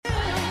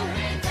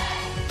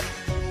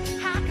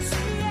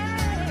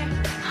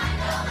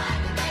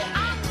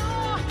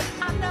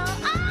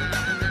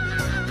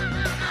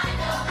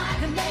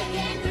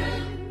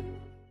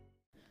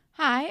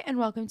and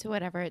welcome to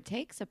Whatever It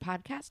Takes, a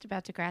podcast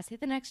about Degrassi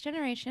the Next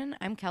Generation.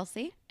 I'm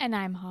Kelsey. And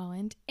I'm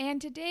Holland.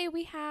 And today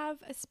we have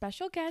a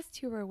special guest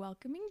who we're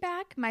welcoming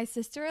back, my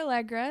sister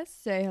Allegra.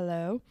 Say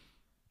hello.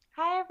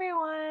 Hi,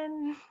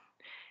 everyone.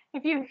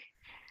 If you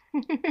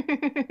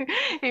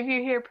if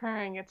you hear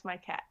purring, it's my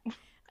cat.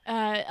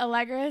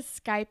 Allegra is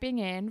Skyping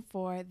in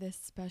for this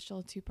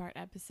special two-part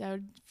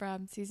episode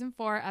from Season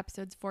 4,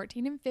 Episodes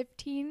 14 and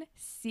 15,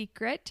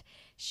 Secret.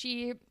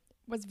 She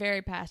was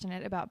very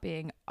passionate about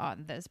being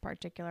on this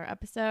particular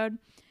episode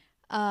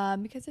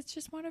because it's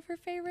just one of her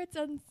favorites,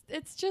 and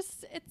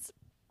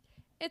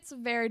it's a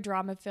very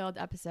drama-filled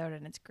episode,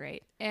 and it's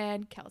great.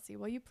 And Kelsey,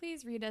 will you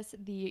please read us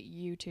the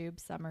YouTube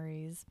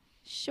summaries?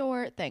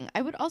 Sure thing.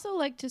 I would also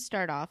like to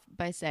start off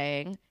by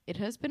saying it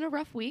has been a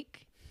rough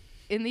week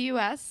in the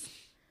U.S.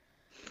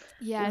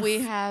 Yes. We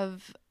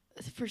have,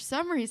 for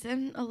some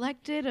reason,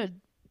 elected a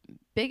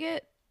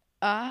bigot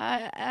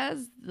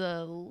as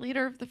the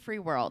leader of the free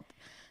world.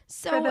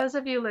 So, for those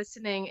of you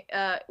listening,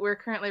 we're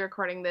currently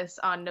recording this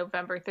on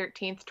November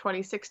 13th,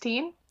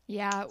 2016.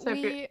 Yeah, so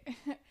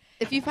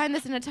if you find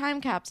this in a time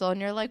capsule and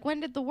you're like,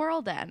 when did the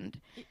world end?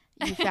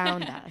 You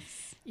found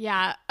us.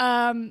 Yeah.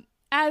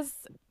 As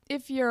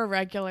if you're a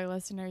regular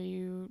listener,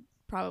 you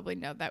probably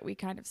know that we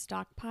kind of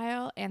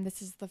stockpile, and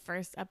this is the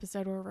first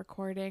episode we're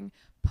recording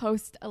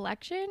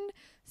post-election,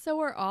 so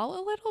we're all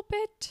a little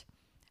bit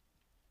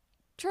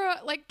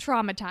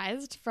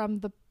traumatized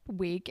from the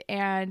week,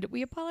 and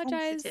we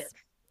apologize. Sensitive.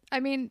 I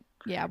mean,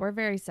 yeah, we're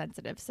very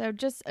sensitive, so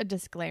just a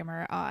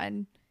disclaimer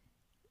on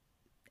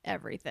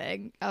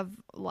everything of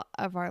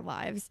our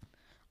lives.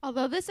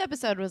 Although this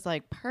episode was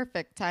like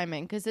perfect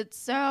timing because it's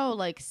so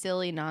like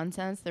silly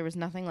nonsense. There was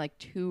nothing like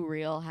too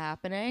real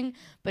happening,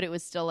 but it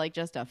was still like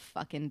just a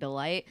fucking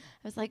delight.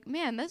 I was like,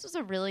 man, this was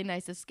a really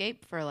nice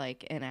escape for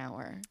like an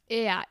hour.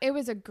 Yeah, it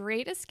was a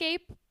great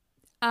escape.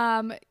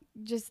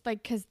 Just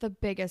like because the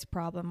biggest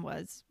problem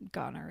was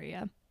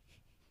gonorrhea.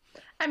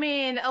 I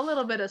mean, a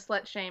little bit of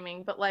slut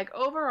shaming, but like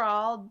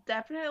overall,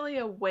 definitely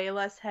a way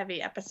less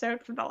heavy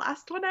episode from the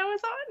last one I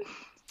was on.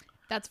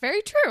 That's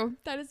very true.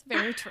 That is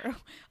very true.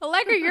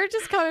 Allegra, you're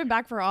just coming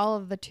back for all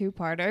of the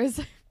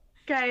two-parters.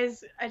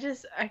 Guys,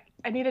 I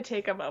need to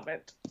take a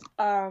moment.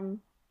 I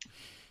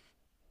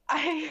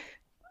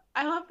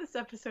love this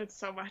episode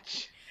so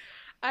much.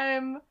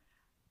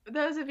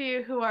 Those of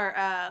you who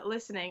are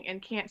listening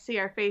and can't see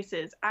our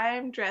faces, I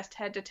am dressed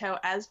head to toe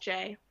as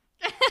Jay.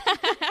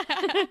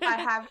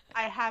 I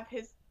have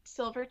his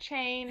silver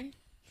chain.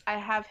 I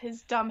have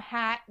his dumb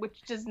hat,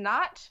 which does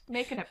not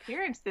make an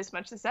appearance this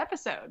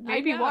episode.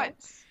 Maybe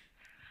once.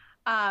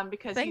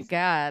 Because Thank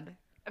God.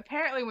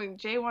 Apparently when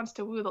Jay wants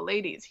to woo the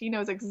ladies, he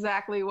knows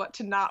exactly what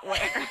to not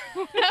wear.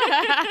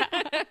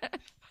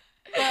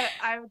 But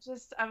I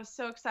was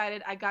so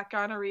excited. I got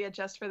gonorrhea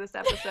just for this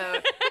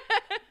episode.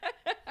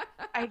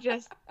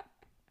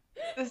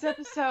 This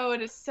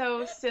episode is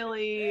so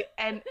silly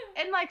and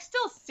like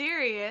still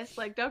serious.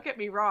 Like, don't get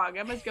me wrong,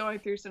 Emma's going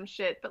through some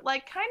shit, but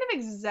like kind of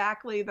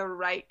exactly the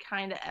right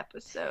kind of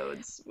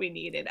episodes we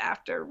needed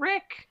after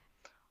Rick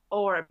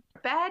or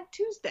Bad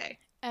Tuesday.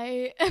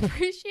 I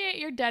appreciate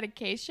your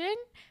dedication.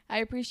 I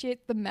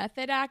appreciate the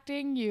method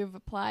acting you've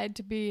applied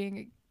to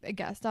being a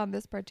guest on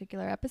this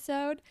particular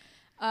episode.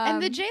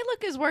 And the Jay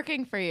look is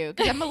working for you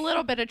because I'm a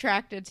little bit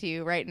attracted to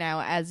you right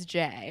now as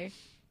Jay.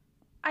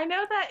 I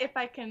know that if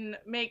I can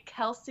make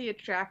Kelsey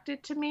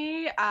attracted to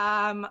me,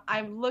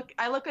 I look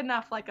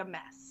enough like a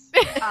mess.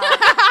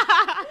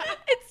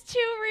 It's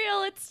too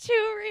real. It's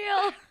too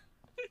real.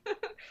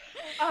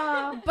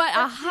 But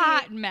a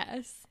hot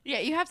mess. Yeah,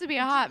 you have to be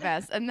a hot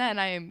mess, and then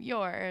I am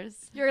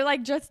yours. You're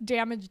like just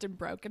damaged and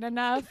broken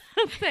enough.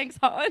 Thanks,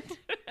 Holland.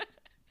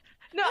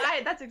 No,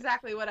 that's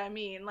exactly what I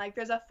mean. Like,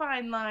 there's a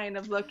fine line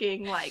of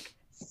looking like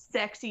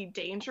sexy,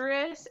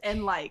 dangerous,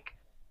 and like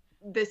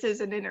this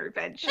is an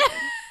intervention.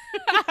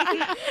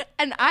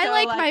 And I So,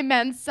 like my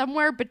men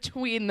somewhere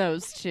between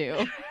those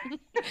two.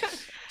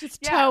 Just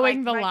Yeah,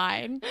 towing like the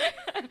line.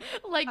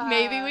 Like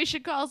maybe we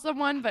should call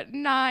someone, but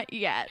not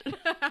yet.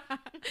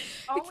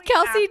 Only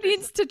Kelsey after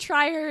needs to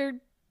try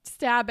her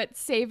stab at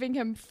saving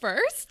him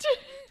first.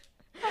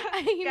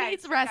 He Guys,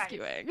 needs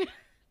rescuing.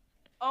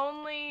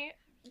 only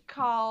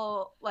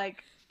call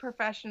like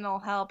professional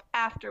help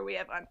after we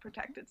have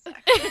unprotected sex.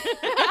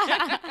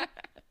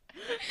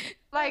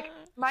 Like,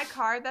 my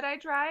car that I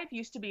drive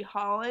used to be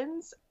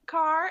Holland's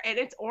car, and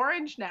it's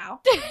orange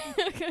now.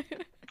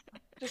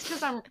 Just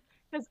because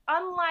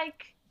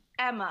unlike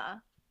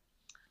Emma,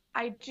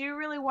 I do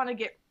really want to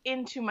get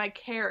into my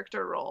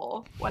character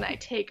role when I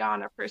take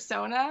on a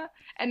persona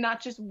and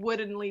not just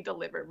woodenly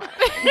deliver my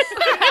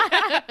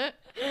lines.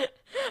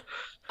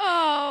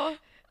 Oh,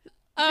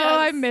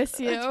 I miss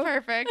you. It's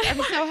perfect. I'm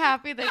so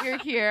happy that you're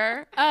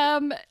here.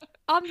 On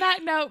that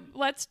note,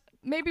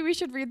 maybe we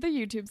should read the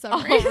YouTube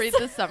summary. I'll read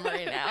the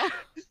summary now.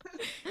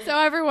 So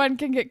everyone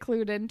can get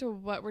clued into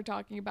what we're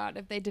talking about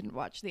if they didn't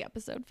watch the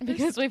episode first.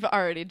 Because we've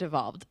already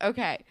devolved.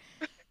 Okay.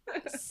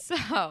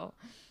 So,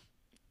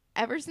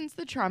 ever since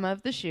the trauma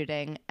of the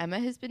shooting, Emma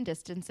has been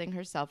distancing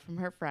herself from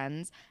her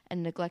friends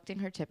and neglecting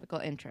her typical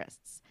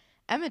interests.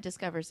 Emma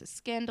discovers a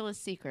scandalous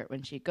secret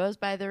when she goes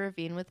by the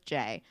ravine with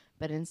Jay,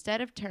 but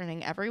instead of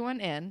turning everyone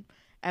in,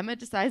 Emma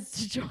decides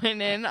to join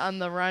in on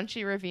the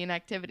raunchy ravine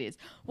activities.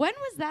 When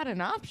was that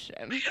an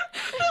option?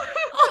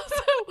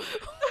 Also,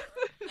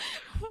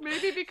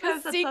 Maybe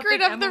because the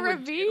secret of the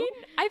ravine?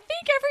 I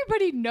think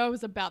everybody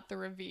knows about the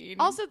ravine.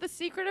 Also, the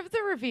secret of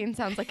the ravine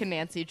sounds like a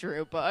Nancy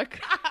Drew book.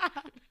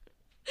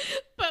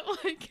 But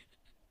like,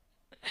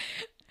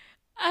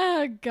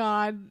 oh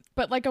God,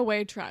 but like a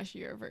way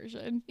trashier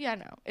version. Yeah,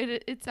 no,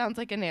 it sounds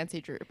like a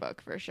Nancy Drew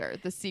book for sure.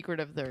 The secret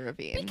of the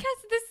ravine. Because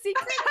the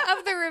secret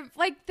of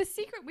the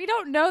secret, we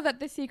don't know that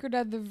the secret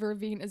of the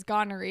ravine is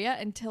gonorrhea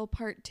until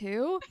part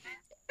 2.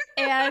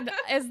 And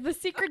is the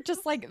secret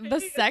just like the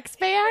sex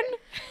ban?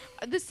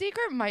 The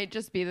secret might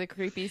just be the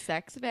creepy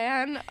sex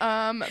ban.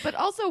 But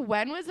also,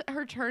 when was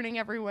her turning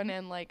everyone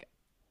in like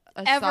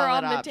a Ever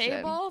solid on the option?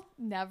 table?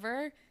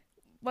 Never.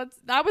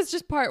 That was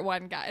just part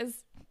 1,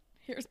 guys.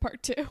 Here's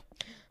part 2.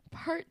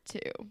 Part 2.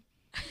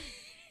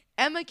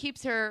 Emma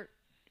keeps her,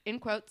 in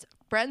quotes,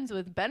 friends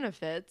with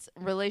benefits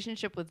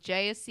relationship with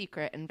Jay a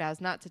secret and vows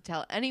not to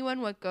tell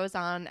anyone what goes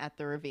on at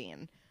the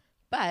ravine.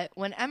 But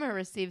when Emma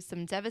receives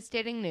some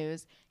devastating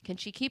news, can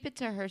she keep it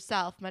to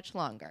herself much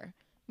longer?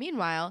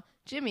 Meanwhile,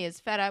 Jimmy is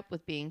fed up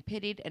with being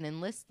pitied and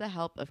enlists the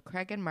help of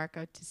Craig and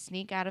Marco to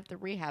sneak out of the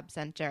rehab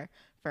center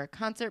for a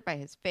concert by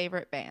his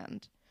favorite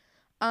band.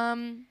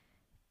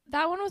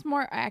 That one was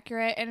more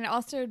accurate, and it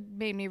also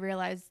made me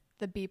realize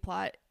the B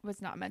plot was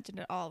not mentioned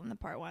at all in the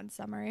part 1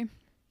 summary.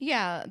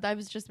 Yeah, I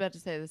was just about to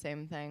say the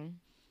same thing.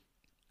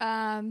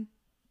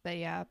 But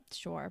yeah,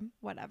 sure,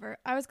 whatever.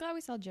 I was glad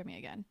we saw Jimmy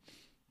again.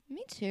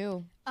 Me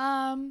too.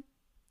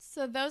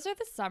 So those are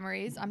the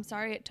summaries. I'm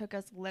sorry it took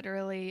us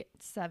literally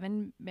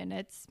 7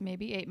 minutes,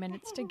 maybe 8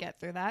 minutes to get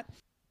through that.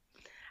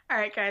 All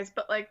right, guys,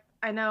 but like,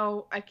 I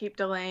know I keep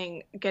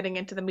delaying getting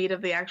into the meat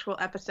of the actual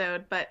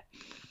episode, but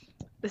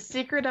the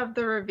secret of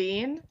the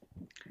ravine,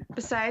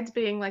 besides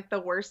being like the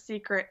worst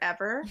secret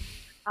ever,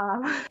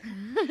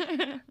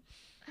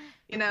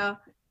 you know,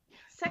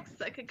 sex is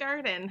like a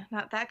garden,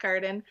 not that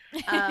garden.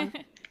 The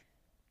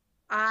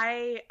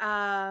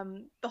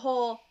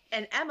whole,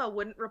 and Emma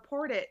wouldn't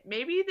report it.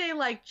 Maybe they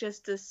like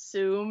just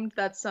assumed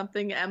that's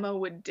something Emma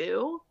would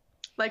do.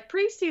 Like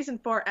pre-season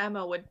 4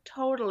 Emma would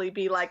totally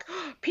be like,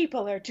 oh,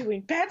 people are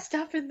doing bad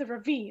stuff in the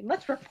ravine.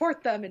 Let's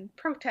report them and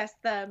protest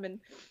them and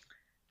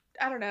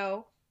I don't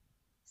know,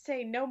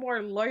 say no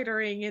more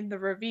loitering in the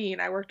ravine.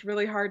 I worked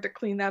really hard to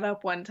clean that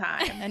up one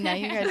time. And now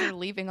you guys are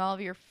leaving all of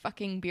your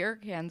fucking beer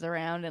cans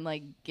around and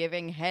like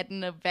giving head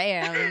in a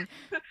van.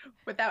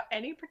 Without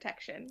any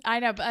protection. I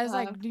know, but I was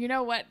like, you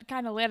know what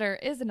kind of litter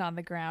isn't on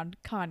the ground?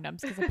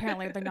 Condoms, because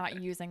apparently they're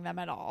not using them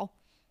at all.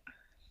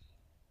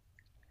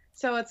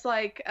 So it's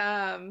like,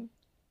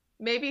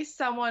 maybe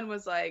someone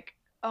was like,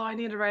 oh, I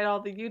need to write all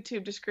the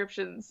YouTube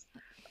descriptions.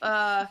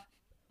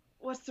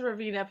 What's the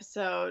ravine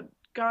episode?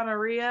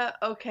 Gonorrhea?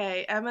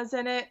 Okay, Emma's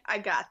in it. I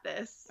got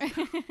this.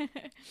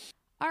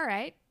 All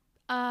right.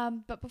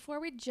 But before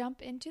we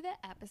jump into the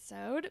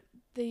episode,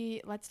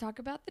 let's talk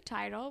about the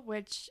title,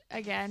 which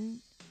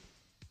again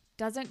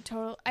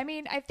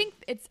I think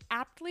it's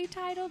aptly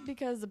titled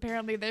because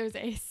apparently there's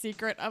a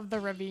secret of the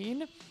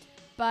ravine.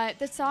 But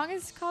the song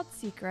is called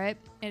Secret.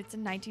 It's a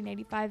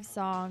 1985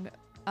 song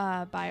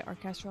by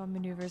Orchestral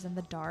Maneuvers in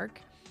the Dark.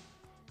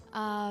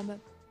 The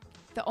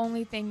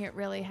only thing it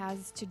really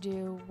has to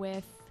do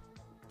with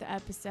the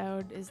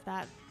episode is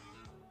that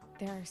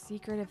there are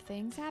secretive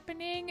things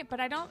happening, but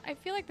I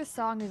feel like the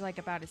song is like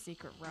about a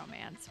secret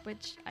romance,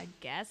 which I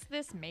guess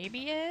this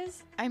maybe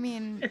is. I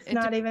mean, it's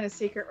not even a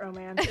secret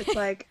romance. It's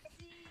like,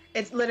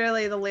 it's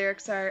literally the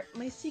lyrics are,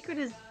 my secret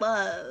is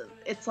love.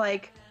 It's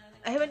like,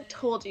 I haven't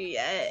told you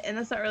yet, and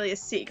that's not really a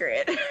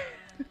secret.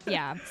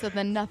 Yeah. So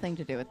then nothing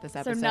to do with this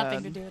episode. So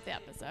nothing to do with the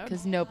episode.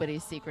 Because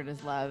nobody's secret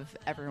is love.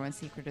 Everyone's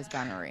secret is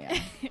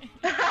gonorrhea.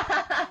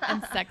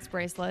 And sex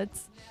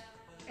bracelets.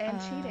 And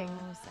cheating.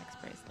 Oh, sex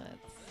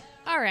bracelets.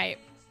 All right.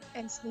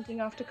 And sneaking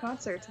off to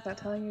concerts without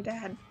telling your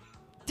dad.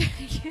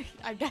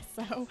 I guess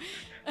so.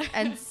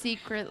 And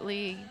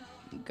secretly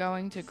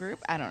going to group.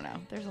 I don't know.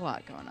 There's a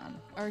lot going on.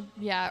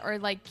 Or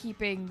like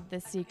keeping the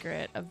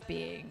secret of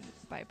being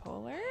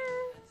bipolar.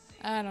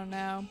 I don't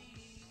know.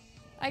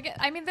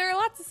 I mean, there are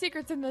lots of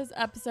secrets in this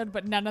episode,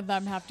 but none of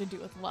them have to do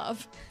with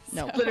love.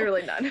 No, So-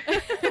 Literally none.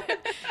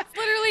 It's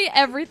literally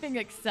everything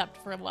except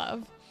for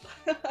love.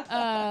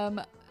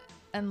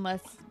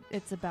 Unless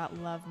it's about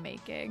love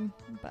making,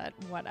 but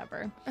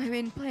whatever. I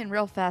mean, playing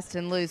real fast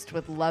and loose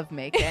with love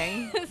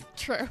making. It's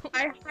true.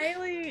 I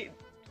highly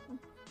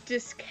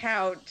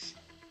discount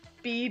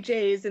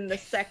BJ's in the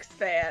sex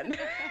fan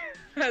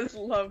as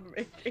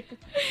lovemaking.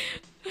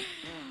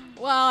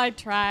 Well, I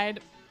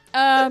tried.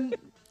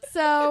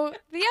 So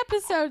the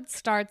episode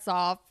starts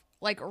off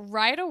like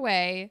right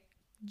away.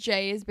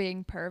 Jay is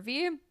being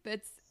pervy.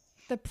 It's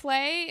the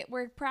play.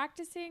 We're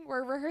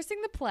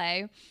rehearsing the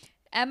play.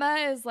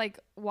 Emma is like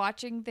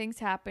watching things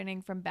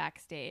happening from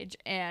backstage,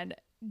 and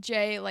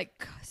Jay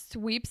like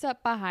sweeps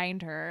up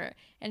behind her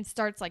and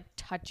starts like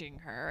touching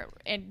her,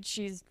 and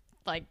she's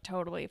like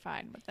totally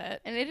fine with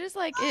it. And it is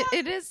like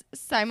it is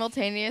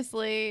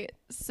simultaneously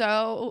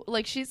so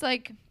like she's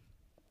like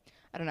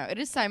I don't know. It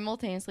is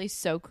simultaneously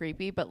so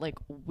creepy, but like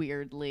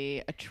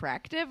weirdly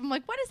attractive. I'm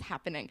like, what is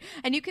happening?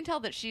 And you can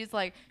tell that she's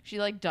like, she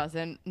like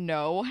doesn't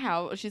know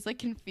how. She's like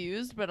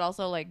confused, but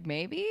also like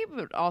maybe,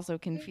 but also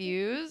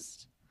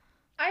confused.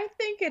 I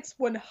think it's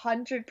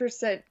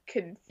 100%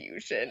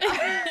 confusion.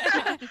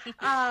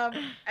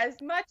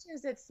 As much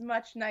as it's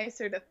much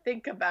nicer to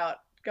think about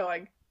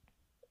going,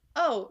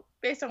 oh,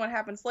 based on what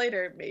happens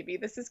later, maybe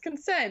this is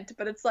consent.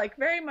 But it's like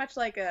very much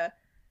like a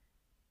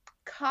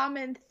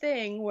common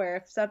thing where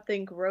if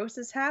something gross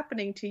is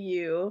happening to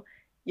you,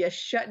 you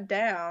shut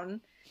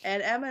down.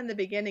 And Emma in the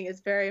beginning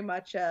is very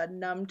much a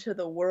numb to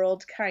the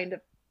world kind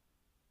of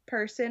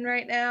person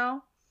right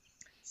now.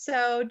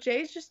 So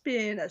Jay's just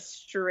being a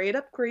straight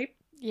up creep.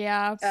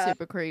 Yeah.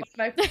 Super creep.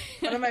 One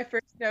of my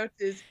first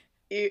notes is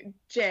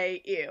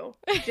Jay, ew.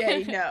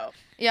 Jay, no.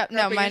 Yep,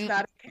 no, Something is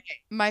not okay.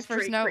 my Straight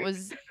first note creep.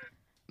 was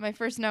my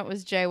first note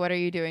was Jay, what are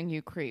you doing,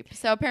 you creep?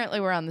 So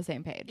apparently we're on the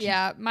same page.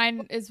 Yeah,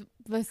 mine is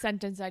the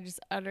sentence I just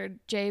uttered,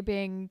 Jay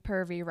being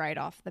pervy right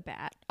off the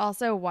bat.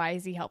 Also, why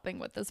is he helping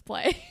with this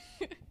play?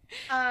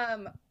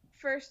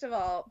 First of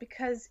all,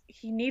 because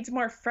he needs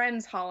more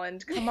friends,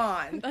 Holland. Come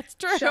on. That's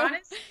true. Sean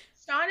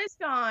is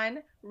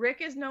gone.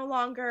 Rick is no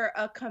longer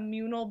a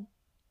communal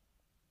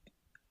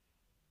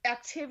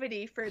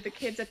activity for the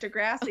kids at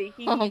Degrassi.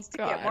 He needs to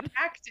get more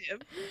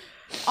active.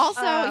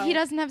 Also, he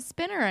doesn't have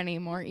Spinner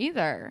anymore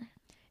either.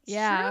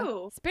 Yeah.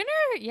 True. Spinner,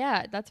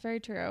 yeah, that's very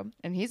true.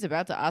 And he's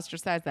about to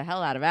ostracize the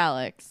hell out of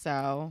Alex,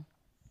 so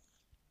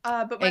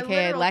But my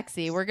AKA literal...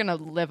 Lexi. We're gonna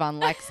live on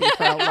Lexi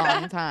for a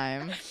long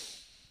time.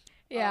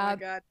 Yeah. Oh my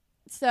god.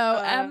 So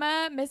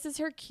Emma misses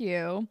her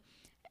cue,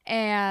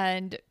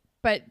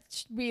 but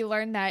we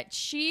learn that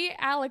she,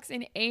 Alex,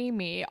 and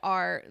Amy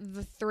are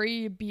the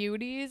three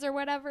beauties or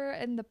whatever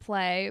in the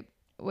play,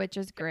 which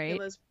is great.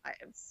 Fabulous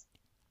wives.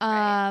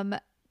 I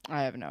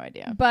have no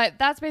idea. But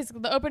that's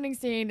basically the opening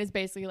scene is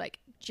basically like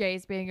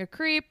Jay's being a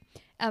creep.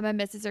 Emma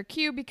misses her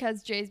cue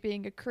because Jay's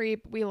being a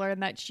creep. We learn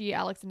that she,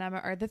 Alex, and Emma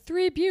are the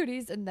three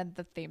beauties, and then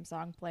the theme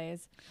song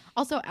plays.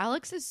 Also,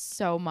 Alex is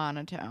so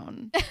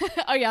monotone.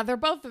 Oh yeah, they're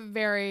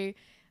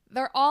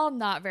all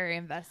not very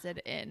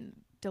invested in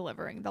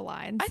delivering the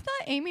lines. I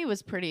thought Amy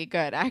was pretty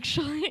good,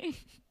 actually.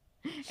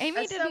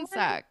 Amy didn't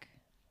suck.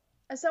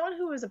 As someone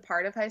who was a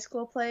part of high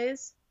school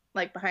plays,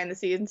 like behind the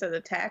scenes as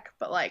a tech,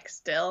 but like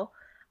still,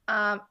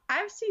 I've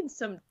seen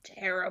some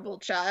terrible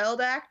child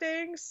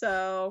acting,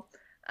 so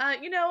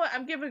you know what?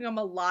 I'm giving them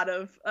a lot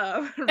of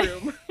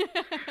room.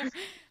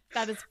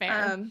 That is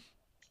fair.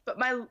 But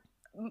my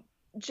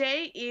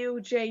J ew,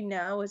 J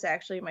no is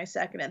actually my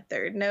second and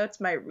third notes.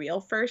 My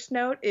real first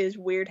note is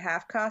weird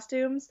half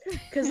costumes,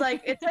 because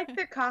like it's like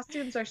their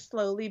costumes are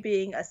slowly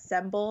being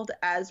assembled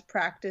as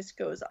practice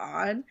goes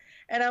on,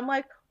 and I'm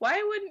like,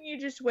 why wouldn't you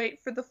just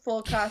wait for the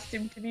full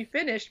costume to be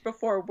finished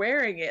before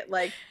wearing it?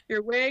 Like,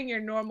 you're wearing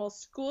your normal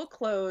school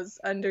clothes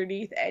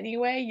underneath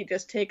anyway. You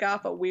just take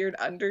off a weird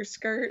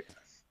underskirt.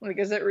 Like,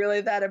 is it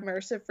really that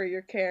immersive for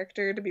your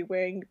character to be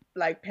wearing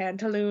like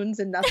pantaloons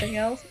and nothing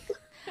else?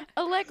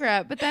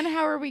 Allegra, but then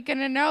how are we going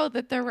to know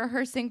that they're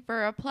rehearsing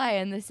for a play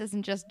and this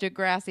isn't just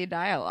Degrassi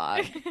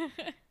dialogue?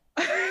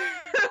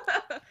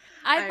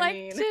 I'd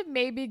like to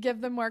maybe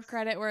give them more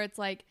credit where it's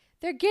like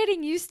they're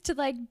getting used to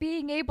like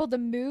being able to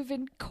move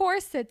in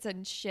corsets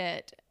and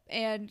shit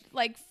and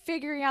like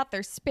figuring out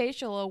their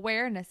spatial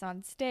awareness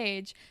on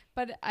stage.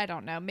 But I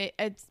don't know.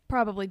 It's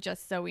probably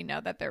just so we know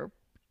that they're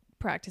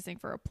practicing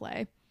for a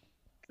play.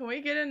 Can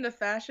we get into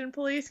Fashion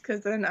Police?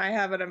 Because then I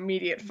have an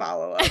immediate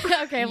follow-up.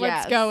 Okay,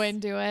 let's go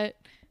into it.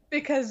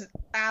 Because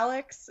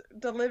Alex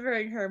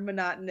delivering her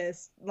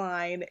monotonous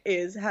line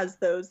has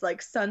those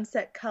like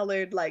sunset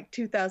colored like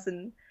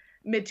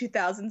mid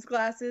 2000s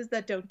glasses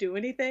that don't do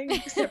anything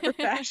except for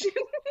fashion.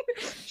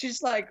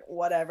 She's like,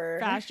 whatever.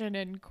 Fashion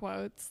in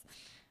quotes.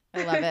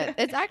 I love it.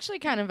 It's actually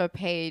kind of a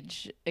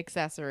Paige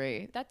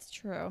accessory. That's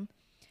true.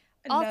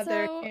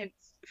 Another also, hint.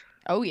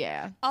 Oh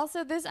yeah.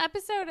 Also, this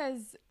episode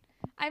is,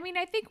 I mean,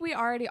 I think we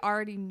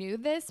already knew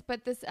this,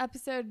 but this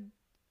episode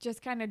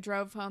just kind of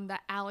drove home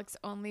that Alex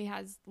only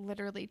has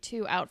literally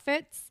two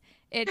outfits.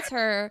 It's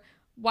her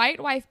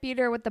white wife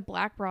beater with the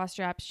black bra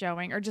straps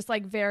showing, or just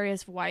like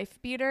various wife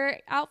beater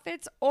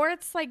outfits, or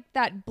it's like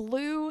that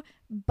blue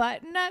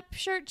button-up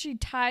shirt she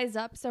ties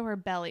up so her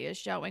belly is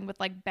showing with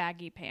like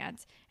baggy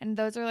pants. And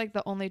those are like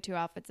the only two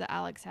outfits that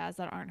Alex has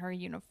that aren't her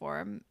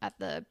uniform at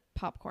the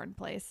popcorn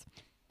place.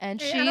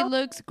 And she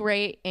looks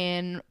great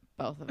in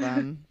both of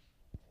them.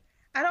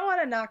 I don't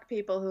want to knock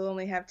people who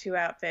only have two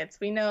outfits.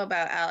 We know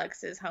about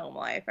Alex's home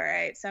life, all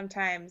right?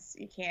 Sometimes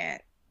you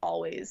can't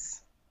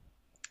always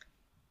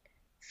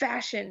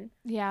fashion.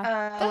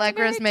 Yeah.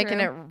 Allegra's making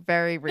it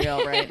very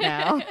real right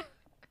now.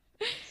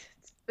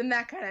 It's been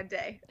that kind of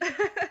day.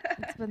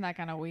 It's been that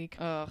kind of week.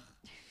 Ugh.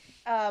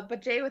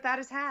 But Jay without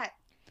his hat.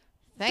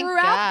 Thank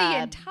Throughout God.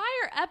 the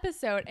entire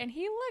episode, and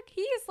he's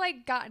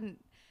like gotten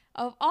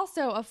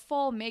also a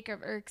full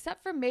makeover,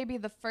 except for maybe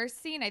the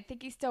first scene. I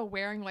think he's still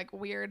wearing like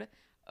weird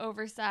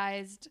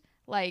oversized,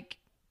 like,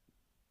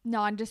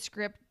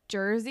 nondescript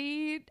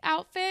jersey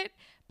outfit.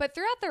 But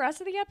throughout the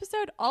rest of the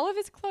episode, all of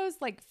his clothes,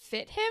 like,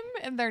 fit him,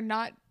 and they're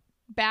not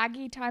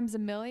baggy times a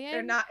million.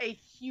 They're not a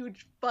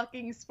huge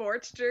fucking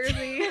sports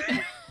jersey.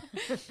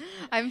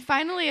 I'm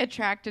finally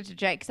attracted to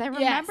Jay because I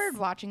remembered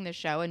watching the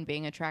show and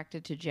being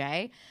attracted to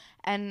Jay.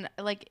 And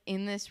like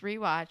in this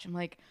rewatch, I'm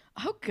like,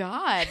 oh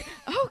God.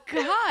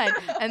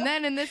 And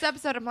then in this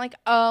episode, I'm like,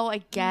 oh, I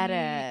get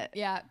it.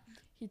 Yeah.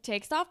 He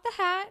takes off the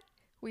hat.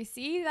 We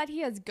see that he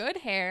has good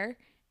hair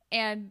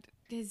and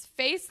his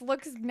face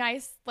looks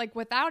nice, like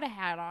without a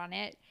hat on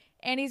it.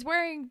 And he's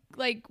wearing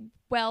like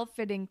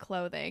well-fitting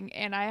clothing.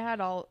 And I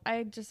was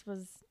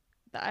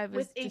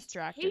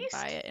distracted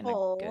by it in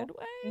a good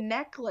way.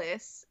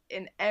 Necklace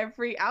in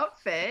every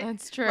outfit.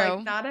 That's true.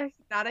 Like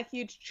not a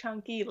huge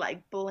chunky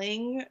like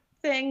bling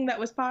thing that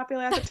was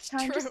popular at the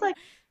time. True.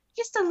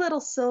 Just a little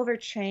silver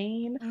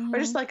chain or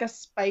just like a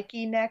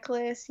spiky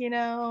necklace, you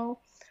know.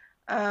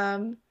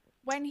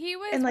 When he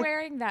was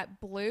wearing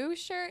that blue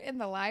shirt in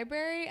the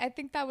library, I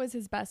think that was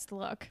his best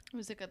look. It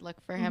was a good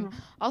look for him.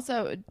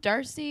 Also,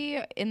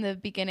 Darcy in the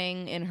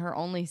beginning in her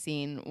only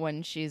scene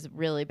when she's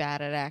really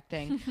bad at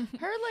acting,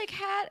 her like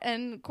hat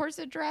and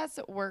corset dress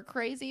were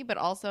crazy, but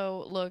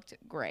also looked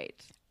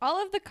great.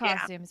 All of the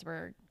costumes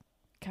were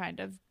kind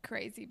of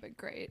crazy, but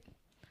great.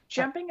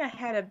 Jumping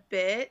ahead a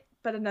bit,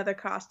 but another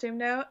costume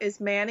note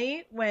is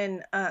Manny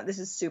when this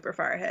is super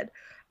far ahead,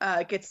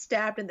 gets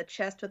stabbed in the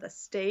chest with a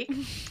stake.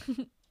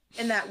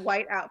 In that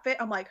white outfit,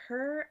 I'm like,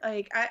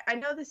 I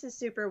know this is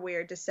super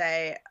weird to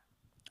say.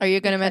 Are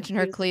you going to mention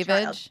her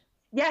cleavage?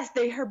 Yes,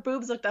 her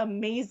boobs looked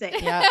amazing.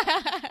 Yeah.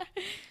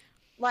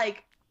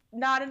 Like,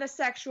 not in a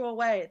sexual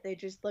way. They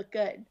just look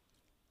good.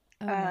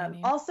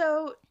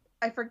 Also,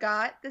 I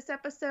forgot this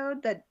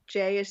episode that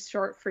Jay is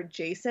short for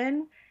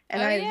Jason.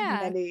 And I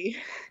have many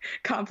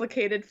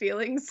complicated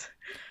feelings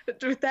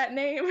with that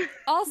name.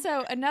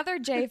 Also, another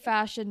Jay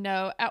fashion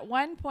note. At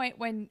one point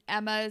when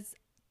Emma's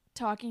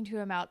talking to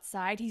him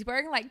outside, he's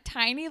wearing like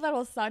tiny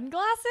little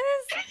sunglasses.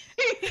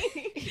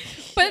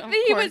 But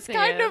it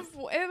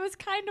was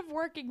kind of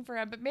working for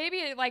him. But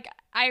maybe like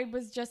I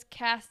was just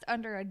cast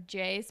under a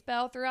Jay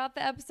spell throughout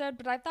the episode,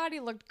 but I thought he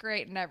looked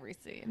great in every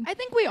scene. I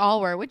think we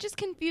all were, which is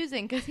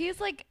confusing because he's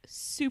like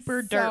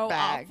super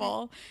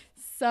dirtbag.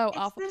 So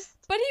awful.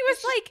 But he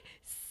was like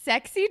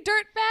sexy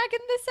dirtbag in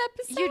this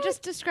episode. You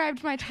just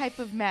described my type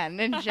of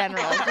men in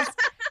general. Just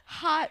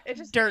hot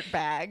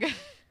dirtbag.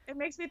 It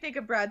makes me think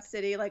of Broad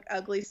City, like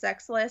ugly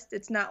sex list.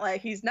 It's not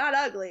like he's not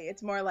ugly.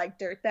 It's more like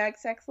dirtbag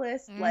sex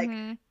list. Like,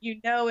 you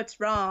know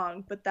it's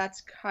wrong, but that's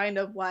kind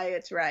of why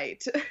it's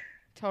right.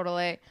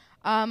 Totally.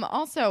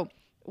 Also,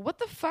 what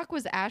the fuck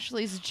was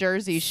Ashley's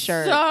jersey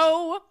shirt?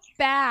 So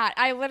bad.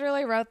 I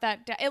literally wrote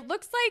that down. It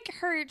looks like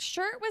her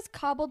shirt was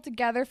cobbled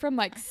together from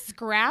like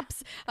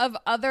scraps of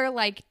other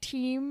like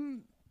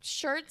team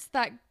shirts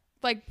that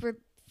like were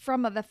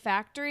from the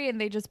factory, and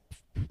they just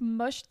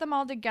mushed them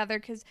all together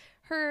because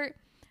her...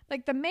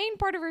 like, the main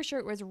part of her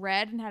shirt was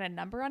red and had a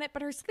number on it,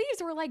 but her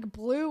sleeves were, like,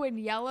 blue and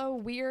yellow,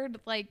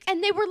 weird, like...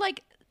 And they were,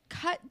 like,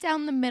 cut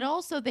down the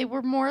middle, so they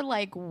were more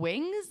like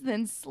wings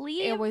than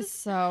sleeves. It was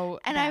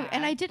so bad.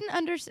 I didn't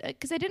understand,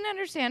 because I didn't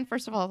understand,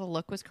 first of all, the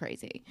look was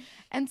crazy.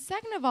 And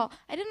second of all,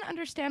 I didn't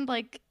understand,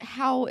 like,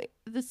 how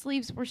the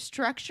sleeves were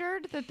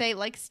structured, that they,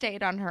 like,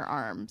 stayed on her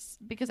arms,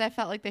 because I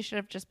felt like they should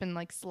have just been,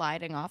 like,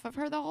 sliding off of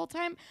her the whole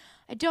time.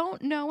 I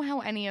don't know how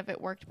any of it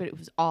worked, but it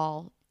was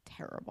all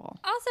terrible.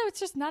 Also,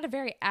 it's just not a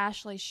very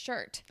Ashley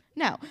shirt.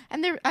 No,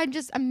 and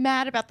I'm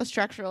mad about the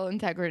structural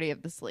integrity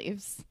of the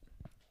sleeves.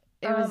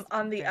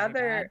 On the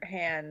other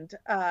hand,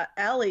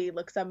 Ellie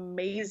looks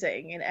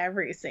amazing in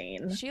every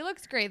scene. She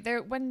looks great.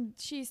 When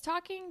she's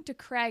talking to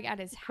Craig at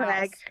his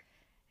house,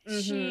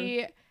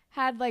 she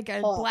had like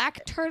a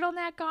black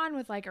turtleneck on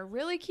with like a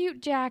really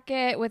cute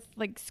jacket with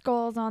like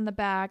skulls on the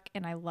back,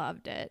 and I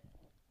loved it.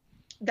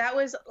 That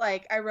was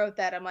like, I wrote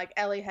that. I'm like,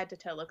 Ellie head to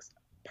toe looks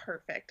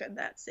perfect in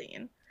that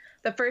scene.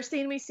 The first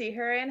scene we see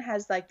her in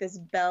has like this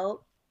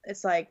belt.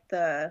 It's like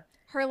her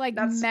like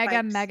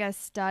mega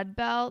stud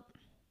belt.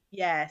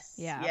 Yes.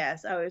 Yeah.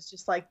 Yes. I was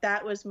just like,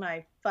 that was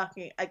my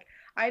fucking, like,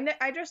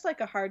 I dressed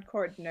like a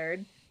hardcore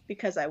nerd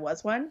because I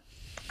was one.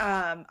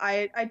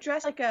 I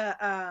dressed like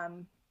a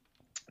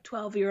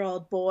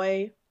 12-year-old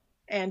boy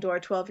and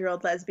or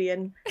 12-year-old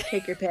lesbian.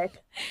 Take your pick.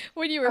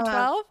 When you were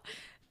 12?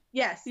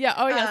 Yes. Yeah.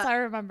 Oh, yes. I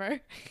remember.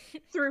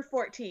 Through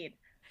 14.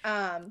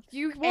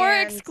 You wore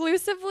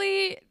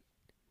exclusively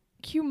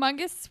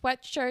humongous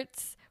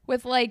sweatshirts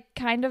with like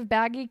kind of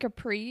baggy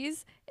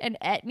capris and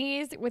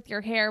etnies with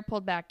your hair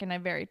pulled back in a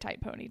very tight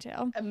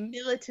ponytail. A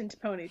militant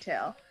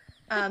ponytail.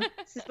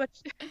 This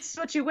is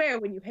what you wear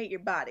when you hate your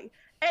body.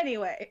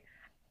 Anyway,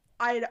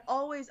 I'd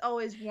always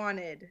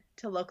wanted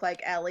to look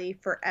like Ellie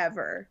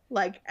forever.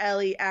 Like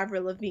Ellie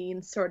Avril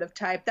Lavigne sort of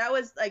type. That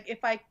was like,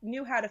 if I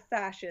knew how to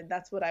fashion,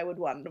 that's what I would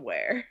want to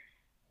wear.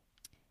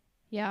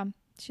 Yeah,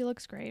 she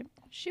looks great.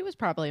 She was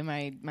probably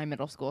my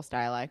middle school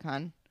style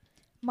icon.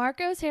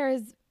 Marco's hair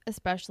is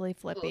especially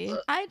Flippy.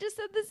 I just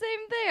said the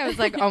same thing. I was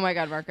like, oh my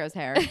God, Marco's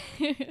hair.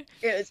 It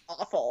was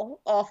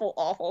awful, awful,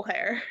 awful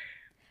hair.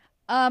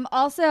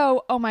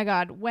 Also, oh my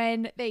God,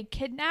 when they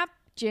kidnap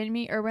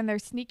Jimmy, or when they're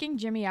sneaking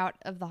Jimmy out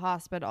of the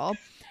hospital,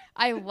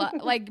 I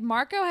like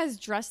Marco has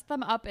dressed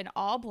them up in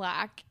all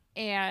black,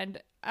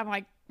 and I'm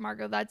like,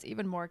 Marco, that's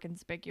even more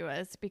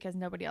conspicuous because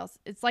nobody else,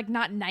 it's like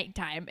not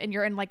nighttime and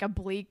you're in like a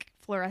bleak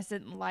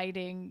fluorescent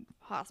lighting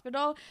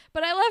hospital.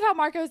 But I love how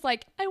Marco's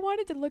like, I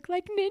wanted to look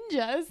like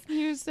ninjas.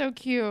 He was so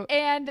cute.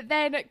 And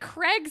then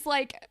Craig's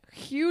like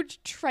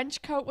huge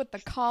trench coat with the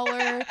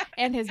collar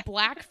and his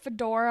black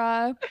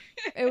fedora.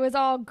 It was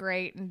all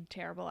great and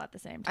terrible at the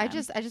same time. I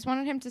just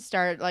wanted him to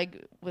start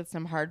like with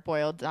some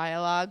hard-boiled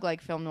dialogue, like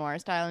film noir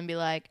style, and be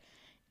like,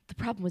 the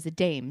problem was a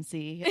dame,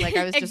 see? Like,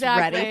 I was just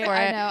Exactly. ready for it.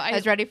 I know. I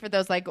was ready for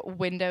those like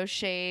window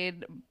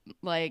shade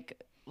like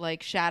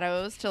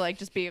shadows to like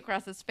just be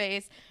across his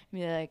face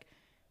and be like,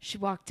 she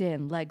walked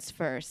in legs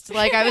first.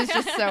 Like, I was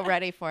just so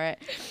ready for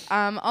it.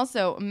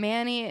 Also,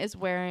 Manny is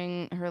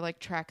wearing her like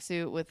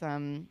tracksuit with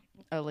a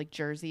like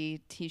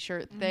jersey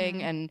t-shirt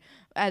thing, and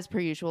as per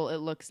usual, it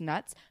looks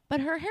nuts.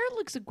 But her hair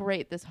looks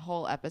great this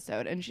whole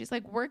episode, and she's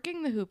like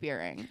working the hoop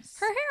earrings.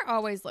 Her hair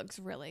always looks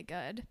really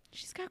good.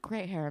 She's got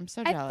great hair. I'm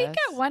so jealous. I think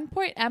at one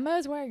point Emma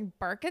is wearing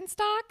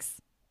Birkenstocks.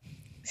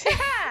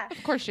 Yeah.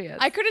 Of course she is.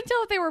 I couldn't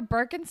tell if they were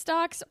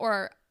Birkenstocks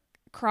or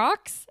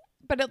Crocs,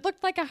 but it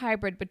looked like a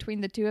hybrid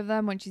between the two of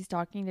them when she's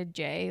talking to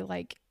Jay,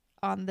 like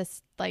on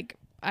this, like,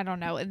 I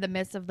don't know, in the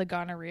midst of the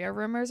gonorrhea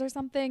rumors or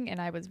something,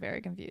 and I was very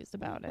confused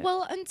about it.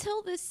 Well,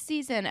 until this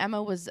season,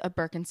 Emma was a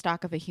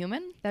Birkenstock of a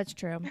human. That's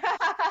true.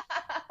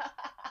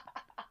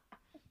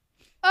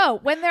 Oh,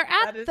 when they're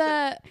at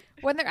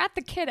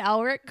the Kid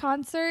Elric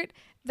concert,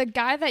 the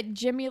guy that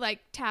Jimmy like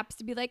taps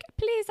to be like,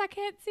 please, I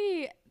can't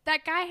see.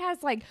 That guy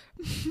has like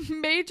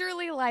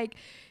majorly like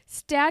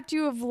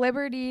Statue of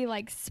Liberty,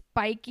 like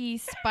spiky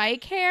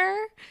spike hair.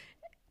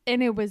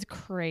 And it was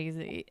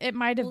crazy. It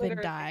might have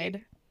been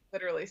dyed.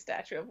 Literally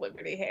Statue of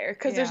Liberty hair.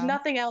 Because there's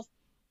nothing else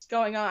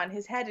going on.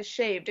 His head is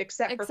shaved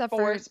except for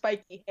four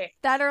spiky hairs.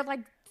 That are like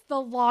the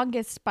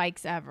longest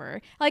spikes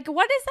ever. Like,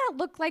 what does that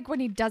look like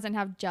when he doesn't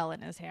have gel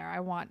in his hair?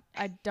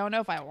 I don't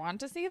know if I want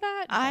to see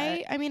that.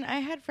 I mean, I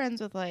had friends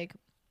with like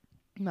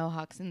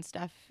mohawks and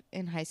stuff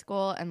in high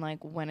school, and like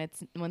when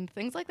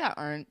things like that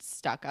aren't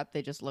stuck up,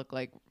 they just look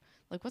like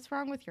what's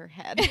wrong with your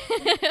head?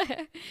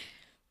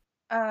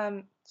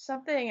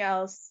 Something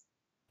else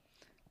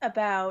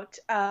about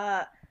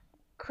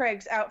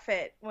Craig's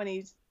outfit when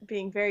he's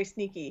being very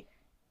sneaky.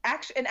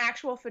 An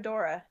actual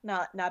fedora,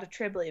 not a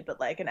Tribbley, but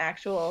like an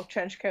actual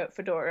trench coat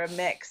fedora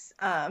mix.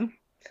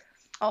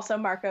 Also,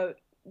 Marco,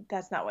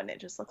 that's not what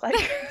ninjas look like.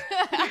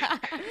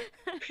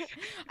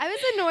 I was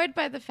annoyed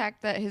by the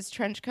fact that his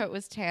trench coat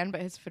was tan,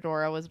 but his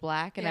fedora was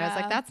black, and I was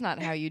like, that's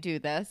not how you do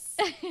this.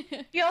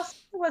 He also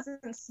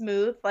wasn't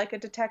smooth like a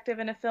detective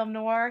in a film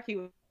noir.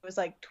 He was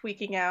like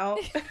tweaking out.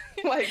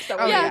 Like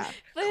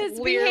his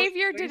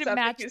behavior didn't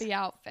match the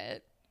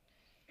outfit.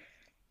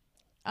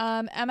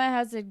 Emma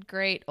has a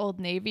great Old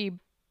Navy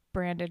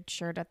branded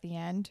shirt at the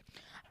end.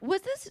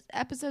 Was this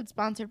episode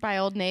sponsored by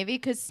Old Navy?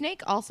 Because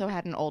Snake also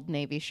had an Old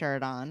Navy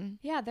shirt on.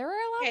 Yeah, there were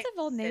lots of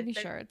Old Navy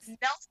shirts.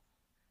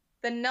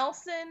 The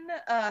Nelson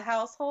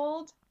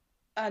household,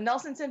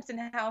 Nelson Simpson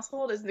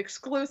household is an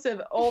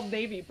exclusive Old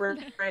Navy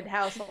brand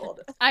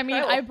household. I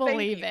mean, I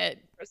believe it.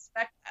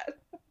 Respect that.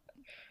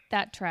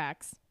 That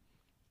tracks.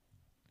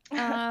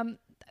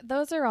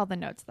 Those are all the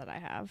notes that I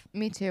have.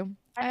 Me too.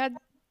 I had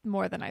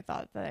more than I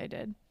thought that I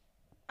did.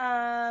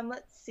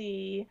 Let's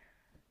see.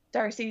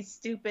 Darcy's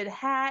stupid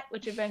hat,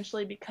 which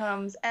eventually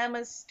becomes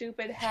Emma's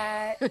stupid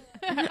hat.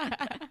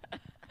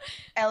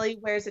 Ellie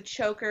wears a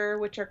choker,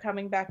 which are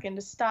coming back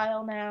into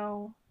style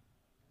now.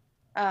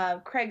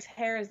 Craig's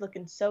hair is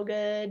looking so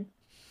good.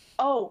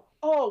 Oh,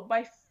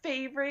 my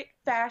favorite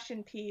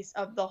fashion piece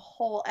of the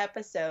whole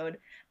episode.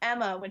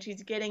 Emma, when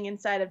she's getting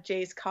inside of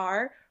Jay's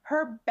car,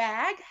 her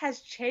bag has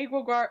Che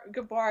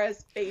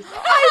Guevara's face on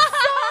it. I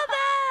saw that!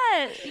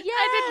 Yes!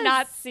 I did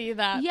not see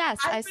that. Yes,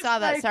 I saw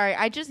that. Sorry,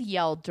 I just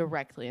yelled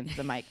directly into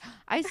the mic.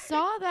 I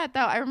saw that, though.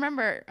 I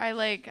remember I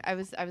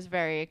was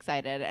very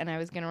excited, and I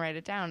was going to write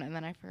it down, and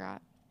then I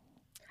forgot.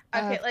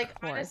 Okay,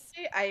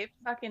 honestly, I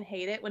fucking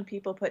hate it when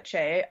people put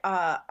Che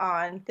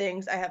on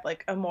things. I have,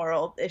 like, a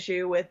moral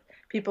issue with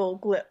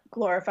people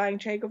glorifying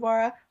Che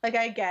Guevara. Like,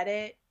 I get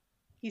it.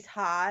 He's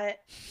hot.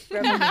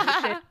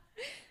 Revolution.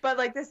 But,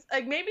 like, this,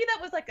 like, maybe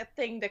that was, like, a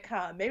thing to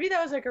come. Maybe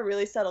that was, like, a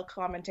really subtle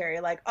commentary.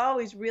 Like, oh,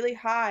 he's really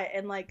hot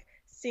and, like,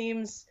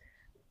 seems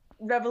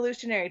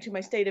revolutionary to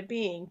my state of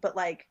being. But,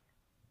 like,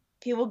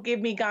 he will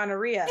give me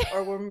gonorrhea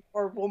or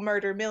will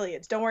murder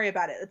millions. Don't worry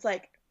about it. It's,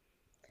 like,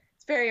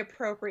 it's very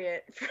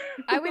appropriate.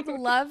 I would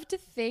love to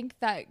think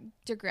that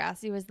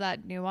Degrassi was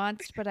that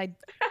nuanced, but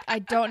I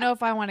don't know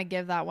if I want to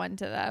give that one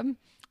to them.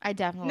 I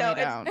definitely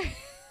don't.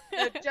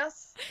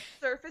 Just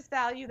surface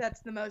value, that's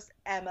the most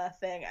Emma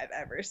thing I've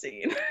ever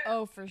seen.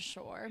 Oh, for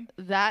sure.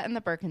 That and the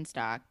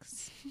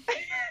Birkenstocks.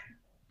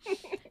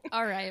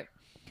 All right.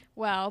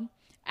 Well,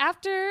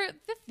 after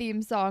the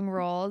theme song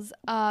rolls,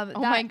 Oh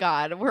my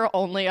God, we're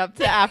only up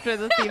to after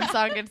the theme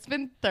song. It's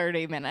been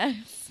 30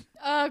 minutes.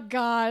 Oh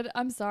God,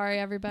 I'm sorry,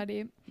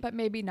 everybody, but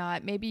maybe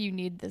not. Maybe you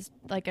need this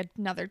like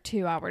another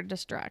 2-hour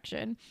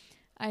distraction.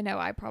 I know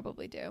I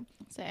probably do.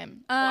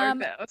 Same. Lord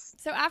knows.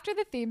 So after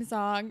the theme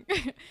song,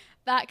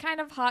 that kind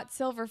of hot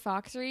silver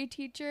foxery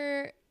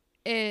teacher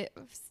is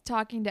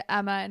talking to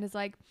Emma and is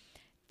like,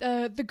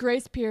 the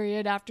grace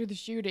period after the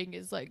shooting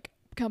is like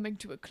coming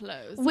to a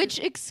close. Which,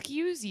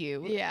 excuse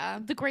you. Yeah.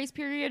 The grace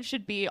period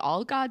should be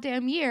all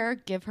goddamn year.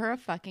 Give her a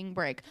fucking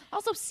break.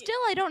 Also, still,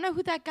 I don't know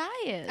who that guy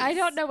is. I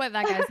don't know what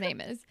that guy's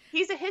name is.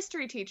 He's a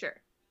history teacher.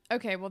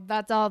 Okay, well,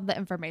 that's all the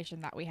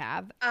information that we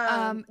have.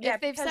 Yeah,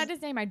 if they've because said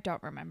his name, I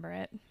don't remember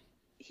it.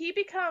 he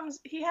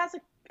has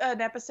an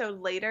episode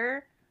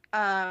later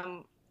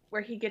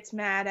where he gets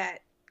mad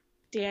at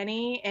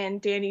Danny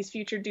and Danny's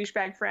future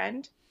douchebag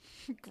friend.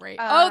 Great.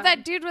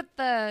 That dude with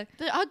the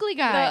ugly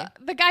guy.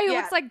 the guy who Yeah,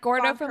 looks like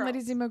Gordo blonde from curls.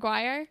 Lizzie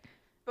McGuire.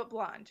 But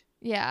blonde.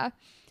 Yeah.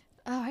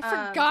 Oh, I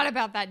forgot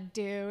about that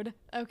dude.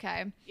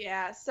 Okay.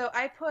 Yeah, so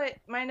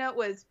my note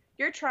was,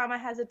 your trauma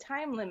has a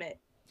time limit,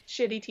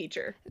 shitty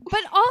teacher.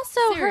 But also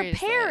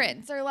Seriously. her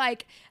parents are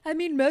like, I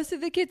mean, most of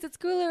the kids at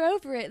school are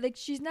over it. Like,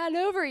 she's not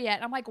over it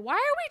yet. I'm like, why are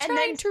we And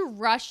trying then- to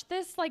rush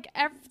this? No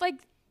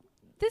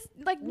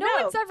No.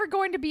 one's ever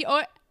going to be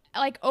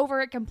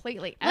over it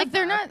completely. Like,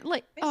 they're ever. not,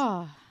 like,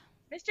 oh.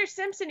 Mr.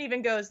 Simpson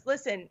even goes,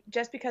 listen,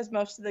 just because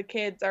most of the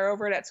kids are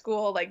over it at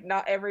school, like,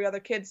 not every other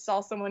kid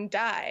saw someone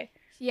die.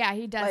 Yeah,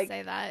 he does like-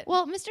 say that.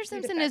 Well, Mr. Simpson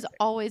is defends it.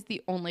 always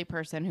the only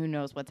person who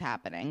knows what's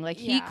happening. Like,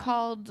 he Yeah.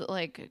 called,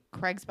 like,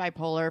 Craig's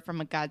bipolar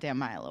from a goddamn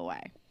mile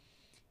away.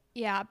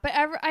 Yeah, but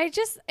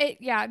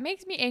it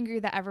makes me angry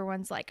that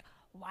everyone's like,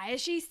 why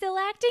is she still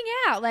acting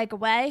out? Like,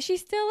 why is she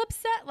still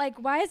upset? Like,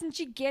 why isn't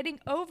she getting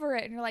over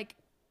it? And you're like,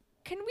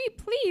 can we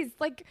please?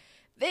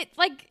 It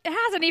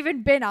hasn't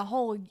even been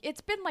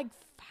it's been like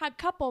a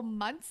couple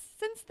months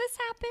since this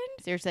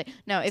happened. Seriously.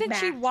 No, if Since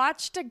she Max.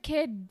 watched a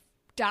kid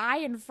die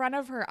in front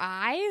of her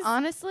eyes.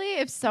 honestly,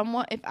 if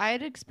I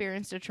had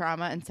experienced a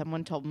trauma and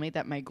someone told me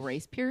that my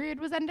grace period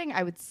was ending,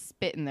 I would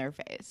spit in their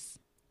face.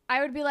 I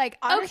would be like,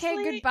 okay,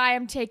 Honestly- goodbye.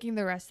 I'm taking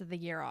the rest of the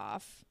year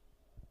off.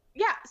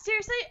 Yeah,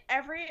 seriously,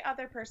 every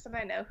other person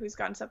I know who's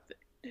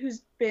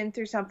been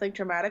through something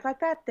traumatic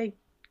like that, they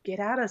get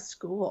out of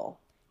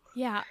school.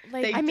 Yeah,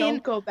 They like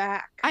don't go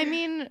back. I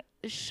mean,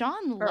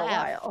 Sean For a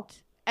left. while.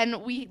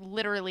 And we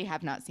literally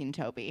have not seen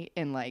Toby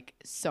in like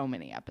so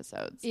many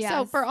episodes. So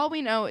Yes. for all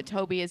we know,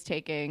 Toby is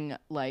taking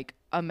like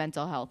a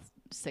mental health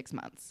 6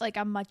 months. like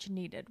a much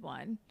needed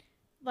one.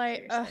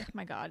 Like, oh Seriously.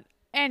 my God.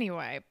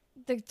 Anyway,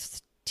 the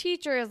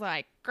teacher is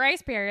like,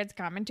 grace period's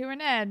coming to an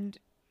end.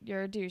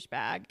 You're a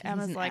douchebag.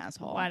 Emma's an like,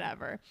 asshole.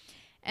 whatever.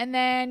 And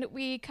then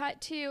we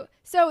cut to,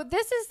 so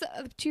this is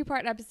a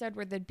 2-part episode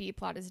where the B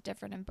plot is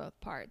different in both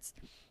parts.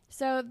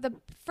 So the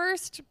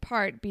first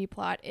part, B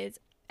plot, is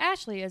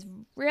Ashley is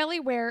really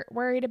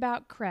worried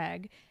about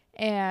Craig,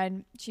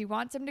 and she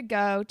wants him to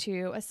go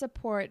to a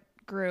support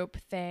group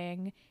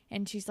thing,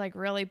 and she's like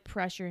really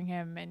pressuring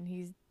him, and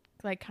he's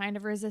like kind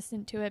of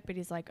resistant to it, but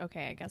he's like,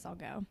 okay, I guess I'll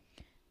go.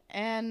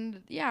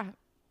 And yeah.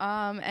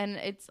 And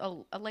it's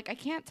like I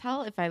can't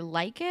tell if I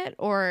like it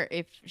or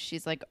if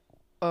she's like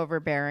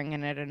overbearing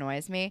and it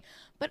annoys me.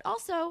 But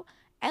also,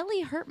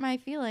 Ellie hurt my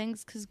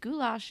feelings because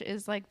goulash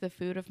is like the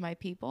food of my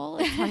people.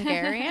 It's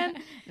Hungarian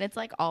and it's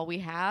like all we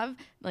have,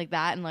 like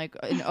that, and like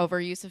an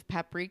overuse of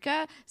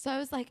paprika. So I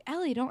was like,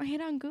 Ellie, don't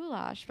hate on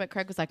goulash. But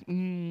Craig was like,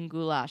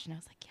 goulash. And I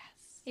was like, yes.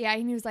 Yeah,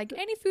 and he was like,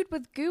 any food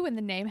with goo in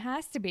the name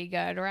has to be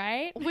good,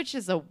 right? Which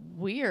is a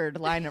weird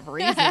line of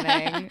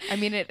reasoning. I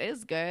mean, it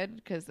is good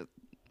because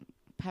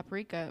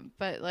paprika,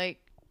 but like,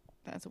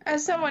 that's a weird line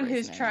As of someone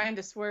who's reasoning. trying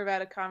to swerve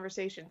out of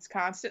conversations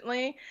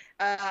constantly,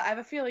 I have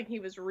a feeling he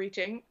was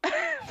reaching for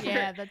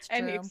Yeah, that's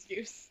any true.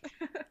 excuse.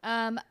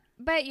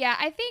 But yeah,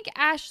 I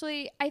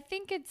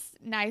think it's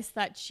nice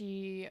that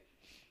she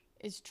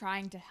is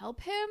trying to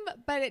help him,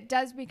 but it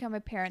does become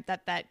apparent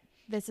that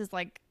this is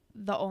like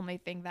the only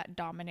thing that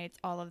dominates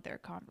all of their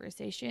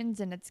conversations,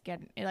 and it's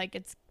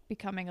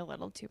becoming a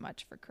little too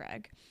much for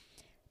Craig.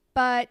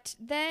 But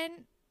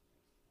then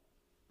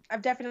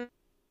I've definitely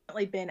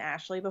been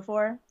Ashley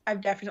before. I've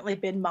definitely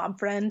been mom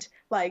friend.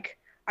 Like,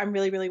 I'm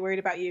really, really worried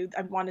about you.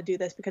 I want to do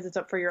this because it's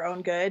up for your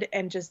own good.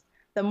 And just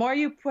the more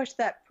you push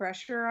that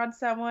pressure on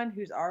someone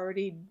who's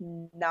already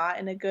not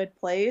in a good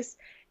place,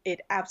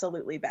 it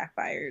absolutely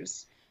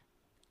backfires.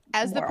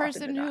 As the more often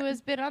person than who not.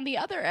 has been on the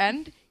other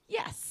end,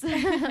 yes.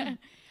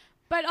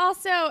 But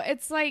also,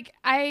 it's like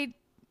I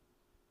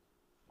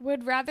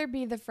would rather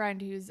be the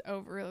friend who's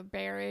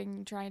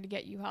overbearing, trying to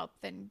get you help,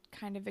 than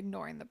kind of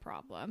ignoring the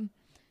problem.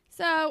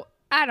 So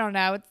I don't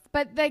know,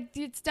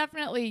 it's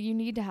definitely, you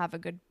need to have a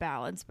good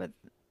balance with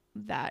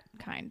that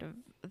kind of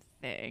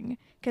thing,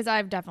 because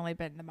I've definitely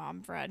been the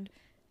mom friend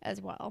as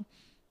well.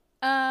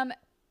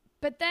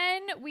 But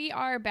then we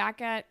are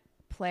back at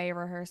play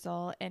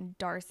rehearsal, and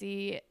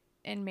Darcy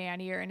and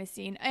Manny are in a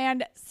scene,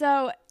 and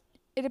so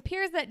it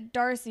appears that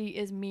Darcy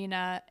is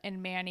Mina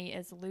and Manny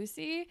is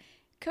Lucy.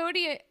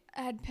 Cody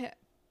had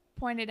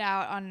pointed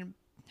out on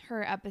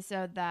her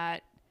episode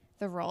that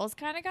the roles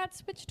kind of got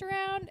switched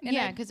around. And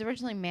Yeah, because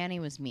originally Manny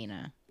was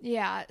Mina.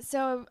 Yeah,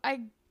 so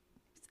I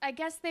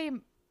guess they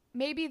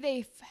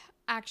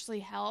actually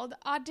held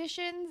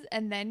auditions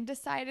and then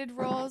decided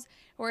roles,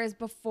 whereas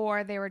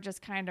before they were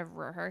just kind of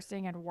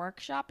rehearsing and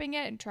workshopping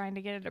it and trying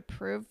to get it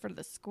approved for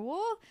the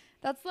school.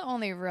 That's the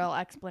only real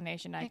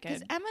explanation I Because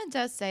could. Emma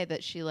does say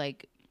that she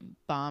like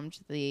bombed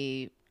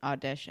the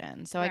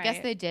audition, so I guess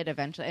Right. they did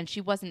eventually, and she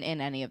wasn't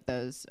in any of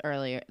those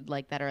earlier,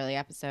 like that early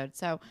episode.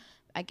 So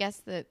I guess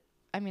that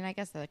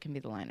can be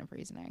the line of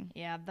reasoning.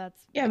 Yeah,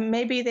 that's Yeah,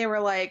 maybe they were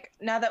like,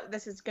 now that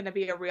this is going to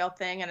be a real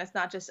thing and it's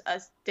not just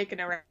us dicking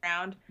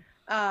around,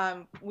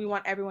 we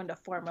want everyone to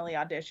formally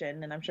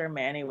audition. And I'm sure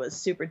Manny was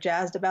super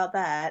jazzed about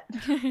that.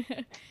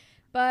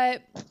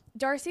 But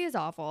Darcy is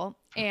awful,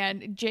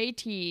 and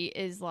JT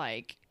is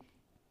like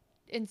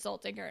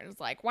insulting her and is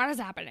like, what is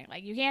happening?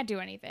 Like, you can't do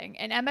anything.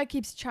 And Emma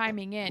keeps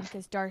chiming in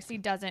because Darcy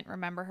doesn't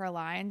remember her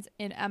lines,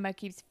 and Emma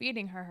keeps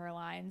feeding her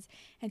lines.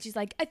 And she's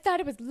like, I thought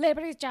it was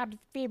Liberty's job to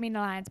feed me the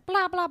lines.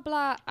 Blah, blah,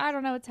 blah. I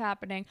don't know what's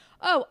happening.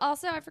 Oh,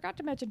 also, I forgot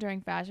to mention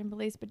during Fashion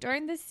Police, but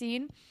during this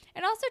scene,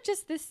 and also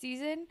just this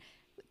season,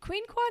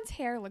 Queen Kwan's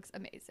hair looks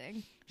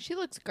amazing. She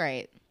looks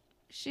great.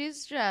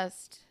 She's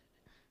just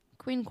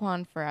Queen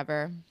Kwan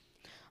forever.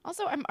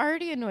 Also, I'm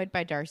already annoyed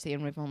by Darcy,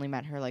 and we've only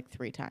met her like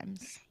 3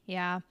 times.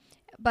 Yeah.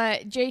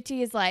 But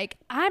JT is like,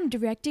 I'm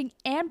directing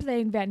and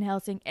playing Van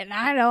Helsing, and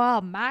I know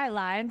all my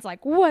lines.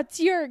 Like, what's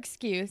your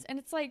excuse? And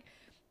it's like,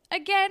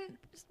 again,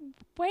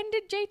 when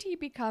did JT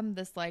become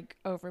this, like,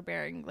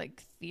 overbearing,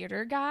 like,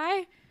 theater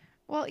guy?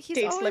 Well, he's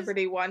Dates always...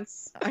 Liberty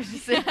once. I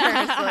just say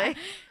seriously.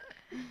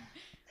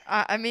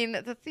 I mean,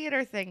 the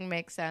theater thing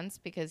makes sense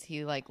because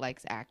he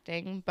likes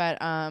acting, but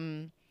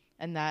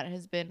and that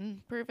has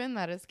been proven,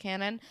 that is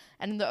canon.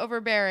 And the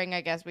overbearing,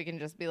 I guess we can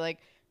just be like,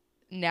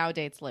 now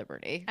dates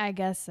Liberty. I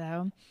guess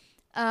so.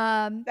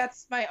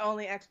 That's my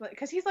only explanation.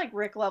 Because he's like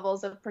Rick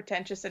levels of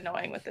pretentious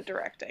annoying with the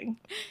directing.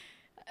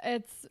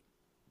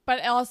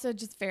 But also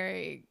just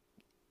very,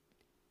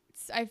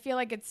 I feel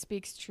like it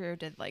speaks true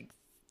to, like,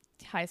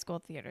 high school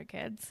theater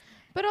kids.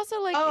 But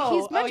also, like,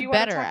 he's much you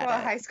better want to talk about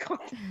at high it.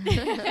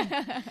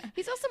 school?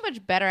 He's also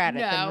much better at it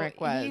than No, Rick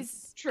was.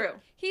 he's- True.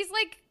 He's,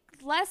 like,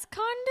 less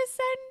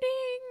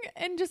condescending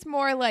and just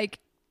more, like,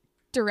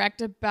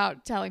 direct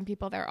about telling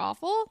people they're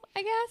awful,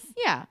 I guess.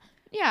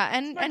 Yeah,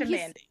 and More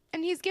demanding.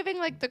 he's giving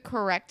like the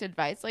correct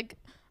advice. Like,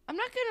 I'm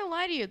not gonna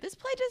lie to you, this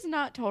play does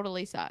not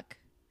totally suck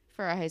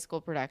for a high school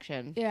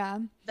production. Yeah.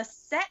 The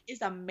set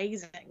is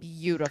amazing.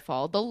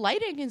 Beautiful. The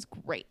lighting is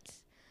great.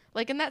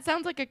 Like, and that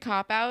sounds like a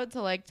cop out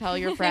to like tell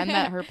your friend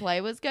that her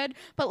play was good,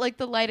 but like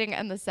the lighting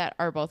and the set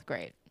are both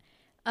great.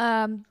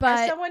 As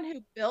But someone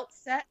who built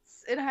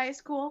sets in high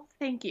school,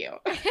 thank you.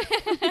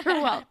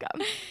 You're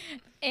welcome.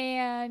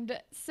 and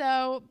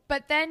so,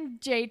 but then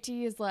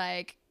JT is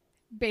like,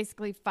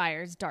 basically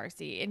fires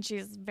Darcy, and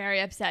she's very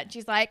upset.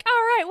 She's like, all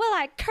right, well,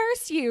 I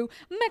curse you,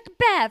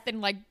 Macbeth,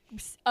 and like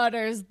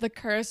utters the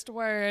cursed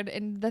word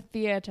in the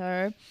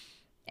theater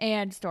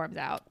and storms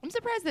out. I'm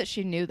surprised that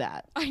she knew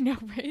that. I know,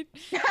 right?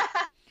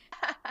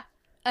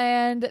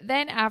 And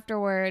then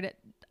afterward,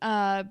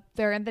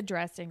 they're in the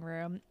dressing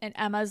room, and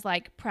Emma's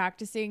like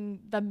practicing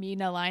the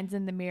Mina lines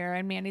in the mirror,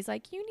 and Manny's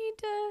like,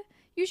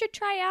 you should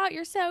try out,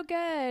 you're so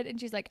good.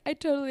 And she's like, I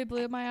totally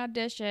blew my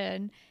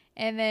audition.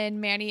 And then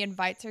Manny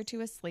invites her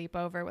to a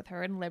sleepover with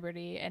her and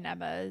Liberty, and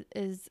Emma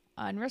is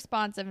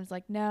unresponsive and is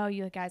like, no,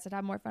 you guys would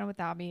have more fun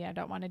without me. I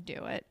don't want to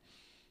do it.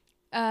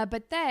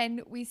 But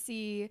then we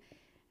see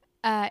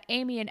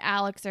Amy and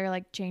Alex are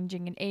like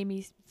changing, and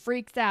Amy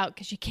freaks out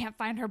because she can't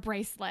find her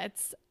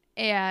bracelets.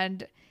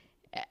 And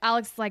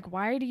Alex is like,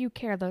 why do you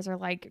care? Those are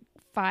like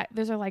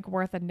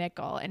worth a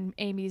nickel. And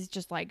Amy's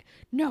just like,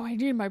 no, I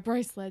need my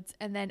bracelets.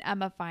 And then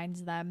Emma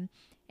finds them,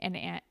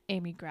 and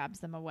Amy grabs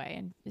them away,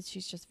 and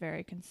she's just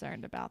very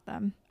concerned about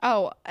them.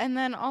 Oh, and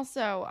then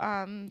also,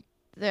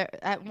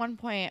 at one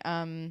point,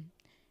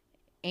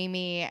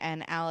 Amy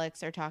and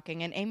Alex are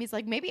talking, and Amy's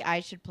like, maybe I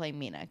should play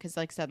Mina, because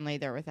like suddenly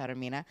they're without a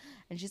Mina,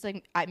 and she's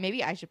like,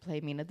 maybe I should play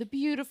Mina, the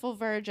beautiful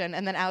virgin.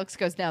 And then Alex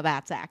goes, now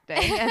that's acting,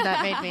 and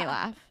that made me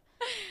laugh.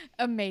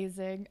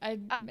 Amazing. I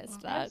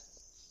missed that.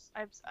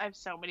 I have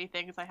so many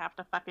things I have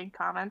to fucking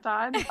comment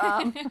on.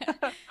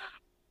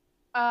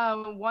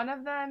 One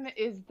of them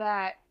is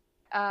that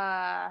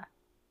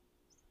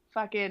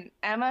fucking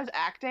Emma's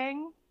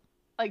acting.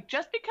 Like,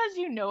 just because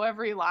you know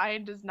every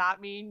line does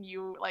not mean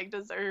you like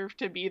deserve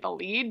to be the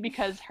lead,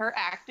 because her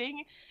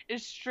acting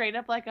is straight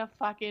up like a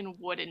fucking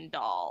wooden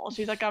doll.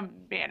 She's like a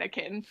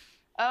mannequin.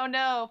 Oh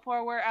no,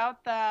 for where art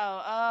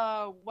thou?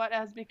 Oh, what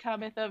has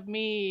becometh of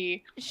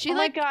me? She oh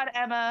like, my god,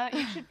 Emma,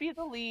 you should be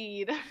the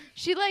lead.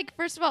 she like,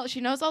 first of all,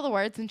 she knows all the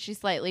words, and she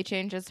slightly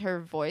changes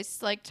her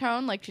voice like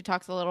tone. Like, she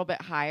talks a little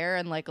bit higher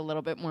and like a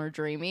little bit more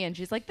dreamy, and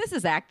she's like, this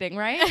is acting,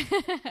 right?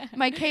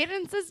 My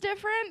cadence is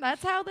different.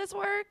 That's how this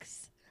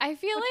works. I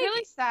feel What's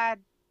really sad,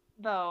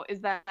 though,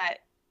 is that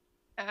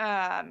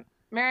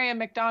Mariam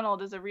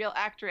McDonald is a real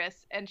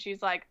actress, and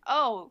she's like,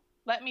 oh,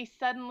 let me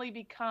suddenly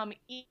become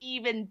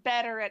even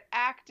better at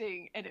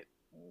acting, and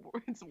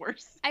it's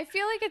worse. I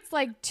feel like it's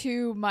like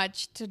too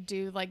much to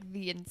do like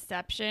the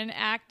Inception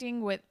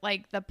acting with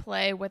like the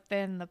play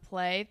within the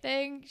play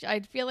thing. I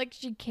feel like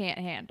she can't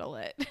handle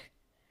it.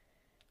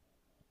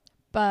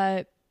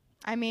 But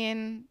I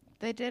mean,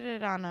 they did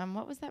it on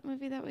what was that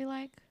movie that we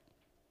like?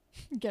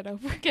 get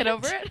over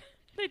it.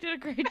 They did a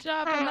great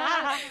job on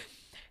that.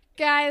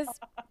 Guys,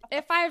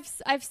 if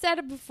I've said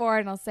it before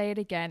and I'll say it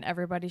again,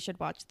 everybody should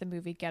watch the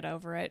movie Get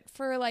Over It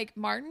for like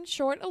Martin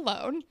Short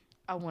alone.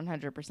 Oh,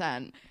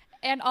 100%.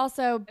 And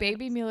also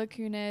Baby Mila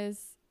Kunis,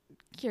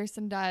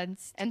 Kirsten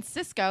Dunst, And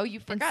Cisco, you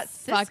forgot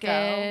Cisco.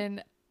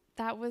 fucking,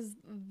 that was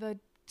the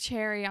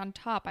cherry on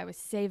top. I was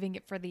saving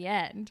it for the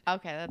end.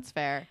 Okay, that's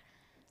fair.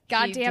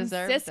 Goddamn He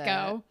deserved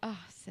Cisco. it. Oh,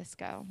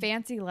 Cisco.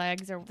 Fancy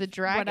Legs or The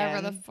dragon.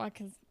 whatever the fuck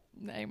his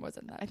name was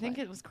in that. I think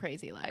play. it was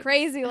Crazy Legs.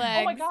 Crazy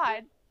Legs. Oh my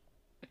god.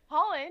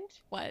 Holland.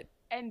 What?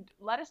 And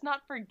let us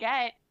not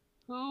forget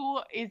who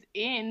is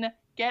in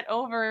Get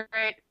Over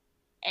It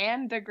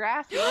and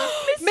Degrassi.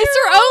 Mr.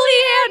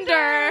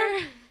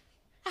 Oleander.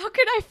 How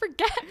could I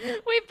forget?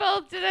 We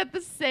both did at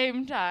the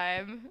same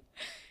time.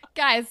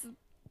 Guys,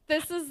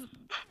 this is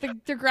the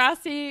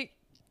Degrassi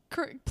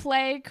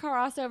play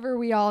crossover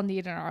we all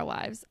need in our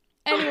lives.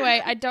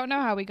 Anyway, I don't know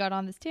how we got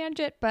on this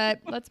tangent, but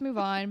let's move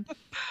on.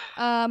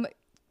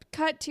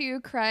 Cut to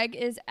Craig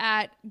is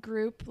at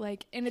group,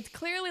 like, and it's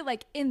clearly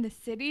like in the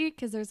city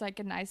because there's like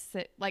a nice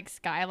like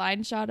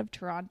skyline shot of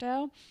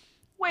Toronto.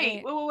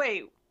 Wait.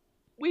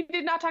 We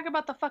did not talk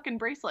about the fucking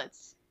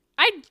bracelets.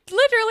 I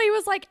literally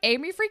was like,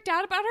 Amy freaked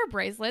out about her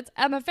bracelets.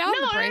 Emma found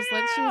No, the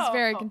bracelets. She was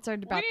very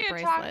concerned We about need the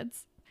to talk-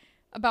 bracelets.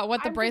 About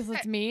what the I'm just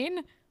bracelets saying-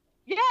 mean.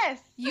 Yes.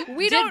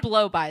 We did don't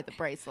blow by the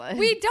bracelet.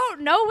 We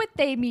don't know what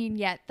they mean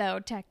yet, though,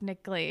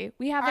 technically.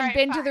 We haven't right,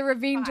 been to fine, the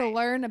ravine to fine.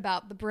 learn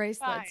about the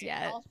bracelets Fine,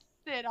 yet. I'll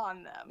sit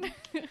on them.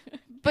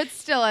 But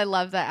still, I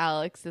love that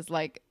Alex is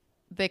like,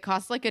 they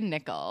cost like a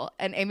nickel.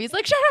 And Amy's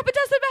like, shut up, it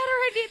doesn't matter,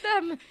 I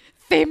need them.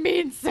 They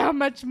mean so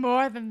much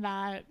more than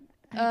that.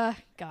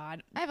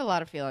 God. I have a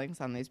lot of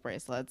feelings on these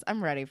bracelets.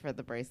 I'm ready for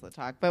the bracelet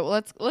talk. But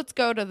let's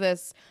go to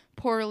this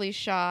poorly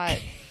shot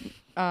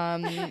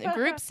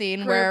group scene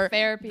Group where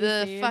therapy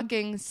the scene.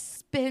 fucking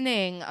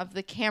spinning of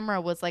the camera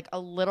was like a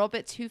little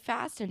bit too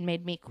fast and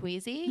made me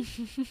queasy.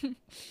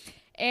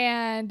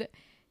 And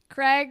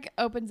Craig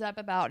opens up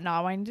about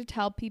not wanting to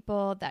tell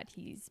people that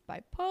he's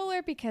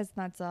bipolar because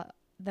that's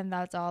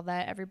all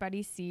that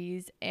everybody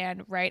sees.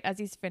 And right as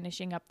he's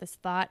finishing up this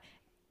thought,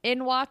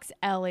 in walks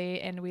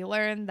Ellie, and we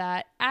learn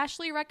that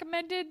Ashley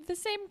recommended the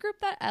same group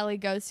that Ellie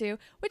goes to,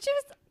 which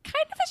is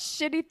kind of a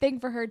shitty thing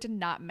for her to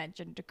not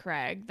mention to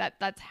Craig.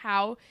 That's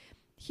how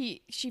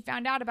she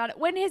found out about it,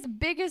 when his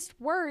biggest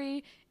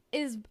worry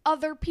is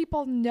other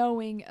people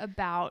knowing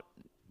about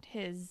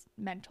his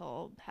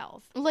mental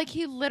health. Like,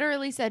 he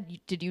literally said,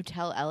 did you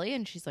tell Ellie?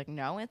 And she's like,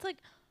 no. It's like,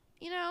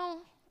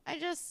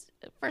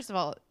 first of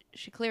all,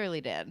 she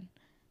clearly did.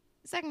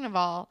 Second of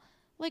all,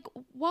 like,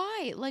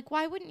 why? Like,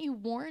 why wouldn't you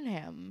warn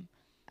him?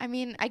 I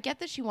mean, I get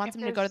that she wants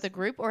him to go to the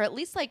group, or at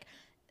least, like,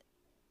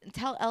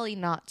 tell Ellie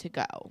not to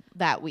go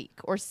that week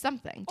or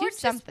something. Do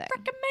something. Just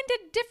recommend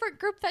a different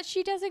group that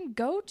she doesn't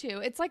go to.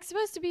 It's, like,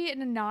 supposed to be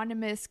an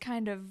anonymous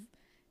kind of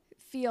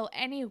feel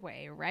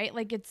anyway, right?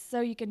 Like, it's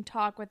so you can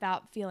talk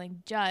without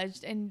feeling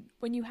judged. And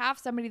when you have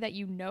somebody that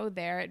you know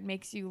there, it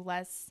makes you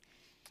less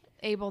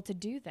able to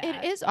do that.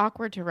 It is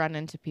awkward to run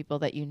into people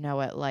that you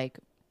know at, like,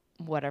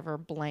 whatever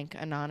blank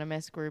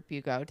anonymous group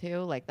you go to.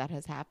 Like, that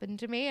has happened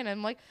to me, and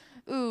I'm like,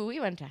 ooh, we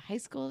went to high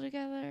school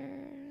together.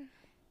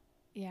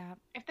 Yeah.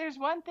 If there's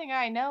one thing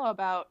I know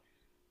about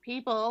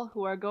people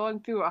who are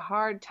going through a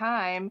hard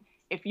time,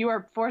 if you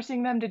are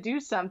forcing them to do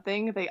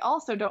something, they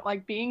also don't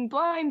like being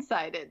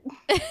blindsided.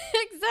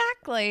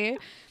 Exactly.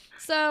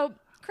 So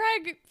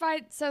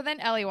so then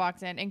Ellie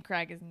walks in, and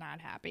Craig is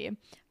not happy.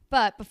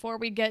 But before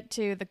we get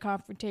to the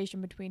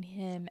confrontation between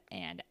him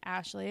and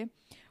Ashley,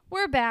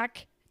 we're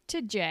back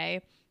to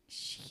Jay.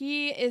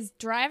 He is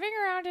driving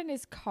around in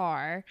his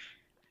car,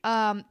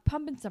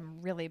 pumping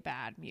some really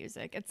bad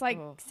music. It's like,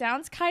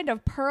 sounds kind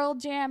of Pearl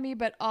Jammy,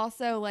 but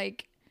also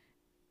like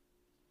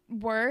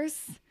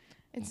worse.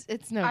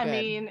 It's no I good.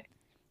 mean,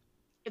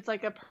 it's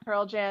like a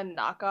Pearl Jam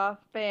knockoff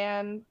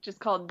band just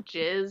called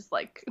Jizz.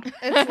 Like,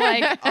 It's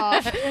like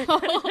awful.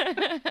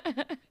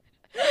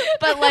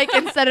 But, like,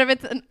 instead of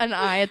it's an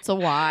I, it's a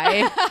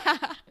Y.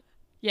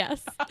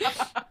 Yes.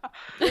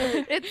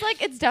 It's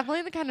like, it's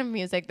definitely the kind of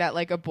music that,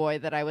 like, a boy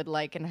that I would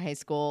like in high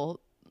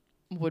school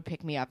would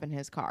pick me up in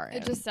his car.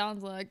 It just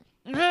sounds like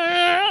like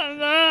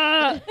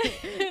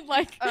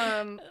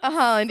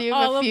and you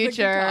all have a of the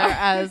future guitar.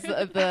 as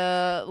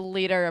the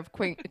leader of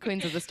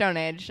Queens of the Stone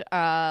Age.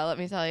 Let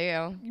me tell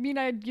you. you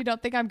mean you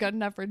don't think I'm good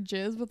enough for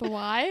jizz with a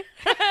Y?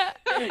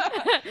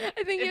 I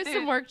think you have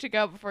some work to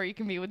go before you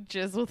can be with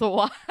Jizz with a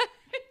Y.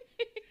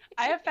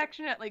 I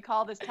affectionately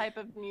call this type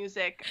of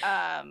music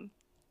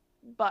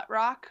butt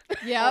rock.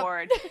 Yep.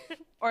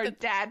 Or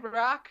dad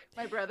rock.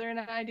 My brother and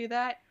I do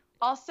that.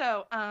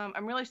 Also,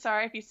 I'm really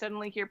sorry if you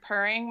suddenly hear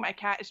purring. My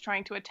cat is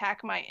trying to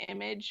attack my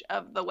image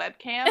of the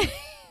webcam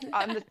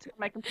on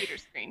my computer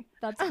screen.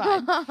 That's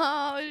fine.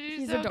 Oh,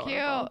 she's so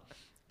adorable.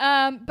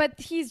 cute. But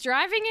he's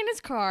driving in his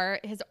car,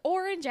 his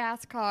orange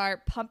ass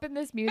car, pumping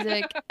this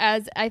music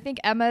as I think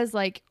Emma's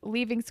like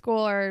leaving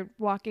school or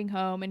walking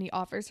home, and he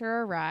offers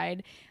her a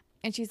ride.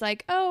 And she's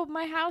like, "Oh,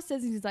 my house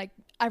is." And he's like,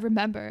 "I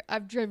remember.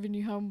 I've driven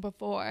you home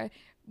before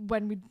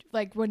when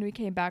we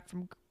came back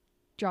from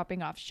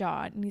dropping off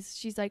Sean." And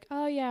she's like,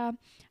 "Oh yeah,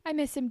 I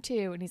miss him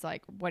too." And he's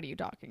like, "What are you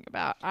talking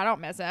about? I don't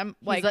miss him.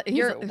 Like,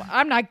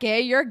 I'm not gay.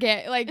 You're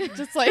gay." Like,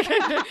 just like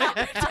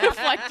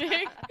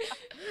deflecting.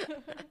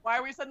 Why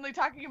are we suddenly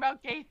talking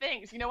about gay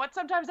things? You know what?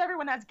 Sometimes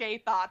everyone has gay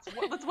thoughts.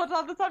 What's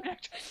on the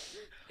subject?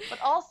 But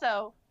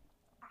also,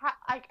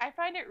 I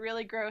find it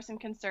really gross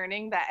and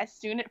concerning that as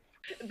soon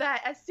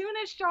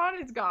as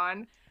Sean is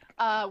gone,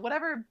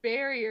 whatever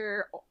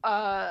barrier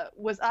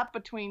was up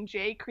between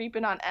Jay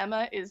creeping on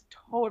Emma is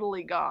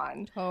totally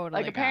gone.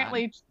 Totally. Like,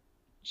 apparently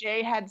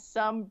Jay had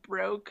some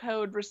bro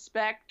code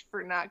respect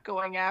for not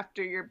going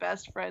after your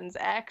best friend's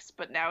ex,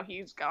 but now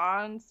he's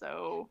gone,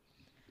 so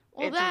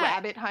it's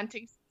rabbit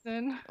hunting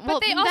season. But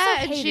they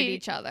also hated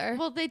each other.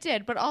 Well, they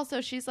did, but also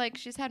she's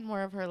had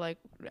more of her, like,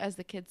 as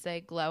the kids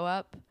say, glow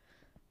up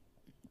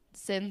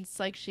since,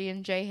 like, she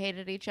and Jay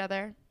hated each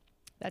other.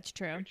 That's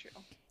true. Very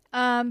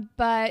true.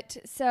 But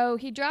so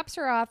he drops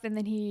her off and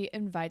then he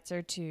invites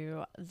her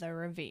to the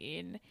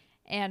ravine,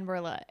 and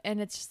and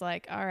it's just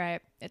like, all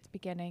right, it's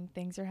beginning.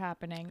 Things are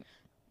happening.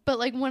 But,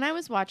 like, when I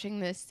was watching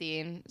this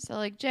scene, so,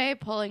 like, Jay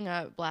pulling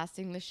up,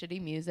 blasting the shitty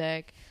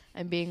music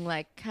and being,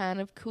 like, kind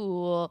of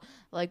cool,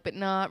 like, but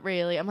not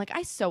really. I'm like,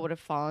 I so would have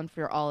fallen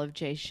for all of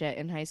Jay's shit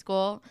in high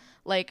school.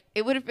 Like,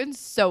 it would have been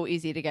so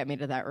easy to get me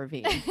to that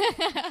ravine.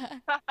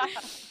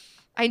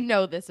 I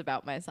know this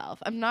about myself.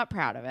 I'm not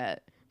proud of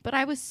it, but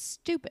I was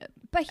stupid.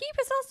 But he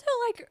was also,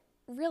 like,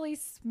 really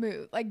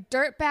smooth, like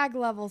dirtbag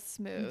level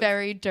smooth.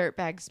 Very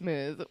dirtbag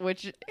smooth,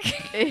 which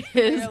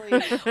is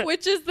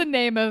which is the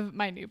name of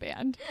my new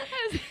band.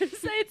 I was gonna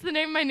say it's the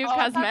name of my new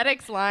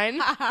cosmetics line.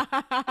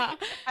 I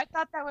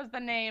thought that was the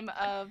name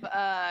of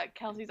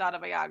Kelsey's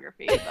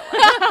autobiography. But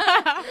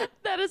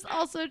that is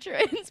also true.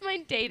 It's my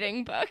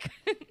dating book.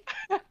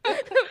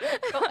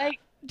 like,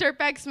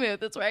 Dirtbag Smooth.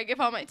 That's where I give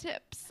all my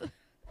tips.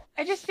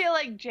 I just feel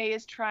like Jay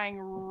is trying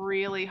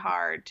really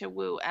hard to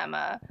woo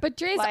Emma. But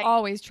Jay's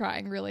always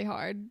trying really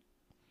hard.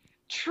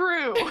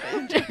 True.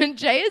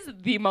 Jay is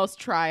the most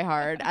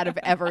try-hard out of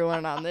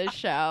everyone on this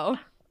show.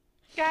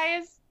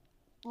 Guys,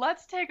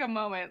 let's take a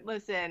moment.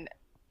 Listen,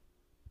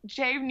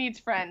 Jay needs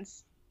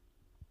friends.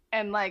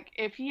 And, like,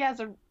 if he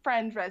has a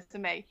friend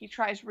resume, he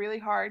tries really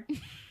hard.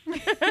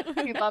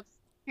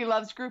 He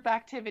loves group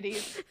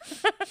activities.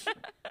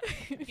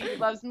 He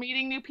loves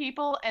meeting new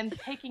people and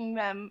taking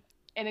them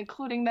and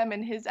including them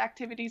in his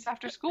activities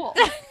after school.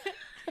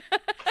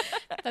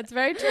 That's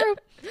very true.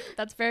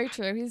 That's very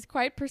true. He's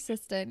quite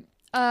persistent.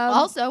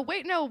 Also,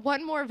 wait, no,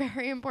 one more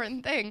very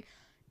important thing.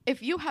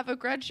 If you have a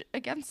grudge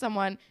against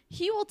someone,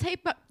 he will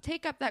take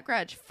up that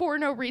grudge for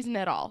no reason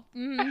at all.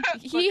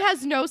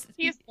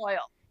 He's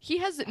loyal. He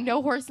has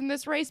no horse in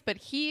this race, but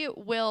he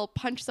will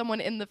punch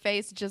someone in the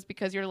face just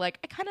because you're like,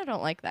 I kind of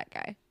don't like that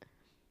guy.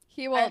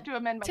 He will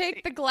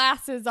take the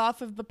glasses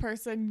off of the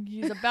person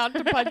he's about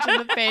to punch in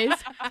the face,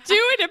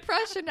 do an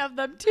impression of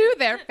them to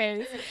their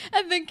face,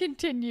 and then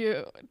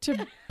continue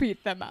to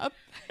beat them up.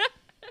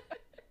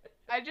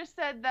 I just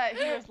said that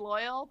he was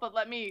loyal, but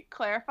let me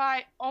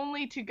clarify,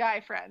 only to guy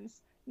friends,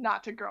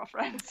 not to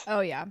girlfriends. Oh,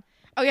 yeah.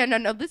 Oh, yeah,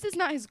 no, this is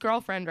not his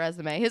girlfriend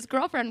resume. His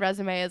girlfriend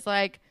resume is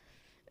like,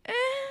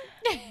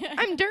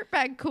 I'm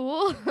dirtbag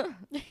cool.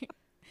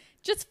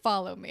 Just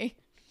follow me.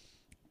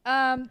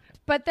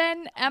 But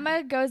then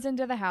Emma goes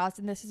into the house,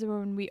 and this is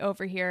when we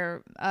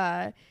overhear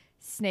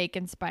Snake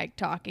and Spike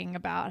talking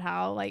about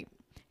how, like,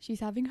 she's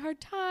having a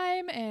hard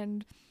time,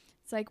 and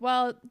it's like,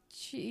 well,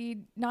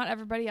 not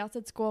everybody else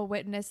at school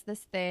witnessed this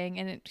thing,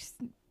 and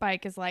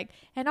Spike is like,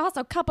 and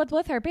also coupled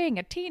with her being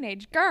a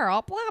teenage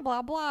girl, blah,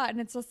 blah, blah,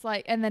 and it's just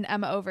like, and then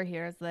Emma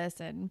overhears this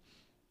and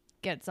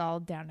gets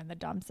all down in the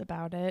dumps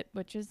about it,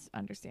 which is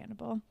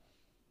understandable.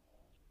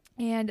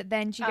 And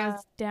then she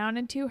goes down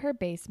into her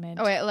basement.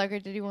 Oh, wait,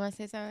 Allegra, did you want to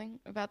say something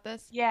about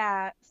this?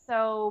 Yeah,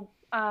 so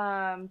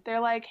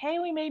they're like, hey,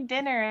 we made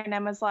dinner. And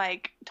Emma's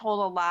like, told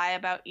a lie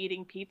about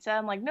eating pizza.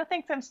 I'm like, no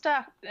thanks, I'm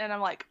stuffed. And I'm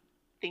like,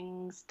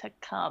 things to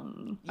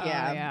come.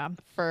 Yeah,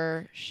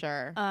 for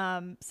sure.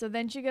 So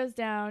then she goes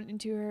down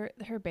into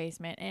her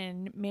basement,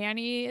 and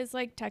Manny is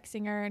like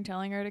texting her and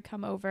telling her to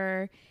come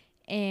over.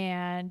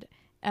 And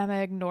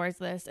Emma ignores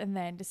this and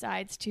then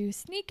decides to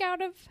sneak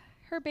out of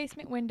her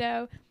basement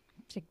window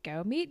to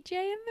go meet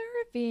Jay in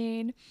the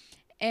ravine.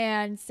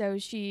 And so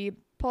she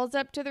pulls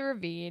up to the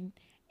ravine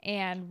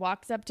and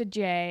walks up to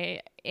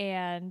Jay,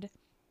 and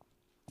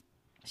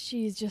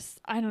she's just,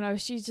 I don't know,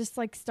 she's just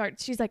like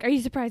she's like, are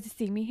you surprised to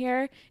see me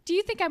here? Do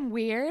you think I'm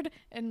weird?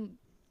 And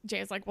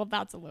Jay's like, well,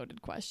 that's a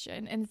loaded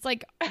question. And it's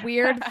like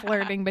weird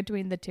flirting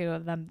between the two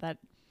of them that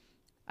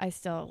I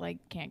still like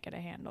can't get a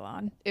handle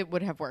on. It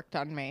would have worked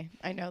on me.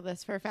 I know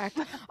this for a fact.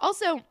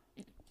 Also,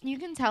 you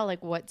can tell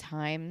like what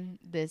time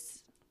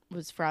this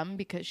was from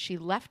because she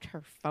left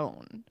her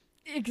phone.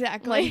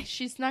 Exactly. Like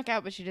she snuck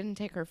out, but she didn't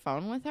take her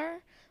phone with her,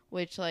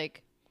 which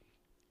like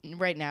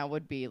right now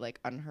would be like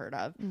unheard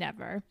of.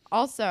 Never.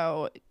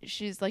 Also,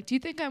 she's like, "Do you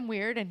think I'm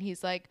weird?" And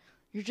he's like,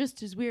 "You're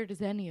just as weird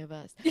as any of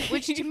us,"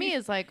 which to me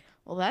is like,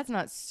 well, that's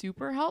not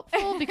super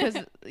helpful because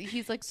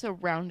he's like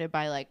surrounded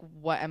by like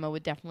what Emma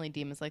would definitely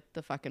deem as like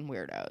the fucking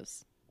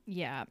weirdos.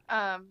 Yeah.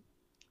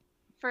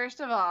 First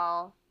of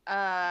all,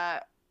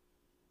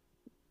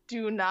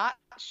 do not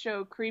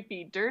show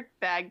creepy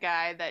dirtbag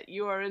guy that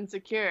you are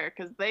insecure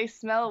because they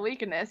smell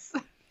weakness.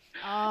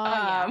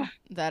 Yeah.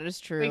 That is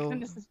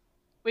true.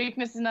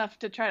 Weakness enough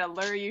to try to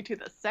lure you to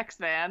the sex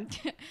van.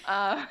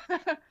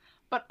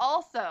 But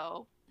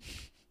also,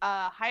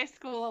 high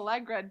school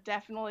Allegra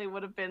definitely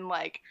would have been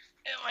like,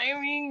 am I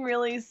being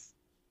really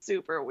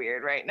super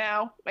weird right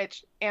now?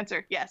 Which,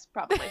 answer, yes,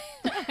 probably.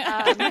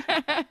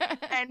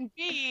 And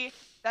B,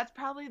 that's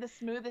probably the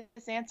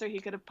smoothest answer he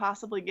could have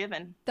possibly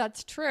given.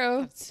 That's true.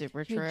 That's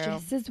super true. You're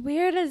just as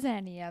weird as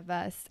any of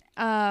us.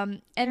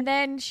 And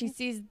then she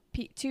sees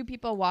two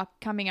people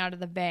coming out of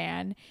the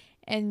van,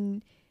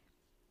 and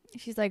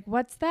she's like,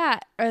 "What's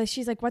that?" Or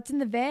she's like, "What's in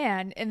the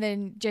van?" And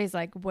then Jay's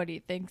like, "What do you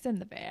think's in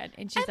the van?"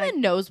 And she's Emma like,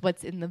 knows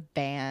what's in the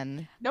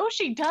van. No,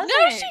 she doesn't.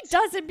 "No, she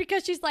doesn't,"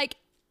 because she's like,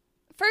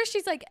 first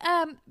she's like,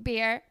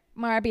 beer,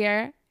 more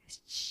beer,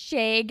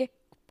 shag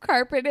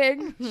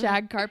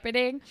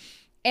carpeting.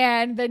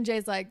 And then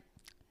Jay's like,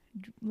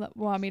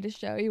 "Want me to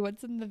show you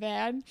what's in the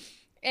van?"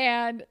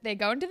 And they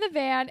go into the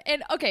van.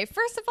 And okay,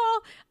 first of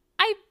all,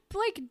 I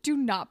like do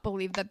not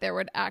believe that there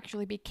would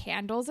actually be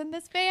candles in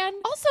this van.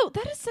 Also,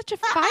 that is such a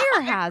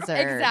fire hazard.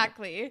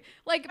 Exactly.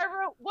 Like,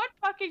 what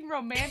fucking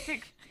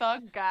romantic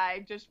thug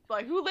guy just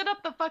like who lit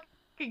up the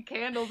fucking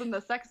candles in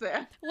the sex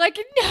van? like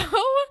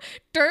no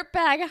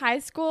dirtbag high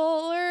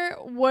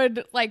schooler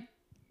would like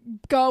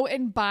go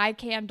and buy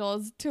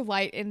candles to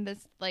light in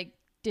this like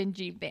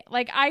dingy van.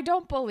 Like, I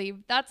don't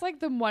believe that's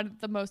like the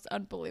most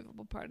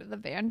unbelievable part of the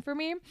van for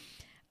me.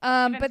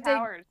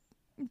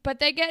 But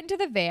they get into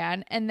the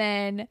van, and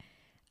then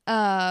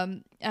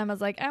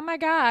Emma's like, "Oh my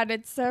God,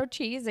 it's so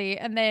cheesy."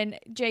 And then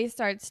Jay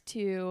starts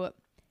to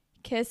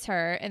kiss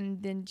her,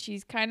 and then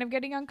she's kind of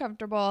getting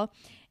uncomfortable.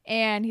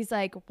 And he's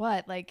like,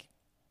 "What? Like,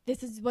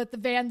 this is what the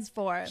van's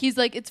for?" He's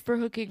like, "It's for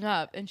hooking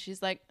up," and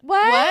she's like,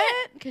 "What?"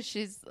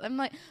 Because I'm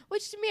like,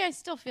 which to me, I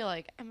still feel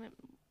like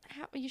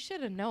you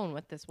should have known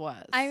what this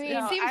was. I mean,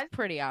 it seems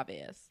pretty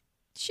obvious.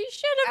 She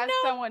should have known.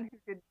 As someone who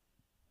could.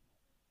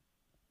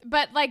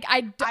 But like,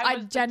 I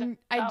dumb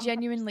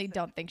genuinely person.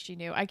 don't think she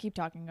knew. I keep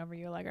talking over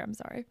you, Allegra. I'm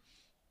sorry.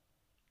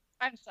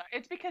 I'm sorry.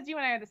 It's because you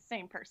and I are the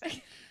same person.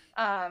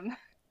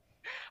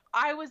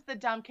 I was the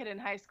dumb kid in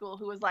high school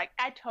who was like,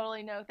 I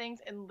totally know things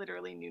and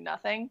literally knew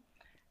nothing.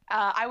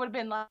 I would have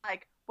been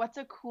like, what's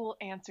a cool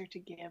answer to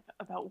give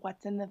about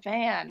what's in the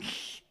van?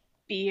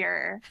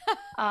 Beer.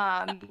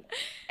 And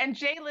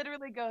Jay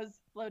literally goes,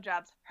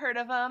 blowjobs. Heard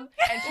of them?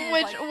 And she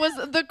was Which like,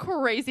 was the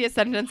craziest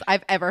sentence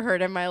I've ever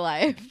heard in my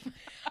life.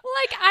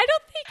 Like, I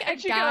don't think And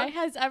a she guy goes-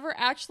 has ever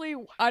actually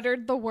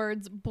uttered the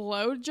words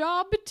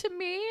blowjob to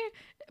me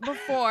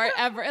before,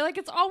 ever. Like,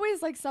 it's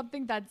always like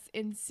something that's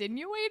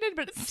insinuated,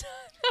 but it's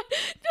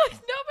like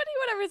nobody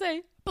would ever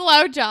say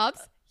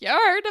blowjobs. You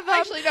heard of them?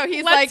 Actually, no,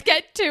 he's Let's like,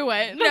 get to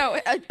it. no,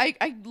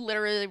 I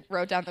literally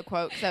wrote down the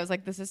quote because I was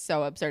like, this is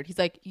so absurd. He's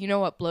like, you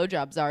know what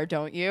blowjobs are,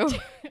 don't you?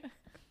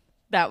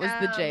 That was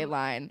the J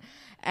line.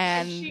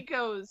 and And she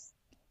goes,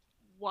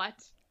 what?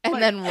 and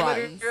Like, then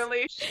runs.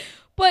 Literally.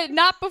 But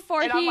not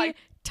before And I'm he like-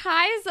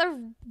 ties a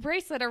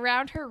bracelet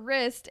around her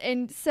wrist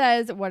and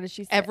says, what does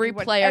she say? Every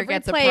player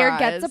gets a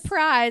gets a prize.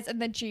 prize,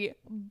 and then she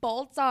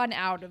bolts on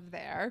out of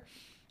there.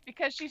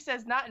 Because she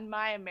says, not in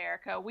my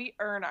America. We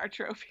earn our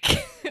trophy.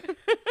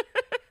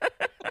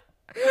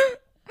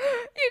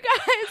 You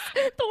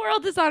guys, the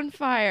world is on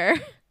fire.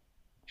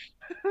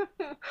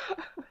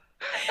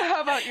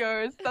 How about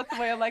yours? That's the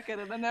way I like it,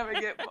 and I never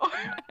get more.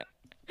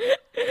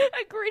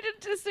 Agree to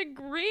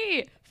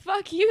disagree.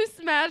 Fuck you,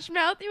 Smash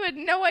Mouth. You had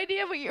no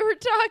idea what you were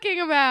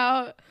talking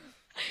about.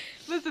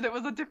 Listen, it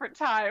was a different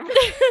time.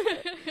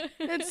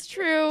 It's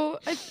true.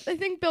 I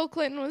think Bill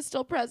Clinton was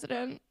still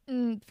president.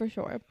 For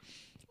sure.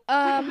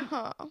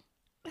 Huh.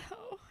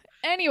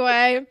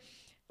 Anyway,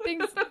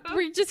 things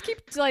we just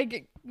keep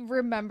like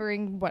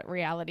remembering what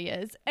reality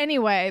is.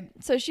 Anyway,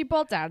 so she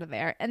bolts out of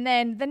there, and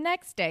then the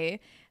next day,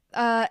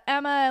 Emma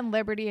and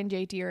Liberty and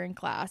JT are in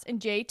class, and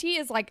JT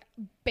is like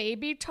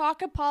baby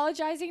talk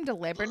apologizing to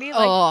Liberty.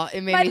 Like,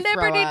 it made my me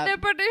throw Liberty, up.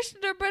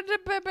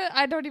 Liberty,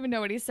 I don't even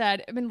know what he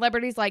said. I mean,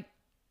 Liberty's like,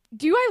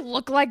 do I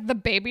look like the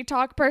baby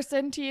talk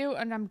person to you?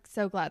 And I'm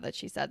so glad that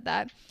she said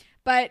that.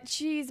 But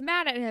she's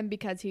mad at him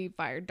because he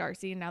fired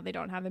Darcy and now they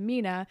don't have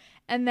Amina.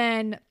 And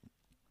then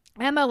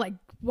Emma like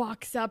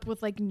walks up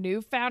with like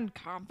newfound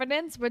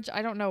confidence, which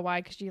I don't know why,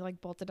 because she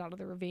like bolted out of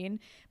the ravine.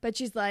 But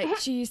she's like,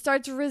 she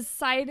starts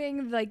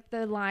reciting like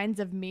the lines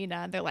of Mina.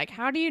 And they're like,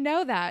 how do you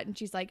know that? And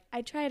she's like,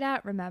 I tried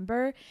out,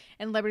 remember?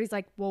 And Liberty's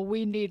like, well,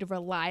 we need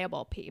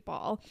reliable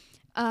people.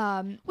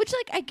 Which,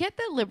 like, I get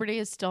that Liberty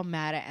is still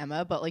mad at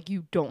Emma, but like,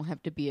 you don't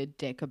have to be a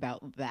dick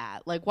about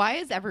that. Like, why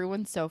is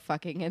everyone so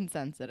fucking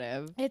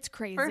insensitive? It's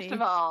crazy. First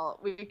of all,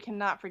 we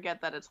cannot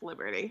forget that it's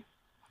Liberty.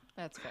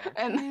 That's fair.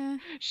 And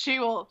she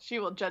will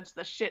judge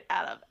the shit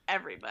out of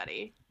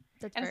everybody.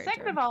 That's And very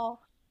second true. of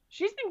all,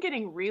 she's been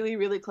getting really,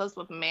 really close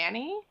with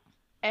Manny.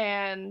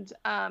 And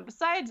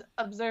besides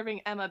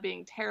observing Emma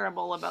being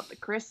terrible about the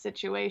Chris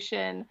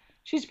situation,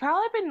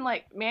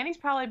 Manny's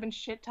probably been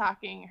shit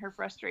talking her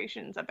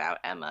frustrations about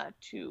Emma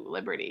to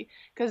Liberty.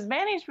 Because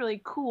Manny's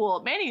really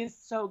cool. Manny is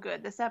so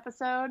good this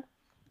episode.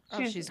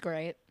 She's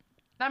great.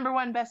 Number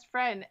one best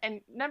friend. And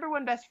number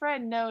one best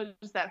friend knows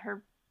that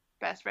her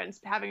best friend's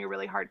having a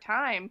really hard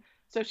time.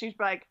 So she's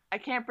like, I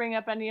can't bring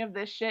up any of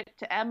this shit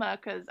to Emma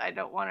because I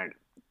don't want her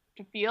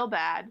to feel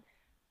bad.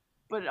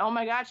 But oh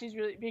my God, she's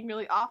really being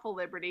really awful,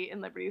 Liberty.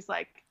 And Liberty's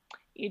like,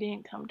 you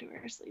didn't come to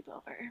her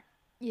sleepover.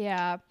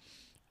 Yeah.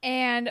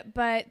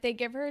 But they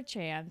give her a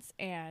chance,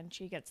 and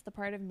she gets the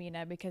part of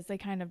Mina because they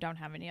kind of don't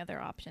have any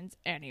other options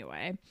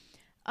anyway.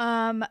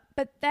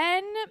 But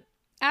then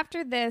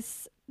after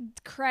this,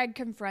 Craig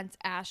confronts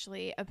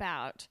Ashley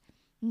about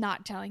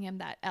not telling him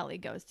that Ellie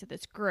goes to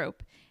this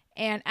group.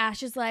 And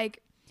Ash is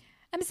like,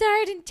 I'm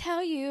sorry I didn't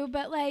tell you,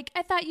 but like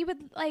I thought you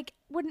would like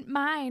wouldn't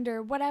mind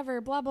or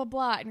whatever, blah blah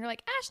blah. And you're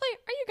like, Ashley,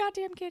 are you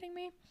goddamn kidding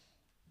me?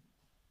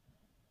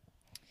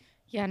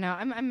 Yeah, no,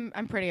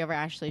 I'm pretty over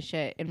Ashley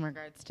shit in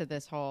regards to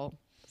this whole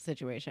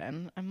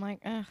situation. I'm like,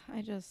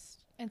 I just.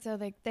 And so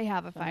they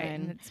have a fight, Fine.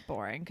 and it's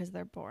boring because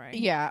they're boring.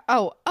 Yeah.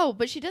 Oh,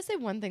 but she does say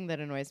one thing that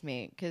annoys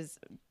me because,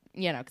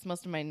 because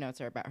most of my notes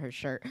are about her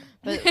shirt.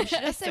 But she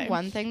does say Same.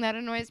 one thing that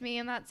annoys me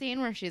in that scene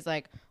where she's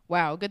like,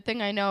 wow, good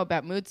thing I know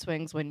about mood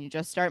swings when you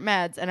just start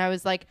meds. And I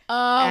was like,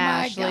 Oh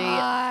Ashley my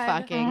god.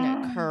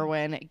 fucking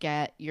Kerwin,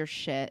 get your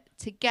shit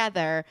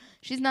together.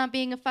 She's not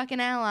being a fucking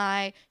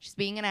ally. She's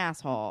being an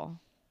asshole.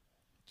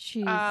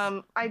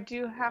 Jeez. I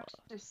do have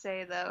to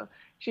say though,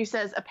 she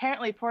says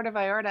apparently Puerto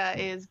Vallarta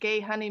is gay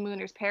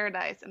honeymooners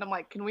paradise, and I'm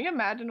like, can we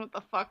imagine what the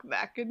fuck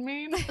that could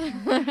mean?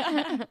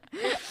 And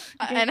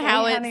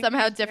how it honeymooners somehow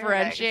paradise.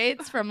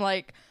 differentiates from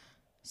like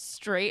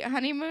straight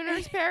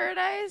honeymooners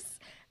paradise.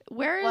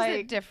 Where is it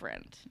Like-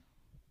 different?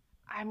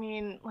 I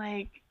mean,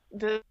 like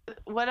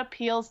what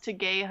appeals to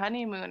gay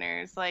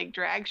honeymooners? Like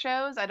drag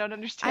shows? I don't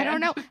understand. I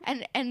don't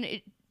know.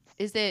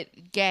 Is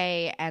it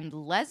gay and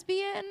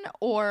lesbian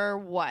or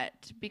what?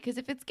 Because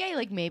if it's gay,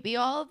 like maybe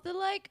all of the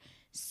like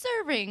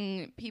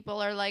serving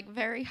people are like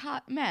very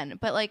hot men.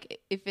 But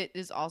like if it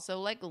is also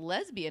like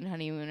lesbian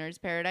honeymooners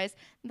paradise,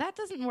 that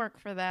doesn't work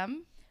for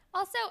them.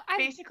 Also,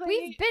 Basically-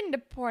 we've been to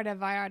Puerto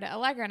Vallarta.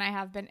 Allegra and I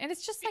have been, and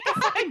it's just like a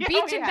fucking Yeah,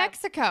 beach we in have.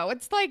 Mexico.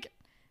 It's like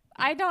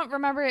I don't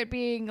remember it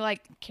being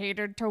like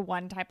catered to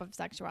one type of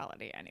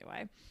sexuality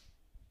anyway.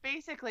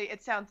 Basically,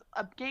 it sounds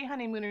a gay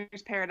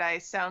honeymooners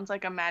paradise sounds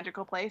like a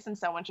magical place, and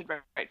someone should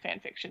write fan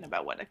fiction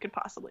about what it could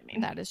possibly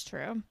mean. That is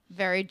true.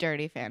 Very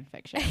dirty fan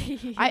fiction.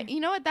 You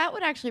know what? That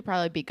would actually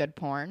probably be good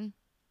porn,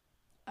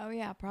 Oh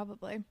yeah,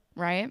 probably.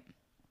 right?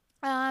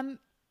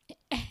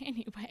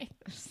 Anyway,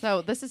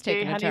 So this is Gay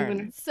taking a turn.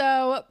 honeymooners.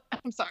 so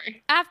I'm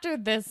sorry. after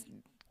this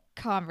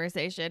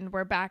conversation,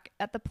 we're back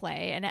at the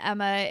play, and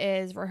Emma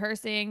is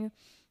rehearsing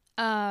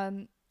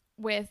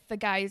with the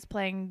guy who's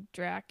playing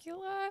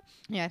Dracula.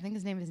 Yeah, I think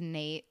his name is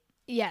Nate.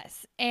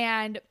 Yes.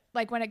 And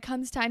like when it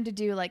comes time to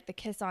do like the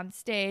kiss on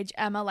stage,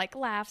 Emma like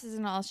laughs,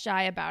 isn't all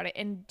shy about it.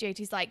 And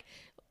JT's like,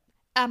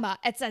 Emma,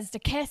 it says to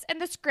kiss in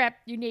the script.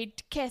 You need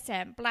to kiss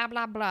him, blah,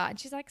 blah, blah. And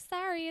she's like,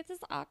 sorry, it's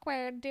just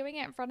awkward doing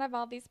it in front of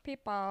all these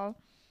people.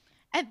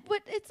 And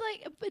but it's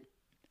like, but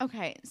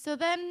okay. So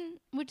then,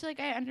 which like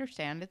I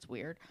understand, it's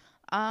weird.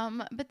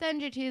 But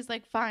then JT is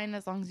like, fine,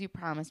 as long as you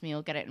promise me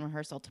you'll get it in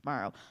rehearsal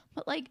tomorrow.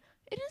 But like,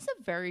 it is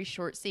a very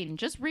short scene.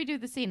 Just redo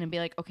the scene and be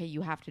like, okay,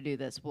 you have to do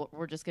this.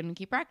 We're just gonna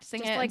keep practicing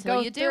Just it like until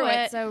go you do through it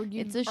it. so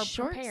you It's a are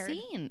short prepared.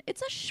 scene.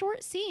 It's a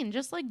short scene.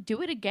 Just like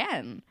do it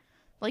again.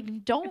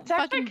 Like don't It's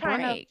actually fucking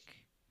kind of- break.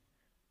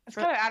 It's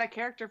For- kind of out of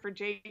character for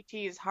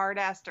JT's hard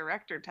ass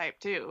director type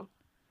too.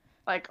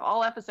 Like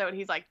all episode,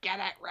 he's like, "Get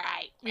it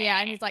right." Yeah.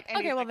 And he's like, And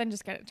okay, he's well like- then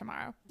just get it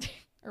tomorrow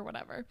or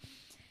whatever.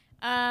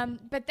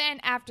 But then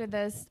after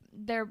this,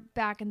 they're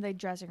back in the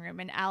dressing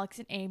room, and Alex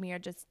and Amy are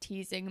just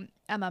teasing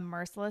Emma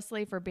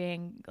mercilessly for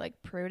being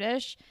like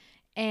prudish,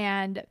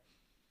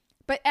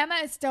 but Emma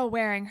is still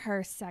wearing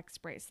her sex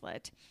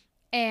bracelet,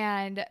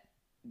 and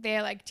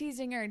they're like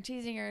teasing her and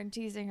teasing her and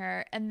teasing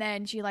her, and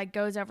then she like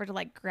goes over to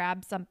like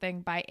grab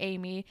something by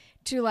Amy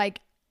to like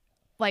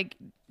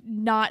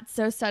not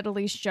so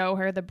subtly show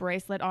her the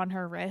bracelet on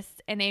her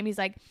wrist, and Amy's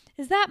like,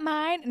 is that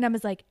mine? And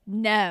Emma's like,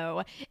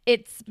 no,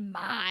 it's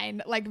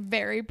mine, like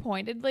very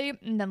pointedly,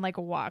 and then like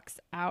walks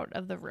out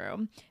of the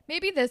room.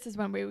 Maybe this is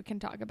when we can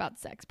talk about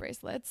sex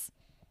bracelets.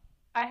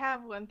 I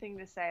have one thing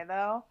to say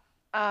though.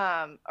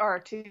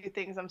 or two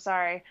things, I'm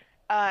sorry.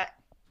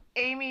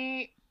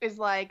 Amy is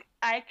like,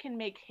 I can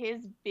make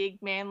his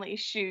big manly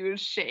shoes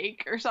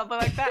shake or something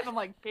like that. And I'm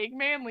like, big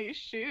manly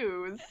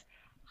shoes?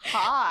 I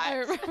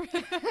Hot.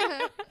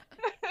 remember.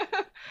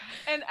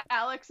 And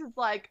Alex is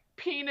like,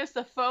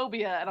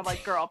 penisophobia. And I'm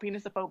like, girl,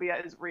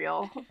 penisophobia is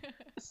real.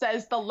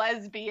 Says the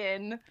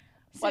lesbian.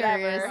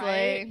 Whatever. Seriously.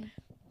 Right?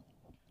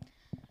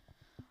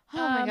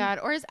 Oh my god.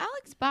 Or is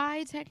Alex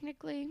bi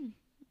technically?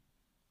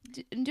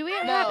 Do we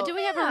No. do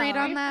we have a read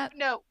on that?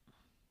 No.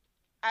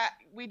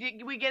 We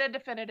get a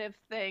definitive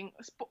thing.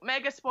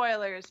 Mega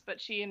spoilers, but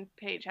she and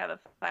Paige have a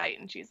fight,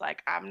 and she's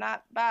like, "I'm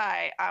not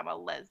bi, I'm a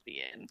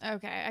lesbian."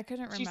 Okay, I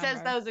couldn't remember. She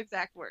says those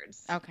exact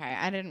words. Okay,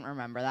 I didn't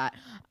remember that.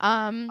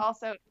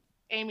 Also,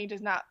 Amy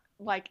does not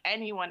like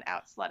anyone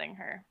out slutting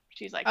her.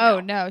 She's like, Oh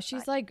no,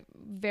 she's like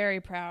very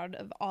proud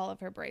of all of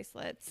her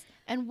bracelets.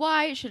 And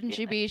why shouldn't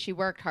she be? She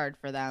worked hard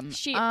for them.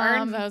 She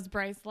earned those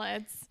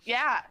bracelets.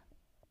 yeah.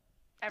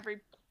 Every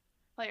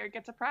player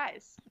gets a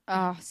prize.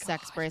 Oh,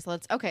 sex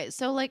bracelets. Okay,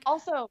 so like,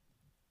 Also,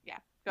 yeah.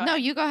 Go no,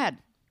 ahead. you go ahead.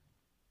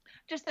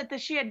 Just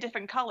that she had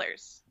different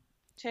colors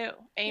too.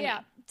 Amy. Yeah.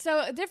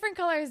 So different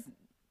colors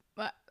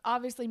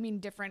obviously mean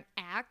different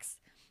acts.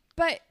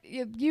 But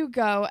you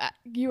go.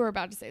 You were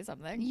about to say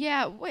something.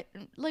 Yeah, what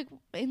like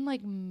in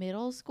like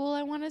middle school,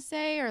 I want to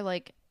say, or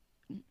like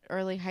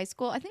early high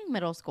school. I think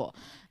middle school.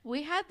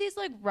 We had these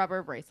like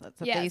rubber bracelets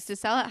that they used to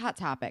sell at Hot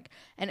Topic,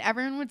 and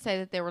everyone would say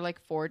that they were like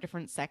 4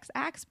 different sex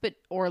acts,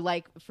 or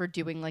like for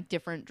doing like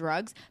different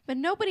drugs, but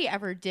nobody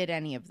ever did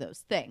any of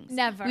those things.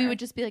 Never. We would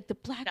just be like, the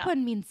black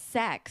one means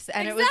sex,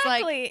 and it was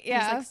like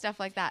stuff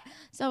like that.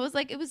 So it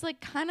was like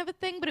kind of a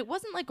thing, but it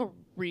wasn't like a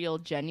real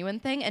genuine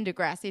thing. And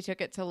Degrassi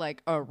took it to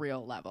like a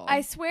real level.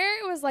 I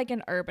swear it was like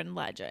an urban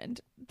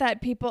legend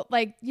that people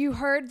like you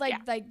heard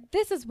like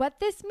this is what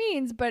this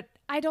means, but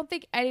I don't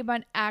think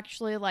anyone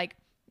actually like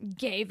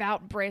gave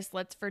out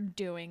bracelets for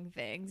doing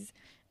things.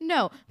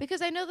 No,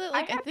 because I know that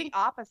like I think the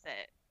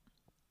opposite.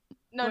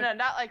 No, What? no,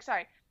 not like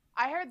sorry.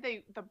 I heard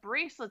the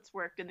bracelets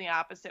worked in the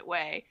opposite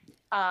way.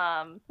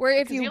 Where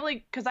if you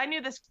because I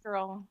knew this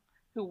girl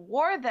who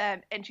wore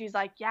them, and she's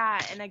like, yeah,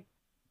 and a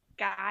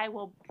guy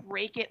will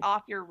break it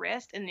off your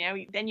wrist, and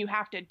then you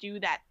have to do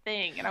that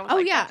thing. And I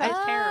was that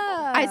sounds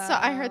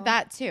terrible. I heard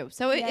that too.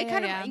 So it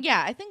kind of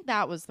I think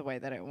that was the way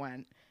that it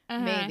went.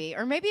 Maybe,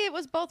 or maybe it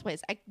was both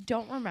ways. I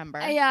don't remember.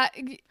 Yeah,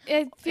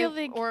 I feel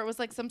like, or it was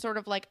like some sort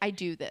of like, I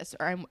do this,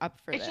 or I'm up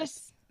for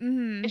this.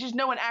 It's just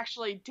no one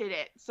actually did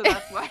it, so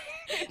that's why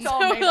it's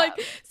all made up.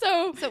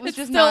 So it was it's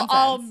just still nonsense.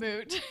 all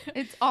moot.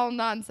 It's all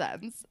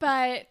nonsense.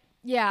 But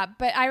yeah,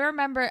 but I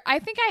remember, I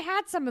think I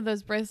had some of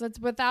those bracelets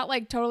without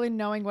like totally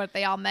knowing what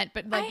they all meant,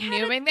 but like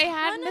knowing they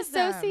had an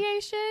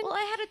association. Well,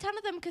 I had a ton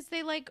of them because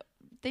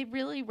they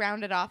really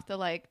rounded off the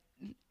like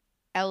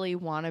Ellie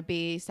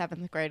wannabe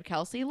 7th grade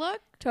Kelsey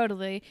look.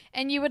 Totally.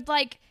 And you would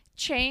like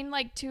chain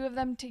like 2 of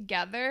them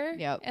together.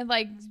 Yep. And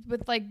like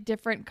with like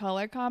different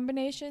color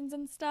combinations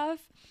and stuff.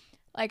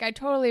 Like I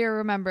totally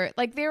remember.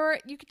 Like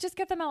you could just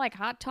get them at like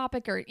Hot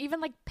Topic or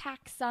even like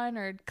PacSun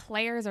or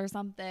Claire's or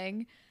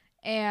something.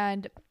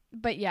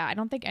 But yeah, I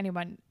don't think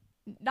anyone,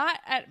 not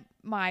at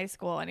my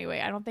school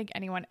anyway, I don't think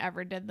anyone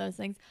ever did those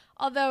things.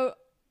 Although,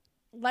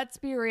 let's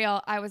be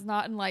real, I was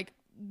not in like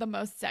the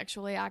most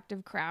sexually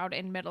active crowd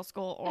in middle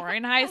school or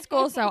in high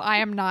school, so I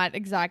am not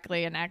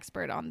exactly an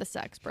expert on the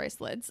sex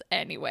bracelets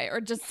anyway, or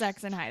just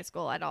sex in high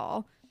school at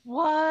all.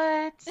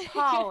 What?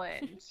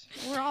 Holland?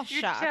 We're all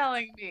You're shocked.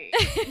 telling me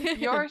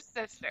your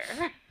sister.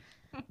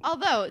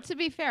 Although, to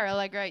be fair,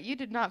 Allegra, you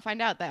did not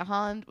find out that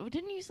Holland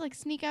didn't you like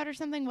sneak out or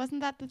something?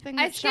 Wasn't that the thing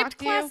that I skipped shocked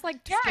class you? like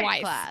Skipped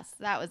twice. class.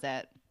 That was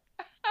it.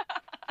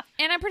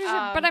 And I'm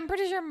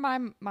pretty sure my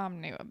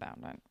mom knew about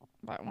it,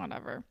 but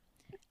whatever.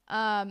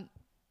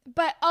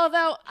 But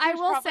although I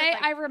will say,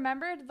 I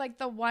remembered like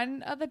the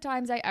one of the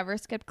times I ever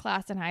skipped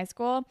class in high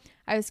school,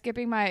 I was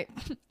skipping my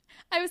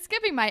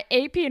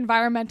AP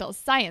Environmental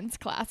Science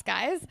class,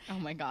 guys. Oh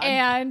my god!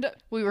 And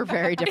we were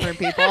very different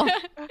people.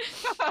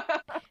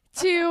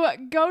 To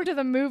go to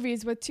the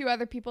movies with 2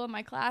 other people in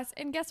my class,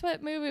 and guess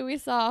what movie we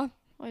saw?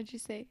 What did you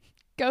say?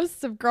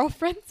 Ghosts of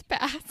Girlfriends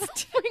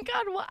Past. Oh my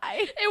god,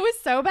 why? It was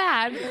so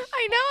bad. I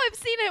know, I've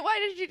seen it. Why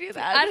did you do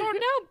that? I don't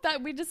know.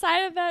 That we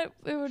decided that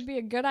it would be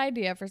a good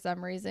idea for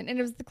some reason, and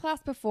it was the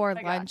class before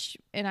lunch,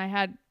 and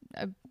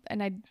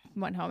I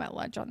went home at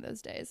lunch on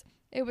those days.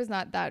 It was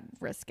not that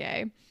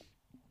risque.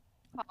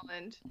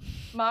 Holland.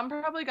 Mom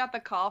probably got the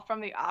call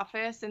from the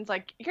office and it's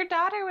like, your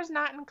daughter was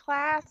not in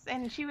class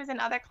and she was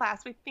in other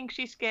class. We think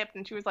she skipped.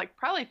 And she was like,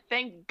 probably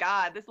thank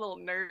God this little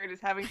nerd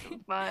is having some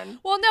fun.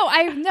 Well,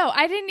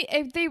 I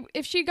didn't.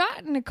 If she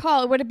gotten a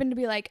call, it would have been to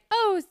be like,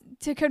 oh,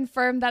 to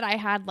confirm that I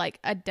had like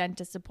a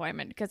dentist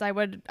appointment, because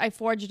I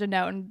forged a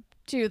note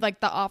to like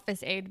the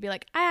office aide to be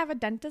like, I have a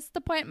dentist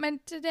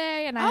appointment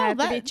today and I have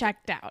to be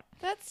checked out.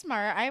 That's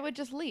smart. I would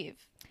just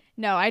leave.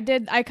 No, I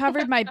did. I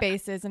covered my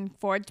bases and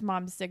forged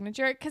mom's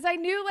signature because I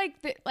knew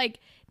like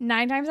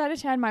 9 times out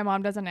of 10 my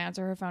mom doesn't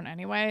answer her phone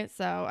anyway,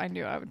 so I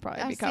knew I would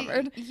probably be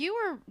covered. You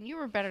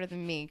were better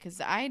than me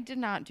because I did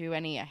not do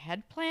any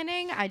ahead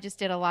planning. I just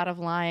did a lot of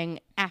lying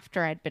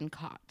after I'd been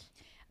caught.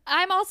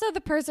 I'm also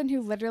the person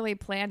who literally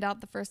planned out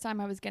the first time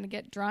I was going to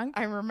get drunk.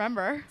 I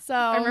remember. So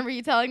I remember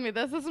you telling me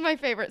this. This is my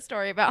favorite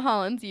story about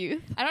Holland's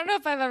youth. I don't know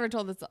if I've ever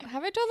told this.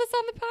 Have I told this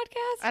on the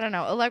podcast? I don't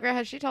know. Allegra,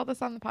 has she told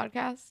this on the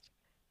podcast?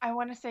 I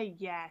want to say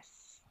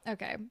yes.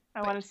 Okay.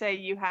 I want to say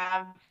you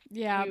have.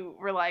 Yeah. You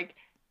were like,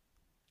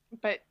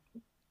 but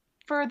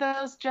for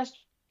those just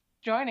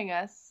joining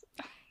us.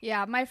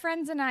 Yeah, my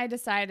friends and I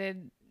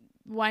decided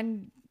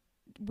one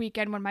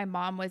weekend when my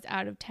mom was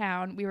out of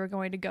town, we were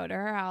going to go to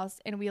her house,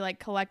 and we like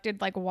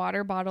collected like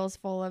water bottles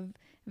full of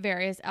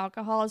various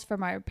alcohols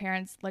from our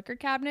parents' liquor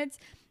cabinets.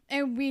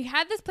 And we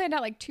had this planned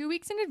out like 2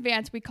 weeks in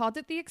advance. We called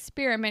it the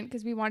experiment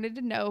because we wanted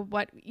to know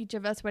what each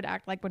of us would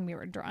act like when we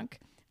were drunk.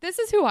 This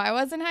is who I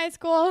was in high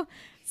school.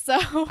 So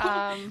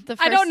I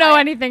didn't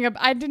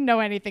know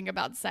anything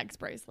about sex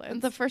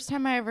bracelets. The first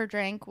time I ever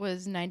drank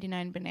was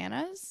 99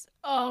 Bananas.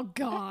 Oh,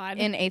 God.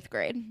 In 8th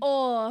grade.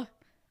 Oh.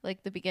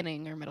 Like the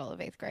beginning or middle of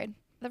 8th grade.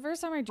 The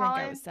first time I drank,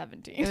 I was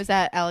 17. It was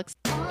at Alex's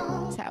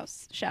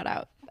house. Shout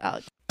out,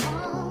 Alex,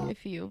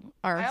 if you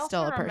are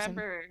still a person.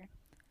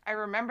 I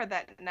remember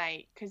that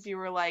night because you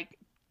were like,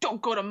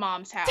 don't go to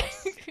mom's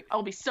house.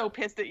 I'll be so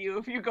pissed at you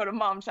if you go to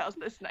mom's house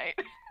this night.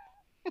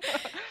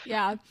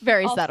 Yeah.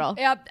 Very subtle.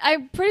 Yeah.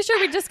 I'm pretty sure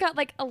we just got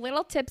like a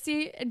little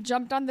tipsy and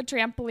jumped on the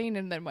trampoline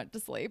and then went to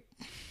sleep.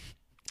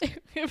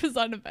 It was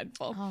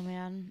uneventful. Oh,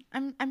 man.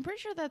 I'm pretty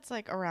sure that's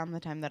like around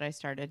the time that I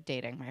started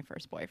dating my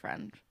first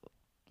boyfriend.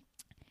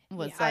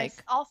 Was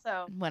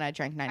also when I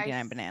drank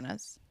 99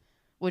 Bananas,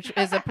 which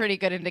is a pretty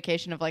good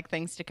indication of like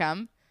things to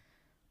come.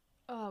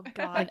 Oh,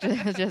 God.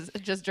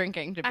 just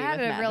drinking to be with I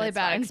had men, a really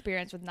bad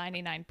experience with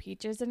 99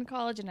 Peaches in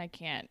college, and I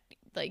can't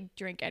like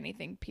drink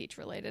anything peach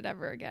related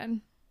ever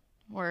again.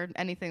 Or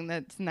anything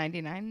that's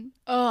 99.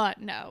 Oh,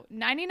 no.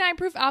 99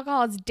 proof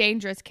alcohol is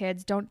dangerous,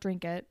 kids. Don't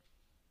drink it.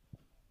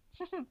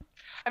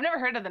 I've never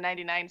heard of the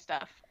 99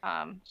 stuff.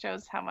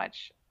 Shows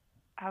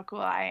how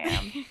cool I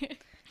am.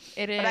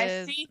 It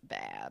is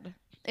bad.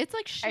 It's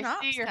like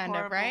schnapps, kind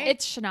of, right?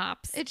 It's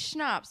schnapps. It's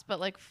schnapps, but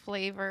like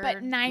flavored,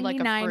 but 99 like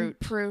a fruit.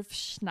 proof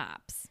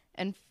schnapps,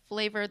 and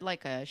flavored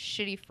like a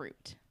shitty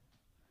fruit.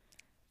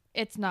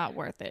 It's not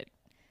worth it.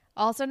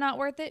 Also, not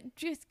worth it.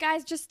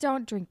 Just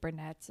don't drink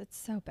Burnett's. It's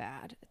so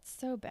bad. It's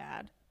so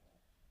bad.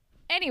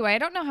 Anyway, I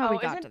don't know how we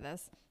got to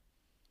this.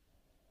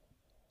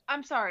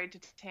 I'm sorry to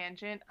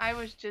tangent. I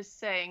was just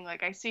saying,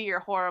 like, I see your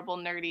horrible,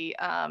 nerdy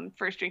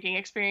first drinking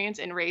experience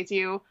and raise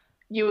you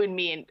and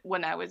me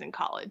when I was in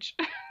college.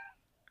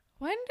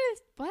 What?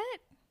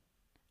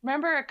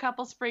 Remember a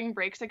couple spring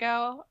breaks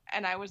ago,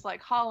 and I was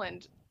like,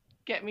 Holland,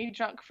 get me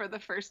drunk for the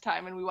first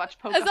time, and we watched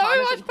Pocahontas. As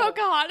we watched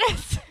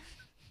Pocahontas.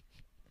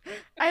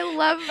 I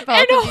love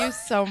both of you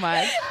so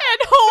much.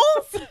 And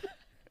Holes.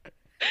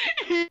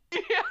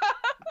 Yeah.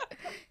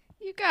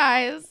 You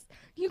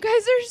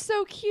guys are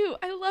so cute.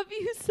 I love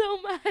you so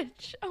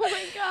much. Oh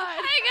my God.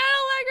 I got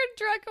Allegra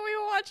drunk and we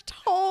watched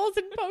Holes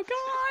and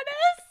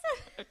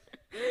Pocahontas.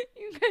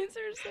 You guys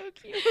are so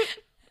cute.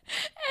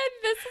 And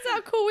this is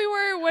how cool we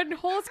were when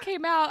Holes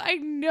came out. I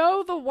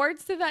know the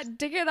words to that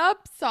Dig It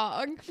Up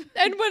song.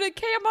 And when it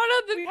came out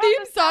on the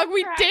theme song,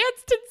 we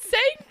danced and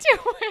sang to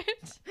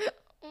it.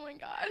 Oh my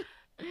God.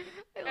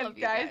 I love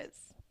you guys.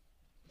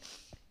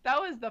 That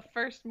was the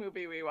first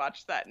movie we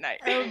watched that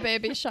night. Oh,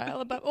 baby,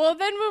 Shia LaBeouf. Well,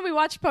 then when we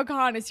watched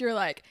Pocahontas, you were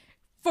like,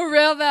 for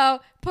real,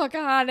 though,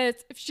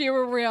 Pocahontas, if she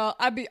were real,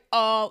 I'd be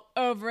all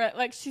over it.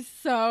 Like, she's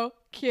so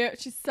cute.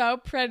 She's so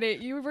pretty.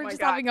 You were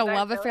just having a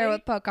love affair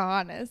with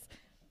Pocahontas.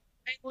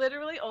 I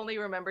literally only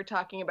remember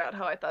talking about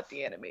how I thought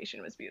the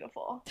animation was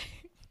beautiful.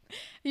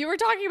 You were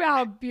talking about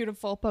how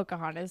beautiful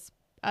Pocahontas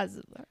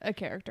as a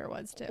character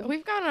was, too.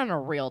 We've gone on a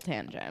real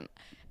tangent.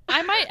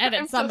 I might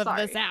edit some of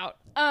this out.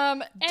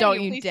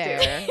 Don't you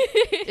dare.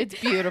 It's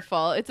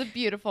beautiful. It's a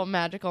beautiful,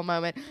 magical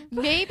moment.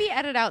 Maybe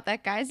edit out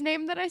that guy's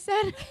name that I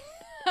said.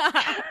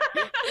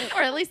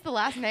 Or at least the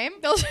last name.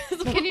 I'll just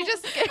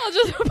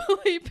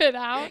bleep it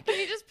out. Can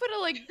you just put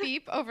a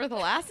beep over the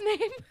last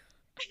name?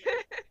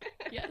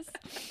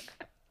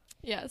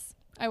 Yes,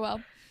 I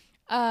will.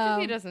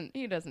 He doesn't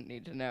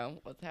need to know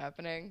what's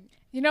happening.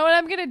 You know what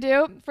I'm gonna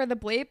do for the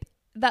bleep?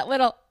 That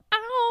little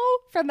ow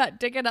from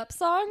that Dig It Up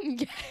song.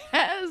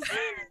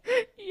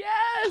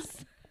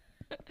 Yes.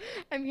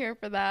 I'm here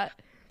for that.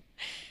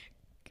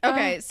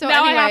 Okay, so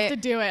now anyway, I have to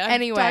do it.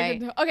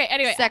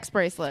 Anyway, sex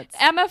bracelets.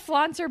 Emma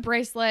flaunts her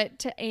bracelet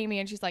to Amy,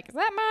 and she's like, "Is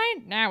that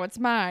mine? Now it's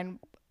mine."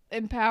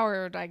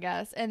 Empowered, I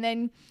guess. And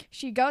then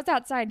she goes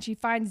outside and she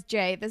finds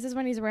Jay. This is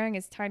when he's wearing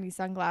his tiny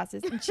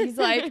sunglasses, and she's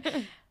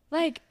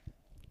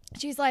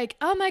she's like,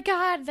 "Oh my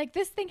God,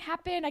 this thing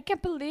happened. I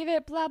can't believe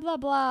it, blah, blah,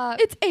 blah.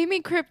 It's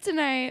Amy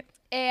Kryptonite."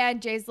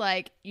 And Jay's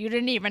like, "You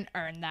didn't even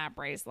earn that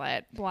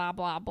bracelet, blah,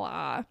 blah,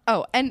 blah."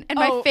 Oh, and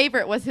my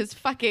favorite was his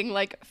fucking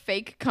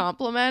fake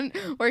compliment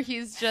where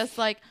he's just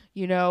like,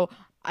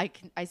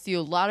 I see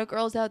a lot of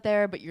girls out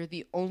there, but you're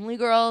the only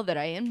girl that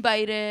I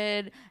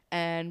invited,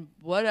 and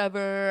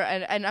whatever.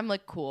 And I'm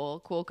like,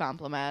 cool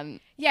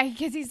compliment. Yeah,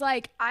 because he's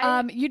like,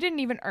 you didn't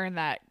even earn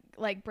that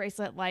like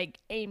bracelet like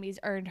Amy's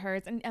earned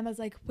hers. And Emma's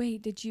like,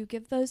 wait, did you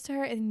give those to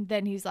her? And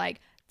then he's like,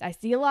 I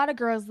see a lot of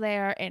girls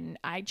there, and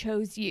I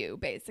chose you,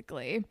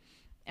 basically.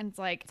 And it's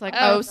like,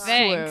 oh,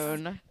 thanks.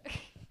 swoon.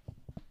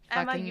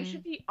 Emma, you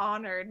should be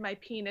honored. My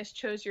penis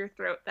chose your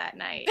throat that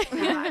night.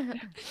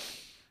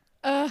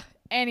 God.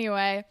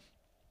 Anyway,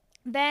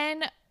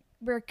 then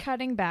we're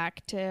cutting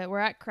back to, we're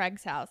at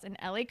Craig's house, and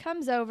Ellie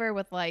comes over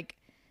with like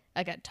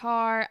a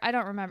guitar. I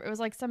don't remember. It was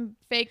like some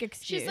fake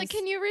excuse. She's like,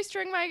 can you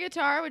restring my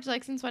guitar? Which,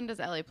 like, since when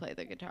does Ellie play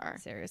the guitar?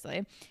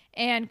 Seriously.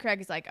 And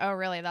Craig is like, oh,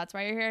 really? That's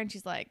why you're here? And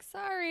she's like,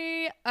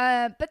 sorry.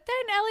 But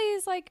then Ellie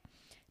is like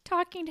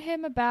talking to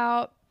him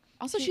about.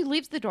 Also, she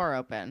leaves the door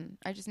open.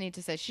 I just need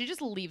to say, she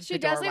just leaves the She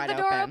door does leave wide the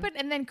door open. open,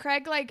 and then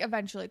Craig like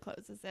eventually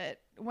closes it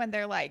when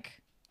they're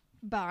like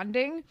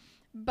bonding.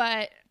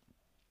 But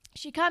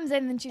she comes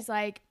in and she's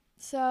like,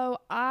 so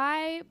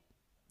I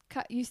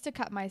used to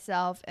cut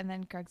myself. And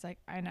then Craig's like,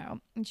 I know.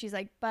 And she's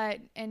like,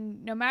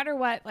 and no matter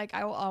what, like,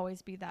 I will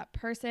always be that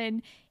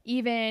person,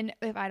 even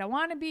if I don't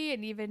want to be,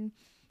 and even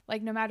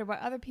like no matter what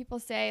other people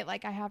say,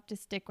 like, I have to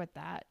stick with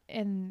that,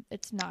 and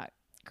it's not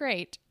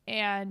great.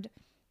 And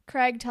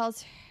Craig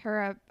tells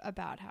her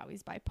about how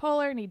he's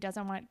bipolar and he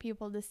doesn't want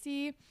people to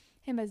see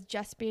him as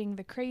just being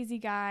the crazy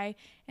guy,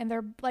 and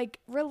they're like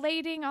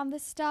relating on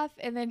this stuff.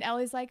 And then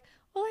Ellie's like,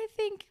 well, I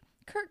think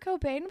Kurt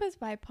Cobain was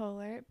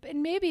bipolar,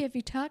 and maybe if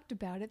he talked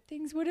about it,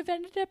 things would have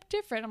ended up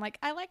different. I'm like,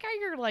 I like how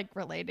you're like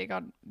relating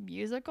on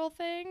musical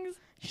things.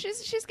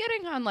 She's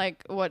getting on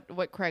like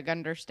what Craig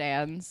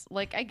understands.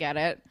 Like, I get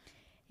it.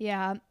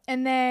 Yeah.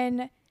 And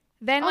then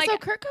also, like,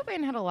 Kurt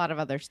Cobain had a lot of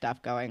other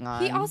stuff going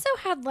on. he also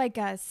had like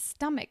a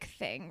stomach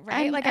thing,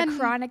 right? Like a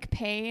chronic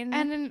pain.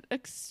 And an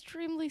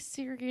extremely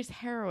serious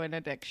heroin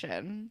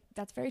addiction.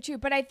 That's very true.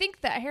 But I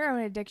think that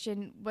heroin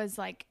addiction was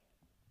like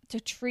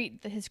to treat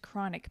his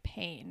chronic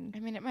pain. I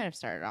mean, it might have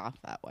started off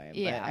that way.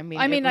 Yeah. But, I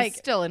mean, it was like,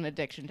 still an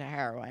addiction to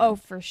heroin. Oh,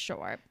 for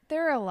sure.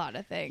 There are a lot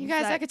of things. You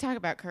guys, I could talk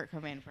about Kurt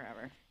Cobain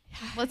forever.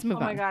 Let's move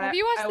on. Oh my God. Have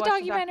you watched the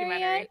documentary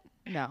yet?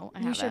 No, I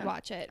You haven't. should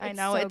watch it. I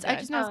know. So I good.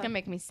 just know it's going to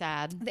make me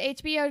sad. The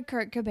HBO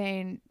Kurt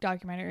Cobain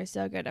documentary is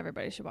so good.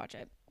 Everybody should watch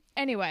it.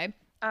 Anyway.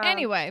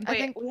 Wait, I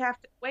think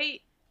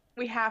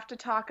we have to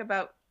talk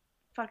about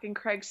fucking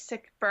Craig's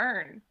sick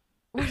burn.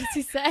 What does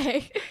he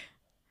say?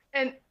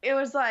 And it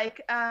was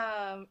like,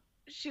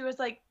 she was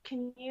like,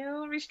 can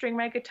you restring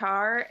my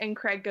guitar? And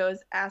Craig goes,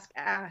 ask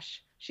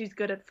Ash. She's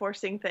good at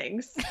forcing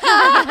things.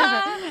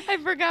 I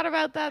forgot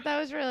about that. That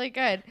was really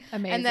good.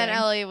 Amazing. And then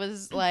Ellie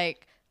was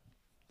like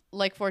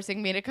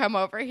forcing me to come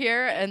over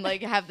here and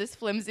like have this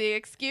flimsy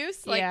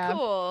excuse. Like, Yeah.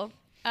 cool.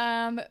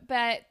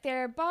 But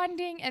they're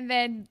bonding, and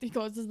then he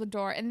closes the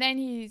door, and then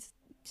he's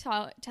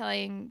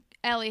telling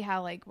Ellie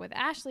how, like, with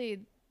Ashley,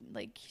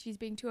 like, she's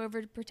being too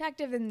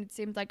overprotective, and it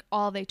seems like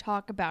all they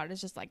talk about is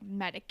just like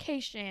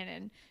medication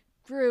and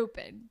group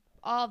and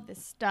all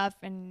this stuff,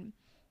 and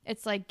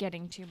it's like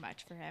getting too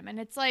much for him. And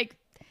it's like,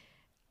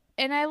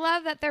 and I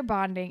love that they're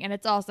bonding, and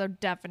it's also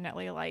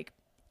definitely like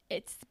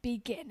it's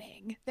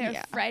beginning.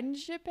 Their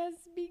friendship has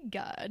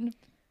begun.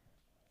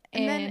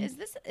 And then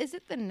is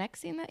it the next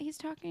scene that he's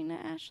talking to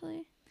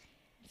Ashley?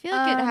 I feel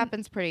like it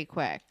happens pretty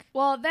quick.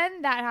 Well,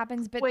 then that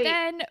happens, but Wait.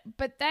 then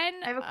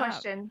I have a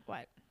question.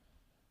 What?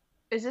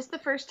 Is this the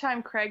first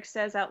time Craig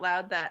says out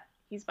loud that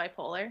he's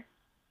bipolar?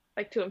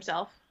 Like, to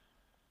himself?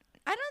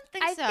 I don't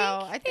think so.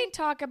 I think they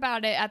talk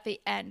about it at the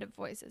end of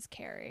Voices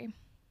Carry.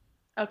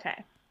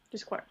 Okay.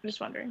 Just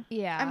wondering.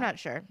 Yeah. I'm not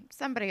sure.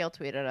 Somebody will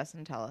tweet at us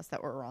and tell us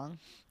that we're wrong.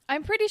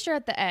 I'm pretty sure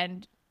at the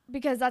end,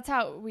 because that's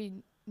how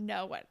we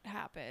know what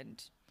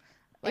happened.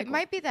 Like, It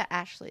might be that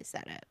Ashley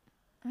said it.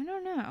 I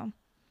don't know.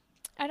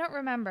 I don't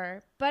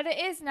remember. But it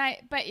is nice.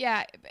 But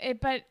yeah,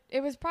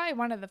 it was probably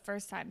one of the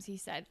first times he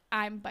said,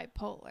 I'm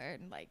bipolar,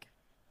 and like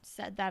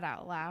said that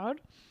out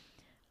loud.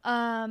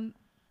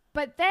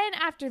 But then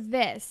after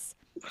this,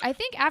 I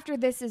think after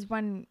this is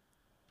when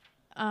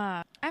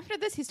After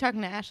this, he's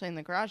talking to Ashley in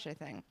the garage, I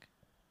think.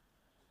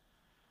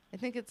 I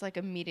think it's like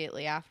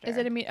immediately after. Is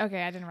it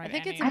okay, I didn't write I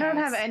think any it's I don't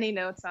notes. have any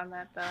notes on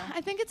that, though. I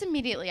think it's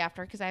immediately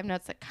after because I have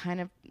notes that kind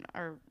of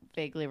are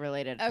vaguely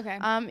related. Okay.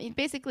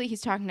 Basically,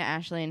 he's talking to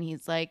Ashley and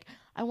he's like,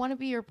 I want to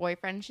be your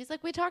boyfriend. She's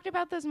like, we talked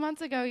about this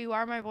months ago. You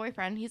are my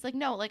boyfriend. He's like,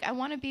 no, like, I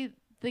want to be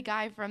the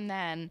guy from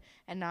then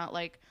and not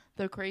like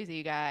the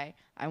crazy guy.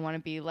 I want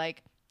to be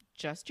like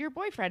just your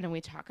boyfriend and we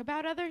talk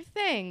about other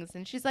things.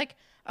 And she's like,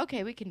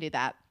 okay, we can do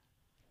that.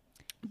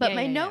 But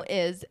my note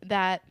is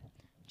that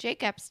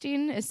Jake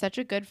Epstein is such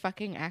a good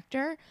fucking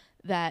actor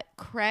that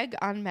Craig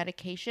on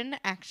medication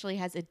actually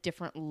has a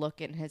different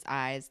look in his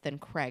eyes than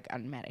Craig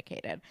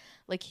unmedicated.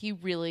 Like, he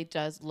really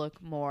does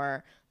look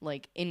more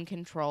like in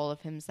control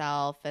of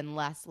himself and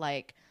less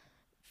like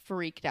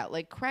freaked out.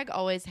 Like, Craig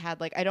always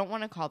had like, I don't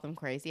want to call them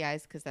crazy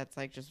eyes because that's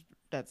like just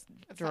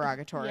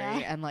derogatory Yeah.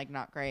 and like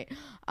not great.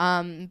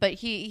 But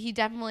he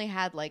definitely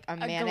had like a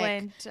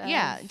manic,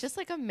 glint just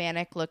like a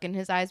manic look in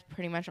his eyes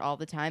pretty much all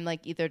the time,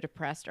 like either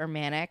depressed or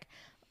manic.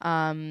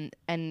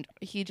 And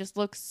he just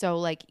looks so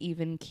like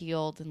even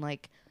keeled and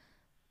like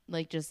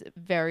just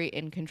very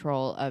in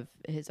control of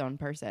his own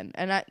person.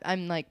 And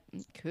I'm like,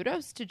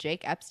 kudos to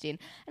Jake Epstein.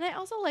 And I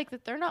also like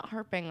that they're not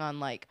harping on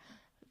like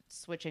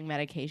switching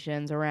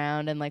medications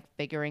around and like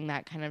figuring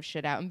that kind of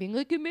shit out and being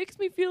like, it makes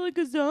me feel like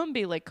a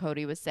zombie, like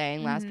Cody was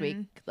saying last week,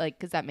 like,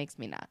 because that makes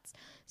me nuts.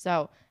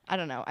 So I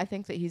don't know. I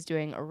think that he's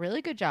doing a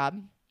really good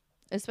job,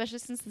 especially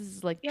since this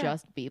is like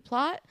just B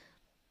plot,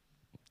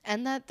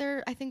 and that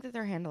I think that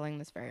they're handling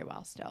this very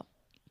well still.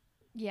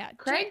 Yeah.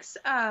 Craig's,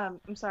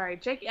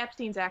 Jake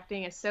Epstein's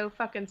acting is so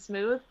fucking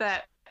smooth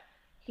that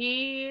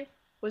he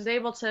was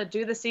able to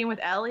do the scene with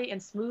Ellie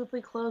and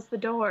smoothly close the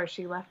door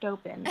she left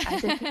open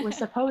as if it was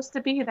supposed to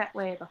be that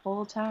way the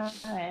whole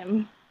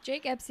time.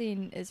 Jake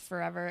Epstein is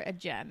forever a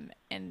gem.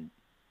 And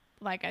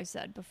like I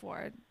said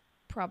before,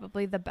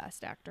 probably the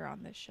best actor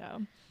on this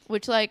show.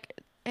 Which, like,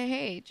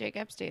 hey, Jake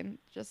Epstein,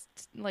 just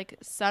like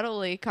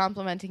subtly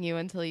complimenting you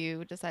until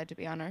you decide to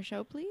be on our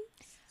show, please.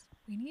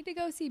 We need to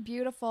go see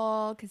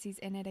Beautiful because he's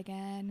in it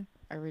again.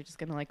 Are we just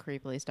going to like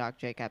creepily stalk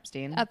Jake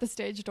Epstein? At the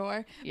stage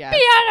door. Yeah. Be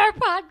on our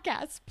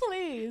podcast,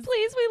 please.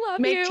 Please, we love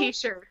you. Make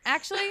t-shirts.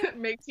 Actually,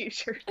 make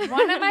t-shirts.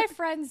 One of my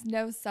friends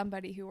knows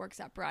somebody who works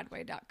at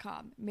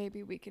Broadway.com.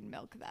 Maybe we can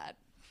milk that.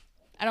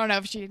 I don't know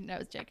if she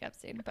knows Jake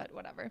Epstein, but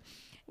whatever.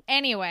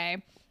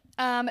 Anyway,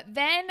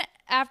 then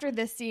after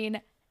this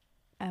scene,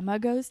 Emma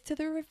goes to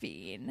the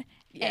ravine.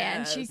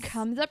 And she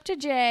comes up to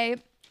Jay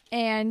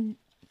and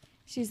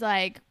she's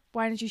like,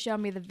 why didn't you show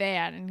me the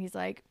van? And he's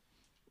like,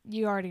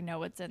 you already know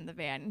what's in the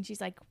van. And she's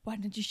like, why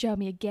don't you show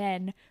me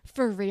again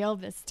for real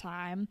this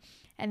time?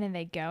 And then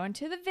they go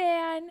into the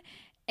van.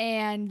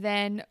 And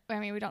then, I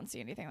mean, we don't see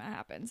anything that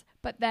happens.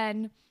 But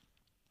then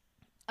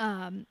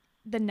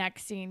the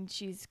next scene,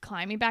 she's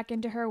climbing back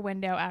into her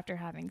window after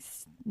having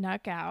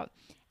snuck out.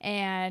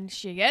 And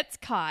she gets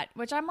caught,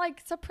 which I'm like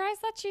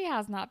surprised that she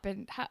has not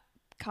been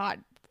caught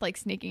like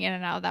sneaking in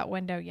and out of that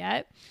window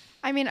yet.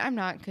 I mean, I'm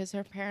not, because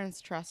her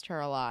parents trust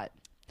her a lot.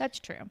 That's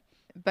true.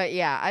 But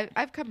yeah,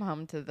 I've come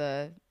home to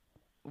the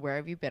where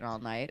have you been all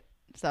night?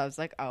 So I was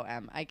like, oh,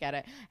 I get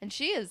it. And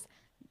she is,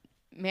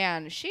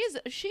 man, she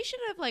should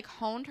have like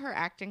honed her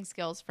acting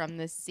skills from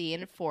this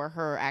scene for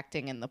her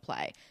acting in the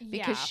play,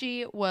 because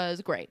she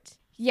was great.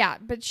 Yeah,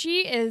 but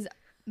she is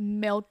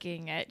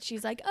milking it.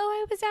 She's like, oh,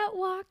 I was out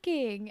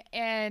walking.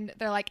 And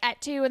they're like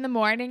at 2 a.m.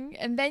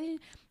 And then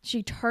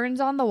she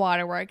turns on the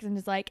waterworks and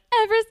is like,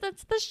 ever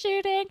since the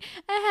shooting,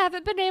 I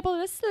haven't been able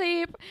to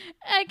sleep.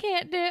 I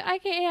can't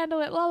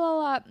handle it, la la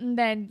la. And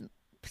then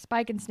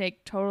Spike and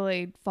Snake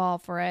totally fall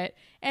for it.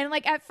 And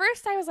like at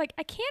first I was like,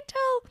 I can't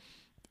tell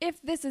if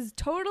this is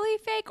totally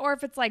fake or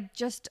if it's like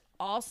just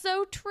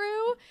also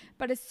true.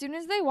 But as soon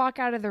as they walk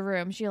out of the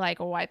room, she like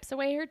wipes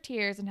away her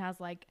tears and has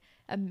like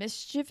a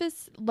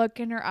mischievous look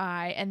in her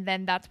eye. And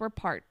then that's where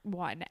part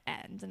 1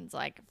 ends. And it's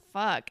like,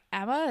 fuck,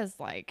 Emma is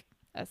like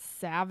a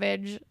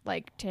savage,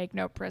 like take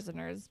no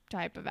prisoners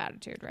type of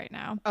attitude right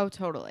now. Oh,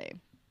 totally.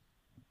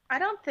 I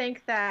don't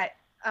think that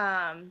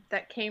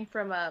that came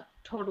from a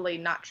totally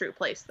not true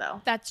place,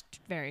 though. That's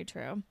very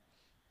true.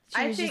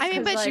 She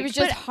was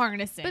just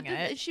harnessing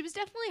it. She was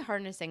definitely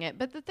harnessing it.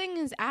 But the thing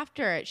is,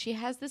 after it, she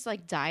has this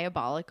like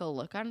diabolical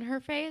look on her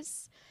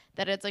face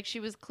that it's like she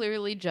was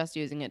clearly just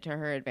using it to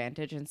her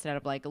advantage instead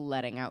of like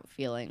letting out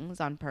feelings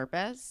on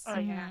purpose. Oh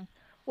yeah.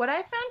 What I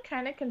found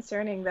kind of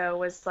concerning though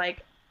was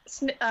like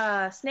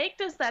Snake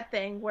does that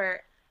thing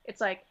where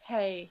it's like,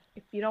 hey,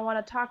 if you don't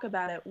want to talk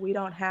about it, we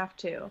don't have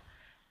to.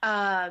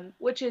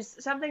 Which is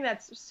something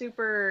that's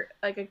super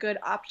like a good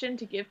option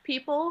to give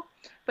people,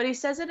 but he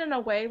says it in a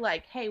way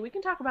like, hey, we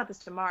can talk about this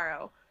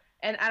tomorrow.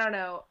 And I don't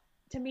know,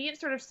 to me it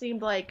sort of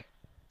seemed like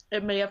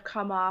it may have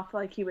come off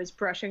like he was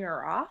brushing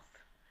her off,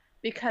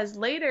 because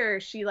later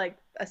she like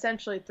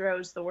essentially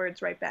throws the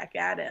words right back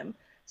at him.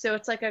 So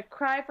it's like a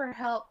cry for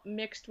help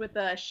mixed with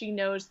she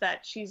knows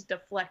that she's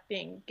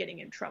deflecting getting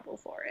in trouble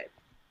for it.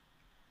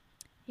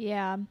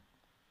 Yeah.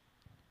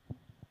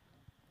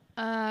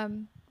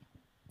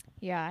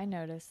 Yeah, I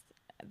noticed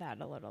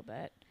that a little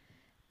bit.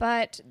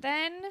 But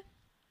then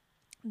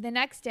the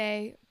next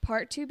day,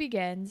 part 2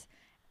 begins.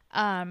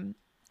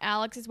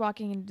 Alex is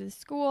walking into the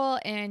school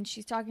and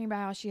she's talking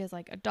about how she has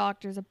like a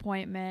doctor's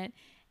appointment,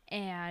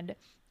 and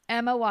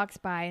Emma walks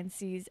by and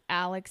sees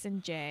Alex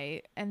and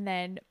Jay, and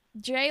then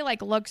Jay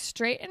like looks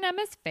straight in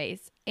Emma's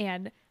face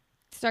and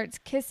starts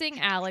kissing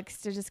Alex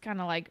to just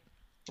kind of like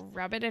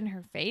rub it in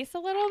her face a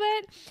little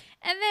bit.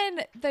 And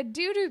then the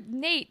dude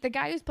Nate, the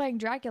guy who's playing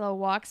Dracula,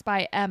 walks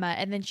by Emma,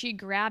 and then she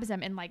grabs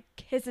him and like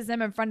kisses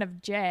him in front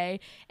of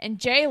Jay, and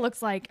Jay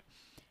looks like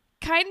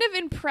kind of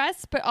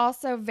impressed but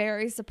also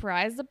very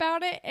surprised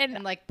about it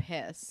and like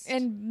pissed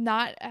and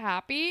not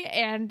happy.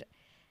 And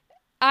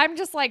I'm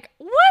just like,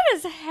 what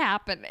is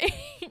happening?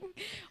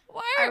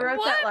 I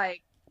wrote that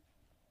like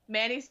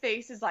Manny's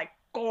face is like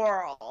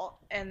girl,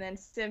 and then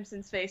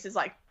Simpson's face is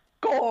like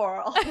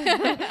girl.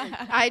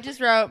 I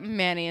just wrote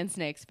Manny and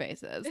Snake's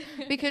faces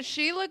because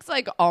she looks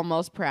like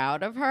almost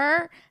proud of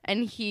her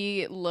and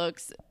he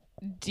looks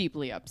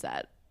deeply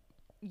upset.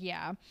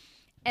 Yeah.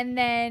 And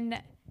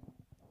then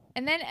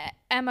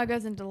Emma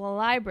goes into the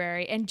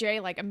library and Jay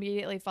like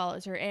immediately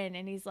follows her in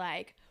and he's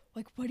like,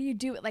 what do you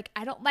do? Like,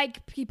 I don't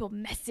like people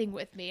messing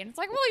with me. And it's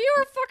like, well, you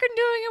were fucking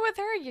doing it with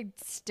her, you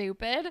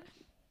stupid.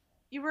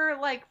 You were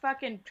like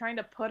fucking trying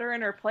to put her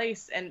in her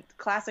place, and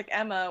classic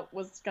Emma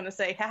was gonna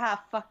say, haha,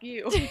 fuck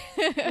you.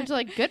 Which,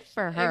 like, good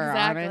for her,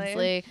 Exactly.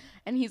 honestly.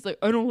 And he's like,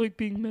 I don't like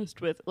being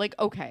messed with. Like,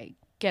 okay,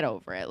 get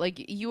over it.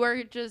 Like, you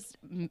are just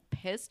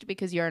pissed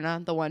because you're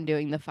not the one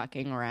doing the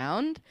fucking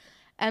around.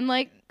 And,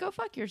 like, go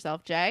fuck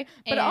yourself, Jay.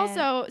 But And-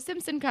 also,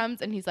 Simpson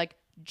comes and he's like,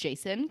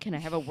 Jason, can I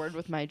have a word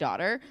with my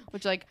daughter?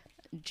 Which, like,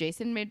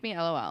 Jason made me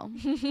LOL.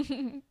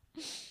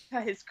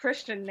 His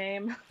Christian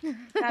name.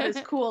 Not his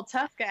cool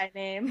tough guy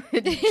name.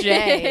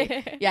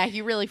 Jay. Yeah,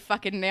 he really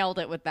fucking nailed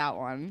it with that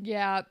one.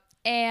 Yeah.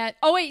 And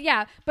oh wait,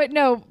 yeah, but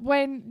no,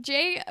 when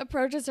Jay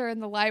approaches her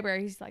in the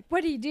library, he's like,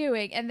 what are you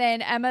doing? And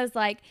then Emma's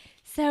like,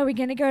 so are we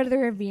gonna go to the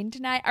ravine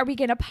tonight? Are we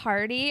gonna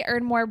party,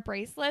 earn more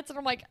bracelets? And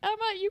I'm like,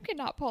 Emma, you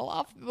cannot pull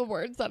off the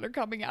words that are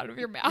coming out of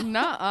your mouth.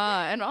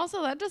 Nuh-uh. And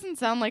also, that doesn't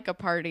sound like a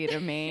party to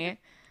me.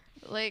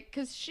 Like,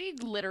 because she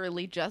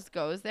literally just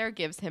goes there,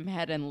 gives him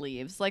head, and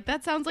leaves. Like,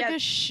 that sounds like Yeah. a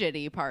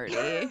shitty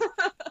party.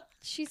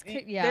 She's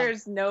yeah.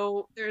 There's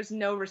no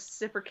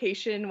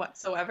reciprocation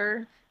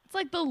whatsoever. It's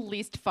like the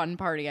least fun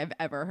party I've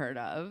ever heard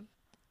of.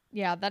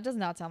 Yeah, that does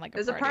not sound like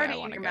There's a a party, party I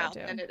in want to your go mouth,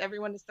 to. and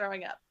everyone is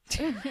throwing up.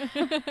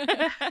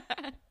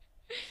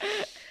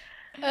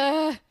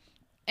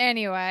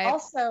 Anyway.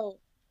 Also,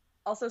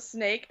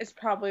 Snake is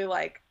probably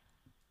like,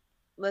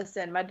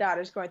 listen, my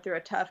daughter's going through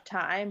a tough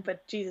time,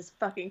 but Jesus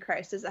fucking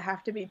Christ, does it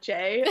have to be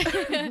Jay?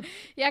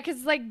 Yeah,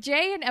 because like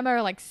Jay and Emma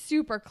are like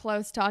super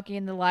close talking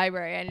in the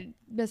library, and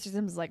Mr.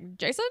 Sims is like,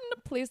 Jason,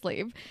 please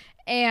leave.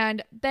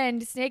 And then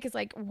Snake is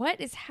like,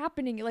 what is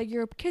happening? Like,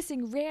 you're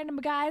kissing random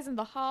guys in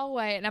the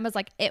hallway. And Emma's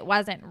like, it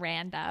wasn't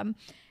random.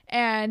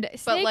 And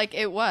Snake, But, like,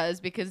 it was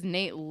because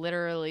Nate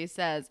literally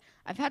says,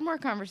 I've had more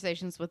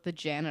conversations with the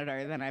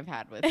janitor than I've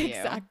had with you.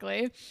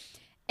 exactly.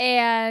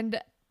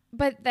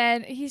 But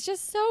then he's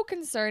just so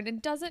concerned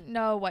and doesn't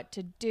know what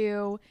to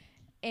do.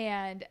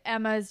 And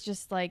Emma's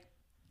just like,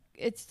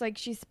 it's like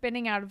she's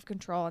spinning out of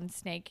control and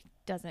Snake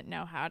doesn't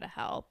know how to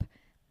help.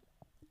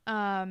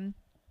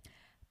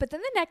 But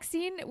then the next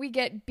scene, we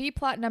get B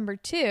plot number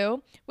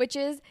 2, which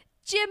is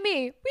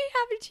Jimmy. We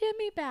have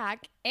Jimmy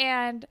back.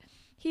 And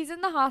he's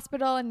in the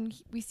hospital and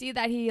we see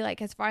that he like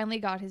has finally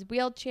got his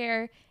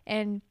wheelchair.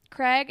 And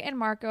Craig and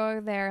Marco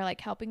are there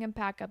like helping him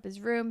pack up his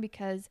room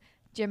because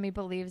Jimmy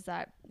believes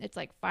that it's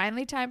like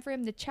finally time for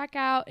him to check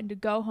out and to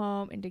go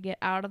home and to get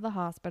out of the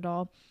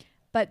hospital.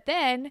 But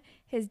then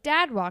his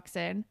dad walks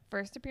in,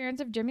 first appearance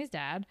of Jimmy's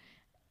dad,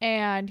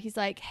 and he's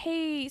like,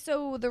 hey,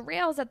 so the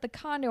rails at the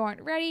condo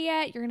aren't ready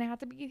yet. You're going to have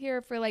to be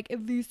here for like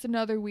at least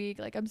another week.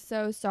 Like, I'm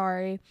so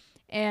sorry.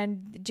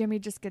 And Jimmy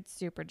just gets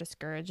super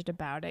discouraged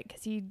about it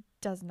because he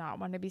does not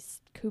want to be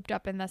cooped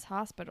up in this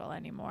hospital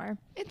anymore.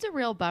 It's a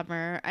real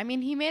bummer. I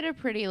mean, he made a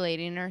pretty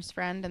lady nurse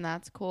friend, and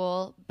that's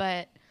cool,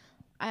 but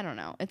I don't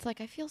know. It's like,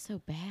 I feel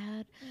so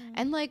bad.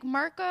 And, like,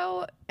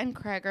 Marco and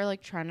Craig are,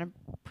 like, trying to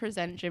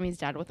present Jimmy's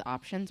dad with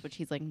options, which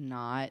he's, like,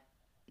 not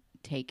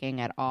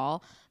taking at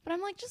all. But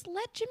I'm like, just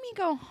let Jimmy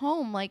go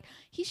home. Like,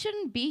 he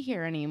shouldn't be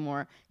here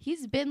anymore.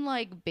 He's been,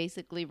 like,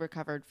 basically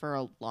recovered for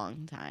a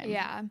long time.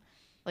 Yeah.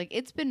 Like,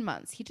 it's been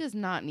months. He does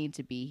not need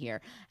to be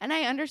here. And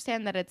I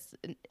understand that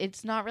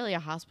it's not really a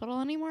hospital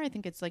anymore. I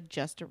think it's, like,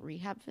 just a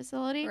rehab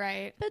facility.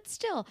 Right. But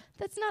still,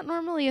 that's not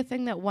normally a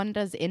thing that one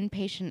does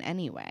inpatient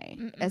anyway,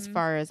 as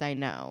far as I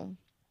know.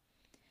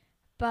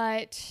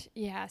 But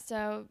yeah,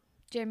 so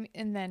Jim,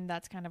 and then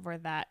that's kind of where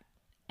that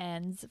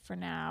ends for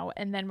now.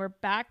 And then we're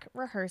back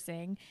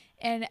rehearsing,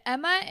 and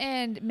Emma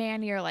and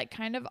Manny are like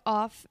kind of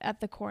off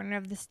at the corner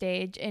of the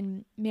stage,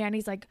 and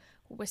Manny's like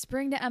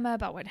whispering to Emma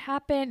about what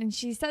happened, and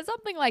she says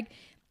something like,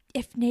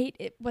 if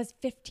Nate was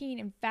 15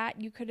 and fat,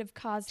 you could have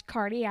caused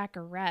cardiac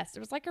arrest. It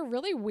was like a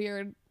really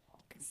weird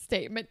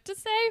statement to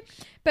say,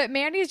 but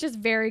Manny is just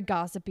very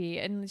gossipy,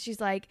 and she's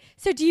like,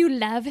 so do you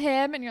love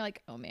him? And you're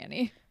like, oh,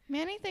 Manny.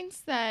 Manny thinks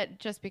that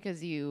just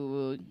because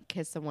you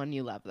kiss someone,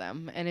 you love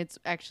them. And it's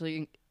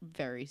actually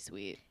very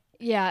sweet.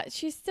 Yeah,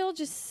 she's still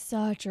just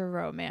such a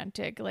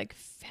romantic, like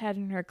head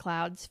in her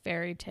clouds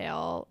fairy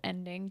tale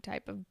ending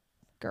type of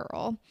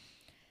girl.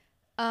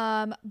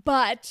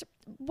 But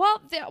while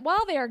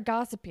they are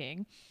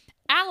gossiping,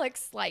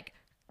 Alex like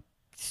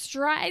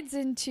strides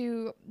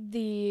into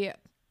the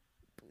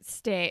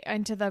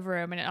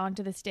room and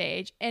onto the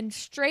stage and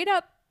straight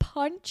up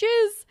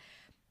punches.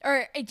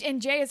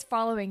 And Jay is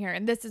following her,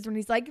 and this is when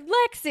he's like,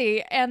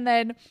 Lexi, and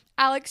then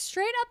Alex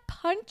straight up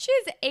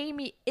punches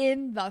Amy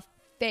in the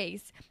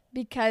face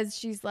because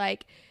she's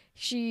like,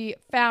 she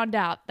found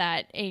out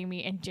that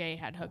Amy and Jay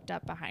had hooked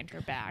up behind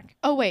her back.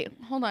 Oh, wait,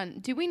 hold on.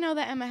 Do we know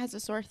that Emma has a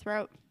sore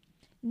throat?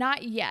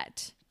 Not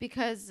yet.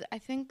 Because I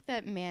think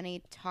that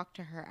Manny talked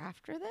to her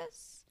after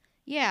this.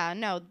 Yeah,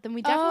 no, then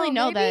we definitely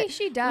know maybe that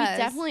she does. We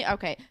definitely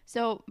okay.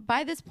 So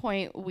by this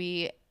point,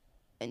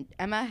 and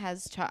Emma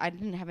has I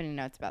didn't have any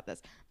notes about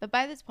this, but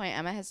by this point,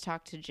 Emma has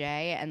talked to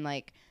Jay, and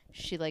like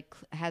she like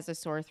has a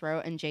sore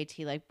throat, and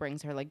JT like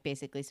brings her like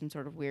basically some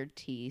sort of weird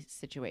tea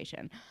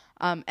situation.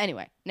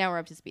 Anyway, now we're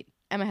up to speed.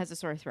 Emma has a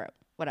sore throat,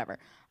 whatever.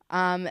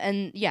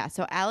 And yeah,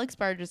 so Alex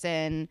barges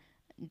in.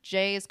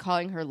 Jay is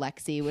calling her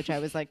Lexi, which I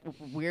was like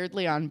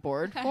weirdly on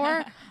board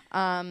for.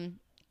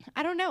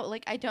 I don't know.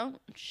 Like, I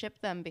don't ship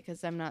them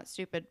because I'm not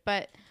stupid,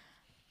 but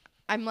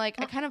I'm like,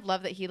 I kind of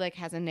love that he like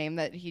has a name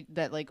that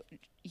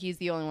he's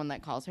the only one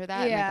that calls her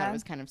that. And I thought it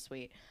was kind of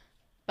sweet.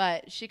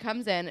 But she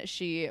comes in,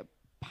 she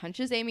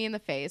punches Amy in the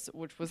face,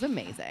 which was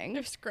amazing. It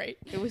was great.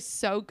 It was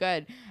so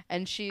good.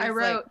 And I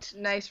wrote,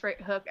 nice right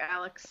hook,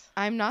 Alex.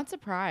 I'm not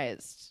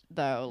surprised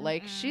though.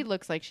 Like, she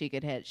looks like she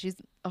could hit.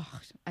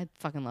 I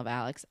fucking love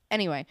Alex.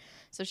 Anyway,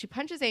 so she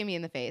punches Amy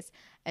in the face,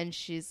 and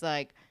she's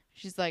like,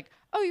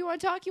 oh, you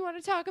want to talk? You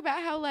want to talk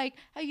about how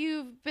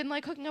you've been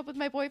like hooking up with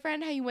my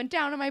boyfriend, how you went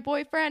down on my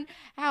boyfriend,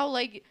 how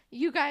like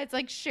you guys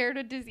like shared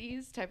a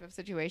disease type of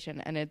situation,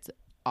 and it's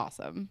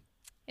awesome.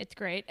 It's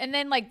great. And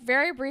then like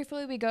very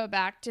briefly we go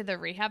back to the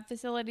rehab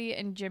facility,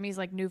 and Jimmy's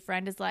like new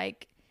friend is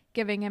like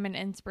giving him an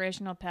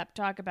inspirational pep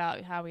talk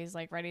about how he's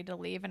like ready to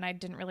leave, and I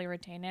didn't really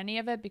retain any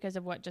of it because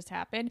of what just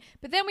happened.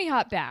 But then we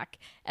hop back,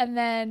 and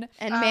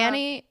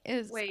Manny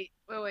is wait.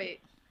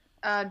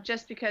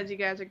 Just because you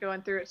guys are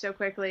going through it so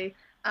quickly,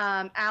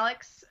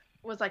 Alex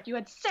was like, you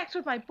had sex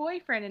with my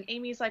boyfriend, and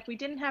Amy's like, we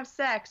didn't have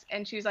sex,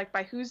 and she's like,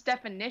 by whose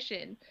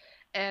definition?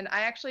 And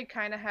I actually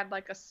kind of had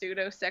like a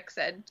pseudo sex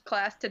ed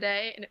class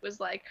today, and it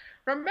was like,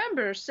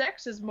 remember,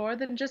 sex is more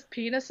than just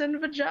penis and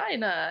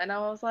vagina. And I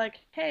was like,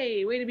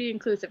 hey, way to be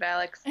inclusive,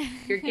 Alex.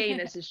 Your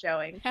gayness is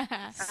showing.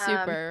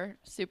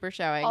 super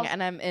showing, also,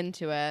 and I'm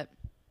into it.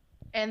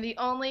 And the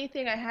only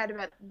thing I had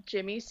about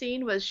Jimmy's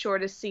scene was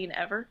shortest scene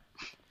ever.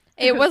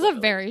 It was a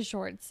very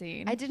short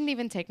scene. I didn't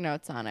even take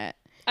notes on it.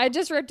 I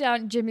just wrote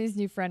down Jimmy's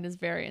new friend is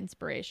very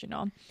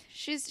inspirational.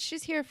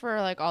 She's here for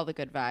like all the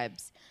good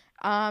vibes.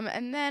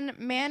 And then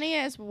Manny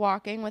is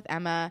walking with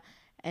Emma,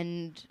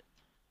 and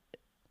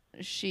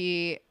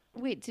did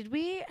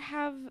we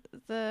have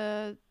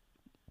the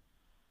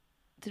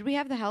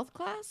health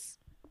class?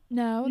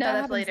 No,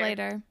 that happens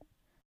later.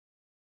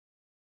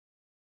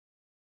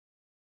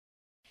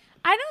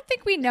 I don't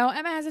think we know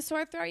Emma has a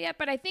sore throat yet,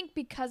 but I think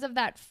because of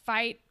that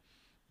fight,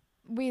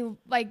 we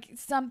like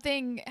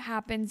something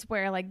happens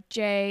where like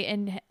Jay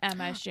and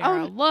Emma share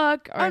a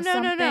look or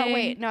something. No,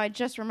 wait, no, I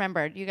just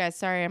remembered. You guys,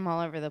 sorry, I'm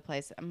all over the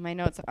place. My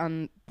notes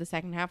on the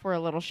second half were a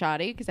little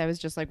shoddy because I was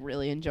just like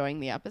really enjoying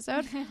the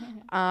episode.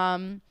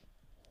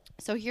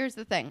 So here's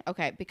the thing.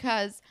 Okay,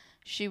 because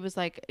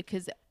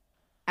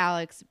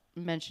Alex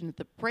mentioned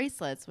the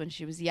bracelets when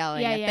she was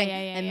yelling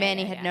and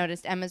Manny had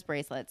noticed Emma's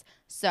bracelets.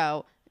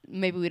 So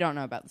maybe we don't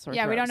know about the sore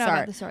throat. Yeah, we don't know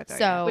about the sore throat.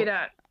 So we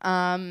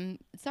don't.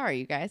 Sorry,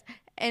 you guys.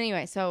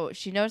 Anyway, so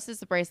she notices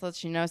the bracelets.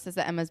 She notices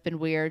that Emma's been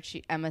weird.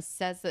 Emma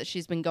says that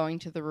she's been going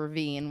to the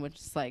ravine, which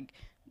is like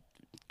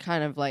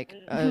kind of like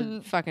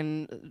a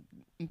fucking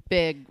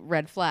big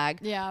red flag.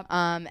 Yeah.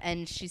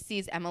 And she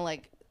sees Emma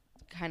like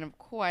kind of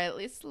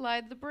quietly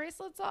slide the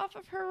bracelets off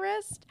of her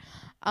wrist.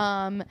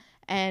 And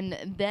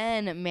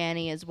then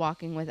Manny is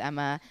walking with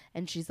Emma,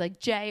 and she's like,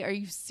 Jay, are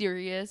you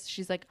serious?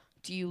 She's like,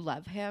 do you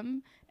love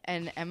him?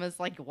 And Emma's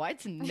like,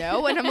 what?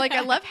 No. And I'm like,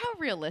 I love how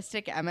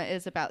realistic Emma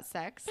is about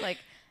sex. Like,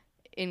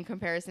 in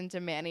comparison to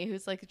Manny,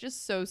 who's like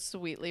just so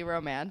sweetly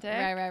romantic.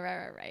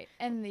 Right.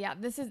 And yeah,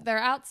 they're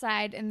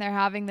outside and they're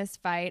having this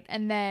fight,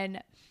 and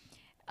then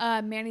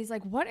Manny's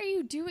like, what are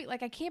you doing?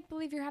 Like, I can't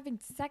believe you're having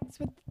sex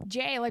with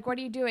Jay. Like, what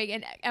are you doing?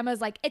 And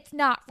Emma's like, it's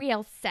not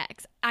real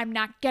sex. I'm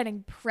not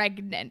getting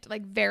pregnant.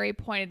 Like, very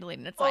pointedly.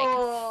 And it's like,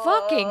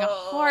 fucking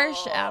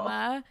harsh,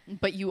 Emma.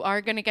 But you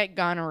are going to get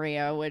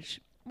gonorrhea, which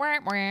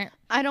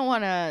I don't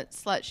want to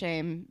slut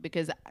shame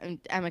because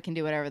Emma can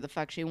do whatever the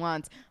fuck she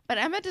wants. But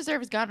Emma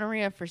deserves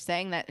gonorrhea for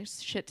saying that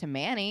shit to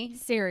Manny.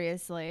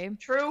 Seriously.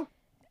 True.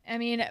 I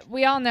mean,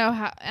 we all know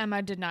how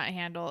Emma did not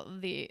handle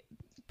the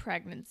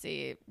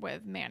pregnancy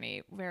with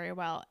Manny very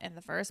well in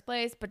the first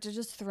place. But to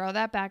just throw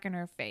that back in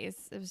her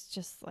face, it was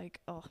just like,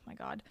 oh my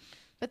God.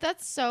 But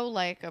that's so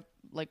like a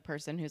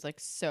person who's like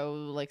so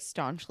like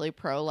staunchly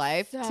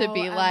pro-life so, to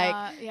be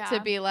Emma,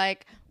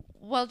 like,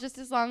 well, just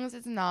as long as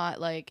it's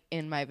not like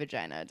in my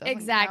vagina. It doesn't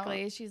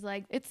exactly. count. She's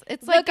like, it's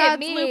like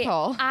God's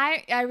loophole.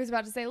 I was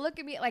about to say, look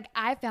at me. Like,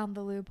 I found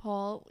the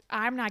loophole.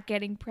 I'm not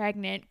getting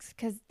pregnant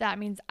because that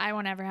means I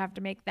won't ever have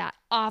to make that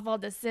awful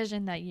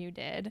decision that you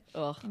did.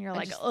 Ugh. And you're I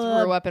like, just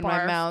ugh, threw up in barf.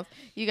 my mouth.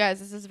 You guys,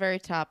 this is very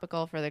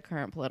topical for the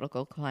current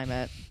political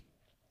climate.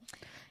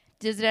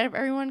 Does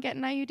everyone get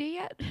an IUD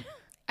yet?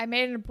 I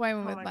made an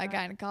appointment with my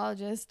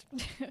gynecologist.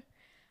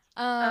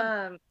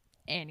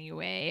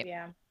 Anyway.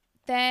 Yeah.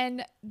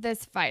 Then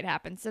this fight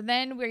happens. So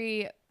then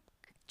we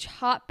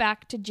hop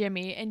back to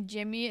Jimmy, and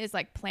Jimmy is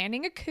like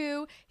planning a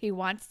coup. He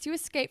wants to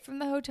escape from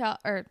the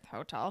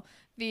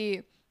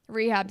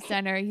rehab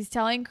center. He's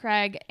telling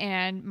Craig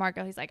and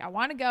Marco, he's like, I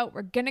want to go.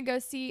 We're going to go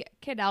see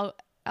Kid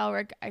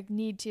Elric, I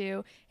need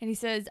to. And he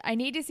says, I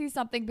need to see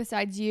something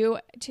besides you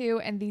two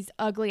and these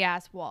ugly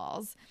ass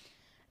walls.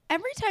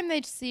 Every time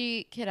they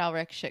see Kid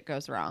Elric, shit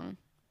goes wrong.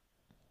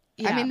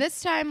 Yeah. I mean,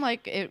 this time,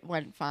 like, it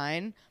went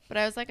fine. But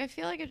I was like, I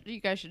feel like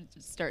you guys should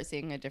start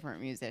seeing a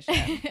different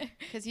musician.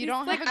 Because you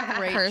don't have a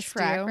great cursed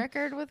track you.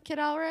 record with Kid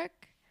Elric.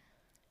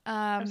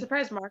 I'm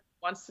surprised Mark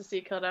wants to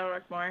see Kid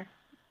Elric more.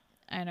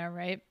 I know,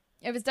 right?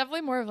 It was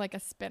definitely more of like a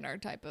spinner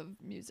type of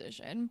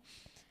musician.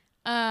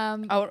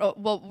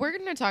 Well, we're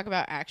going to talk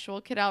about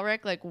actual Kid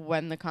Elric, like,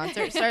 when the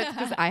concert starts,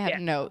 because I have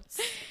notes.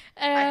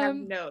 I have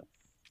notes.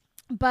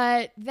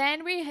 But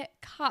then we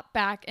hop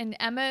back, and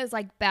Emma is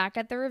like back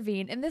at the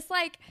ravine, and this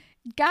like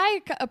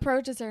guy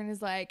approaches her and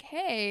is like,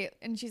 hey,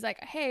 and she's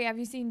like, hey, have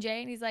you seen Jay?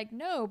 And he's like,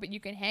 no, but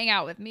you can hang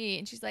out with me.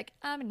 And she's like,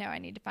 no, I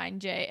need to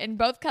find Jay. And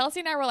both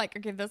Kelsey and I were like,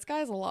 okay, this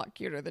guy's a lot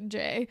cuter than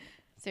Jay.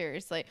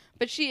 Seriously.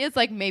 But she is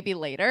like, maybe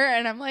later.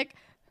 And I'm like,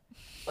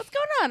 what's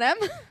going on, Em?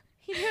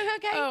 You doing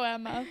okay? Oh,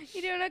 Emma.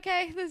 You doing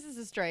okay? This is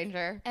a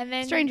stranger. And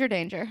then Stranger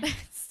danger.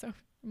 oh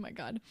my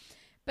God.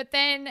 But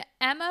then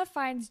Emma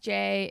finds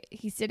Jay.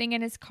 He's sitting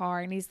in his car,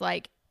 and he's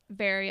like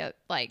very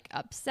like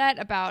upset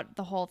about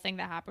the whole thing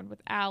that happened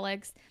with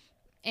Alex.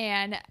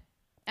 And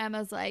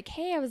Emma's like,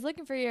 hey, I was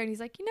looking for you. And he's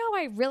like,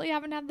 I really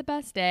haven't had the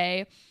best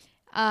day.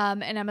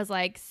 And Emma's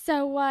like,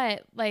 so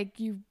what?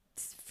 Like, you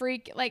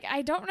freak. Like,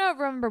 I don't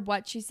remember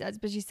what she says,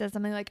 but she says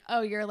something like,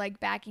 oh, you're like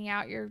backing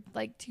out. You're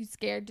like too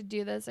scared to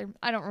do this. Or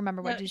I don't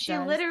remember what she says. She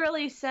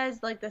literally says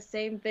like the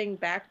same thing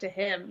back to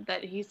him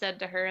that he said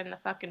to her in the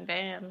fucking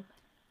van.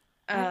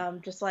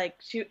 Just like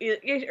she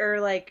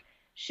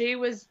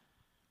was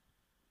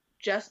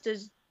just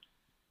as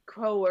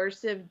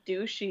coercive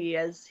douchey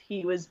as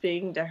he was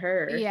being to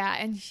her. Yeah,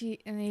 and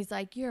he's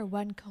like, you're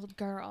one cold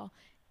girl.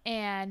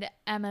 And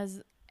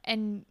Emma's,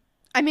 and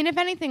I mean, if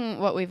anything,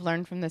 what we've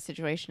learned from this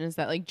situation is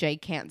that like Jay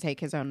can't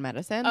take his own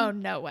medicine. oh,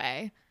 no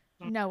way.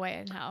 No way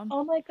in hell.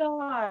 Oh my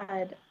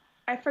God.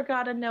 I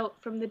forgot a note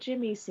from the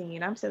Jimmy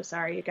scene. I'm so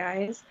sorry, you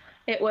guys.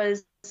 It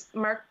was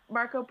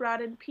Marco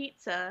brought in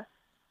pizza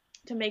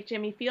to make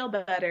Jimmy feel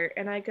better.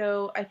 And I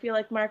feel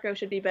like Marco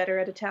should be better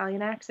at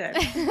Italian accents.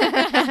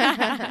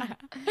 That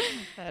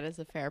is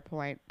a fair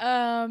point.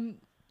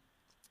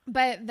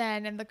 But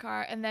then in the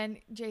car, and then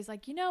Jay's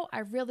like, I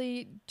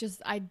really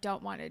just, I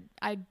don't want to,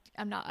 I'm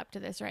not up to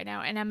this right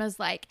now. And Emma's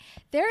like,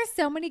 there are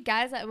so many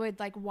guys that would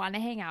like want to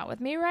hang out with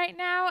me right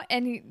now.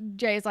 And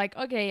Jay's like,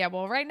 okay, yeah,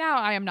 well, right now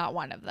I am not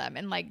one of them.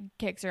 And like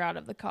kicks her out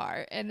of the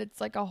car. And it's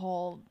like a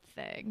whole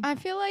thing. I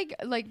feel like,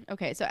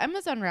 okay, so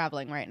Emma's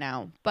unraveling right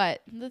now.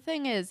 But the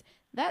thing is,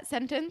 that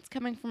sentence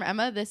coming from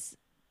Emma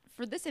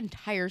for this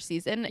entire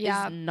season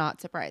is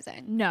not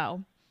surprising.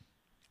 No,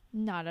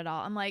 not at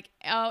all. I'm like,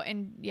 oh,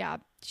 and yeah,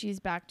 she's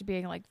back to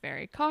being like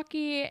very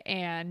cocky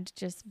and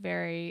just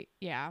very,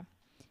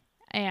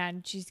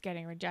 and she's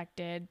getting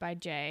rejected by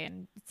Jay,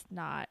 and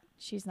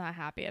she's not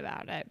happy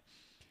about it.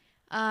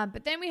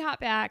 But then we hop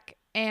back,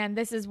 and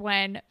this is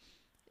when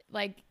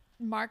like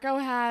Marco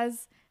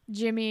has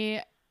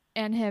Jimmy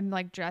and him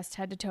like dressed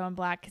head to toe in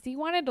black because he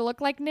wanted to look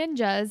like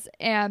ninjas,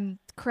 and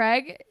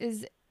Craig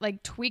is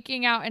like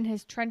tweaking out in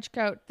his trench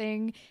coat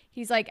thing.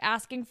 He's like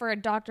asking for a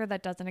doctor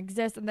that doesn't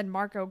exist, and then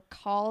Marco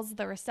calls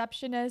the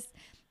receptionist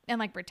and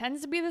like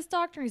pretends to be this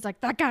doctor. He's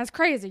like, that guy's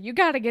crazy, you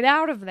gotta get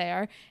out of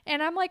there.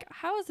 And I'm like,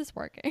 how is this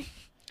working?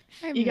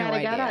 You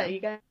gotta get out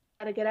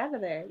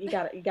of there. You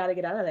gotta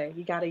get out of there.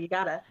 You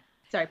gotta.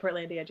 Sorry,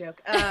 Portlandia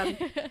joke.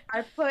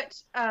 I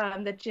put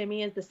that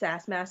Jimmy is the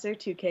Sass Master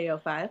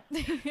 2KO5.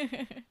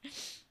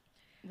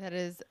 That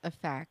is a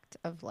fact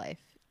of life.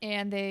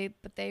 And they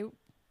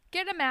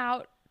get him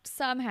out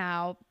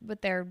somehow with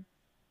their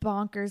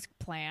bonkers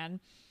plan.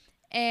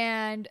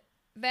 And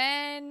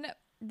then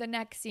the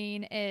next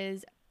scene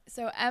is,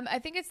 so I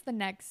think it's the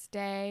next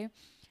day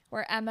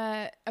where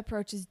Emma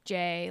approaches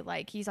Jay.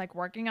 Like he's like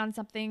working on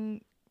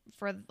something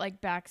for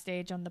like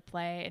backstage on the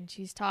play, and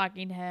she's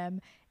talking to him.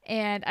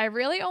 And I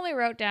really only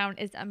wrote down,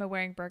 is Emma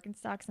wearing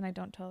Birkenstocks? And I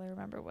don't totally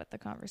remember what the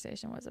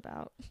conversation was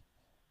about.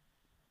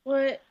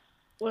 What?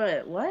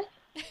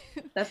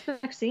 That's the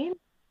next scene?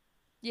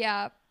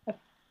 Yeah.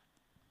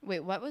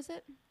 Wait, what was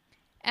it?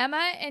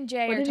 Emma and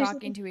Jay are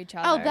talking to each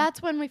other. Oh,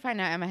 that's when we find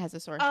out Emma has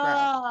a sore throat.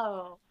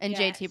 Oh. And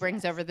yes, JT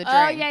brings over the drink.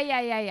 Oh,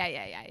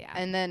 yeah.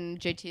 And then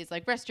JT is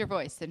like, rest your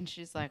voice. And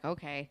she's like,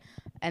 okay.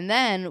 And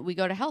then we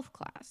go to health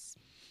class,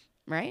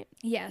 right?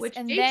 Yes. Which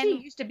and JT then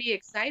used to be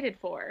excited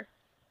for.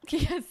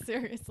 Yes,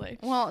 seriously.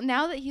 Well,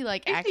 now that he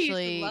like JT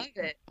actually used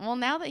to love it. Well,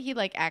 now that he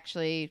like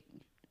actually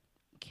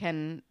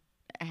can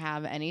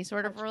have any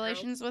sort of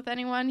relations with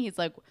anyone, he's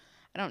like,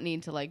 I don't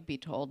need to like be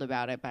told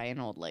about it by an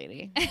old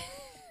lady.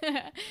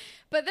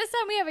 But this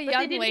time we have a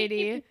young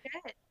lady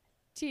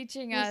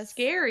teaching us.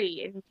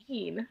 Scary and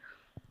mean.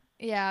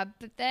 Yeah,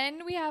 but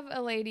then we have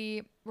a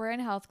lady, we're in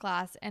health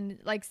class, and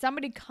like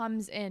somebody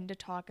comes in to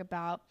talk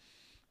about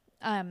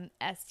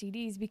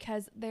STDs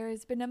because there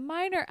has been a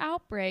minor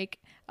outbreak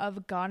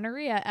of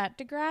gonorrhea at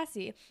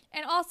Degrassi.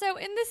 And also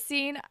in this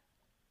scene,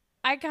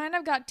 I kind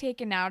of got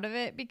taken out of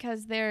it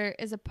because there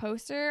is a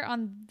poster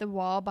on the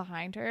wall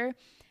behind her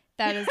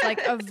that is like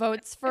a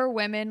votes for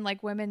women,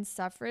 like women's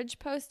suffrage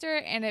poster.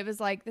 And it was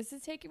like, this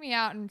is taking me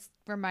out and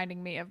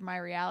reminding me of my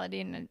reality.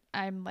 And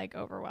I'm like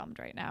overwhelmed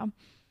right now.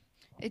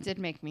 It did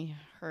make me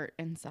hurt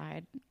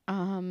inside.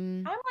 I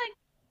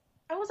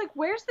was like,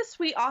 where's the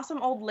sweet,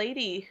 awesome old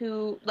lady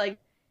who like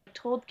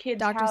told kids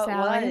Dr. how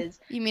Sally? it was?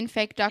 You mean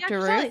fake Dr.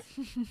 Yeah, Ruth?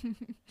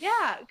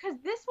 Yeah, because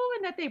this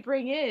woman that they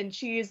bring in,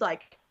 she's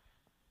like,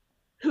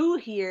 who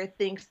here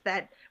thinks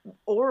that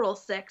oral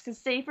sex is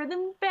safer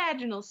than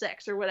vaginal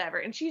sex or whatever?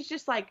 And she's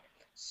just like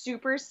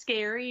super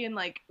scary and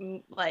like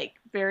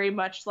very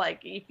much like,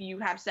 if you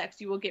have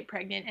sex, you will get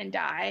pregnant and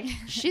die.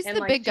 She's And,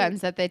 the like, big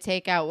guns that they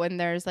take out when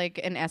there's like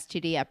an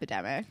STD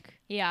epidemic.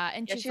 Yeah.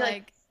 And Yeah, she's she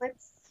like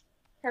flips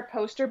her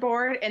poster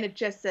board and it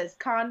just says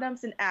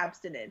condoms and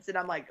abstinence. And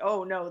I'm like,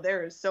 oh no,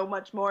 there is so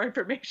much more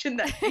information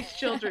that these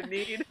children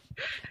need.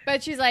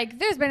 but she's like,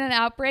 there's been an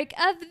outbreak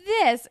of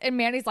this. And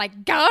Manny's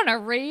like,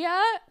 gonorrhea.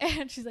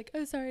 And she's like,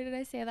 oh, sorry, did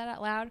I say that out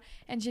loud?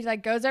 And she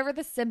like goes over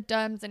the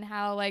symptoms and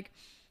how like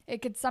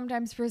it could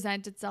sometimes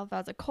present itself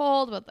as a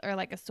cold or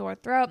like a sore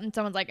throat. And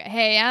someone's like,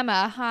 hey,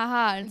 Emma,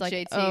 haha. And it's like,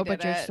 JT oh, but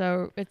did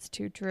you're it. it's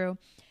too true.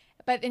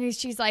 But and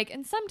she's like,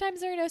 and sometimes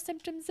there are no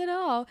symptoms at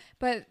all.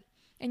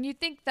 And you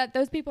think that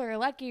those people are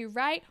lucky,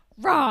 right?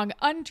 Wrong.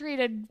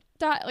 Untreated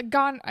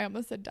I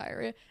almost said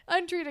diarrhea.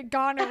 Untreated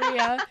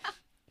gonorrhea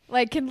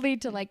like can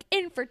lead to like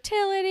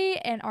infertility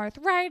and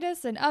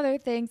arthritis and other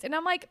things. And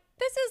I'm like,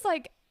 this is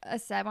like a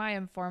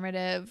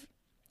semi-informative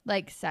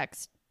like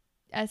sex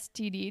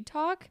STD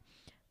talk,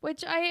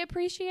 which I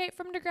appreciate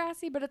from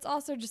Degrassi, but it's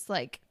also just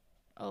like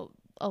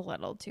a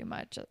little too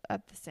much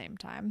at the same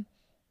time.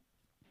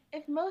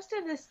 If most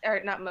of this,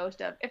 or not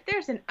most of, if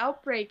there's an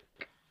outbreak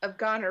of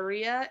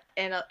gonorrhea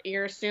and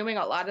you're assuming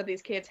a lot of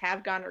these kids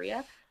have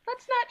gonorrhea,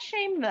 let's not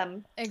shame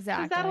them.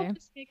 Exactly. Because that'll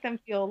just make them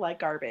feel like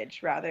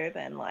garbage rather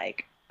than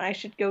like, I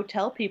should go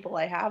tell people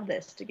I have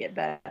this to get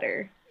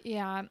better.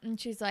 Yeah. And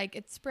she's like,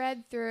 it's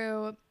spread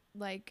through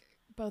like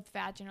both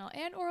vaginal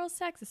and oral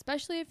sex,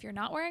 especially if you're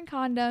not wearing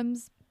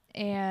condoms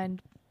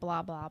and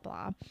blah, blah,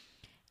 blah.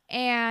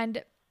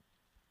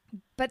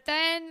 But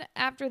then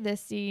after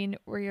this scene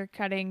where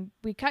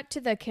we cut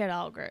to the Kid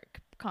Elric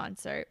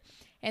concert.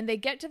 And they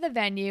get to the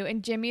venue,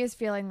 and Jimmy is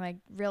feeling like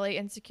really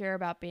insecure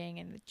about being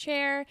in the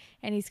chair,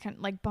 and he's kind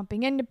of like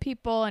bumping into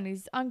people, and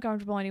he's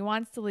uncomfortable, and he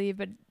wants to leave.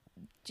 But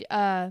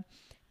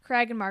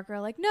Craig and Mark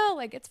are like, no,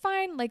 like it's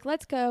fine, like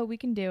let's go, we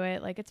can do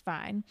it, like it's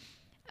fine.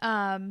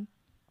 And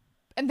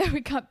then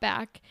we cut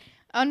back.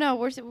 Oh no,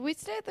 we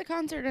stay at the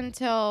concert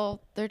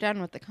until they're done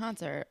with the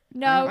concert.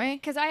 No, aren't we?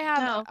 because I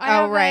have. No. I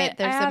have right,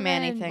 there's I a have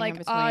Manny an, thing like, in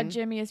between.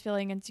 Jimmy is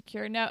feeling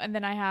insecure. No, and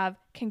then I have,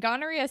 can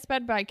gonorrhea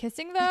spread by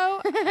kissing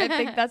though? I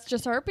think that's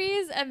just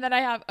herpes. And then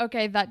I have,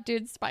 okay, that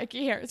dude's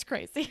spiky hair is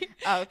crazy.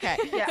 Oh, okay.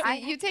 Yeah,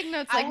 You take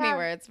notes like me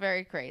where it's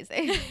very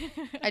crazy.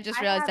 I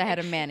just realized I had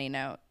a Manny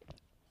note.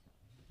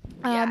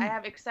 Yeah, I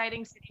have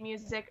exciting city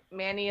music,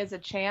 Manny is a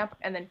champ,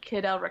 and then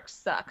Kid Elric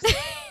sucks.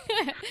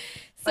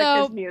 So,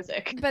 like his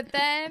music. But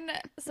then,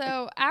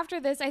 so after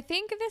this, I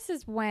think this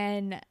is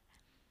when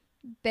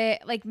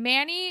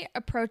Manny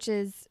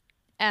approaches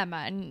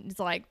Emma and is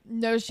like,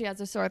 knows she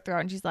has a sore throat,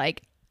 and she's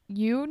like,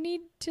 you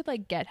need to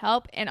like get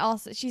help. And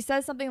also she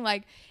says something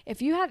like,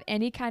 if you have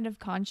any kind of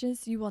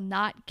conscience, you will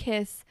not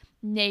kiss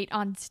Nate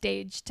on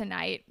stage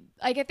tonight.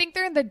 Like, I think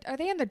are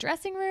they in the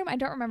dressing room? I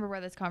don't remember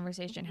where this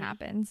conversation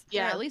happens.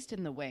 Yeah, at least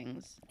in the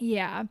wings.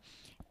 Yeah.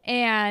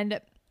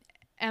 And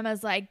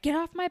Emma's like, get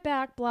off my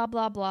back, blah,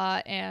 blah,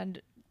 blah.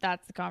 And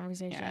that's the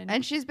conversation. Yeah.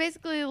 And she's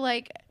basically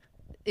like,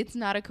 it's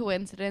not a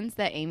coincidence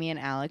that Amy and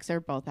Alex are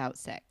both out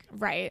sick.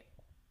 Right.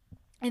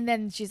 And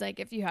then she's like,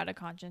 if you had a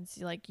conscience,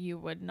 like you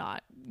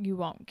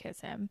won't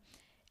kiss him.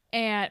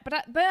 But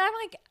I'm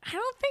like, I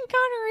don't think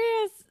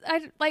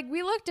gonorrhea is, like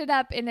we looked it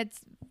up and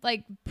it's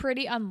like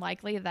pretty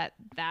unlikely that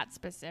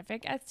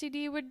specific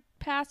STD would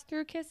pass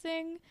through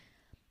kissing.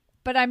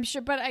 But I'm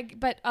sure,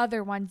 but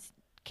other ones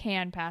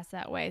can pass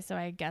that way. So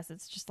I guess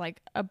it's just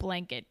like a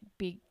blanket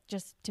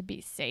just to be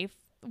safe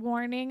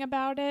warning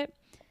about it.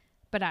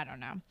 But I don't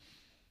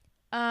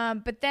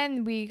know. But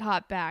then we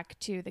hop back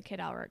to the Kid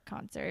Elric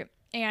concert,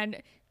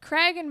 and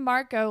Craig and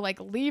Marco like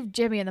leave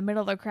Jimmy in the middle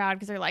of the crowd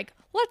because they're like,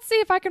 let's see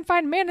if I can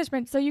find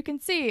management so you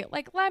can see.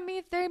 Like, let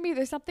me,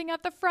 there's something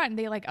at the front. And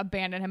they like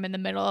abandon him in the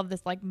middle of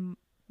this like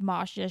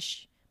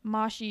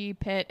moshy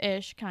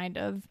pit-ish kind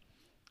of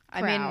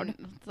crowd. I mean,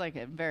 it's like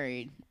a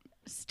very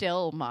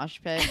still mosh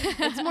pit.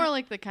 It's more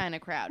like the kind of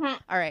crowd.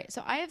 All right,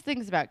 so I have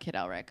things about Kid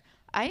Elric.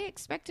 I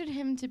expected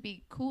him to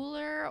be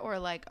cooler or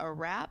like a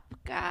rap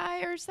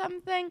guy or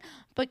something,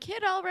 but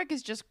Kid Elric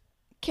is just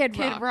Kid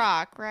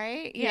Rock,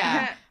 right?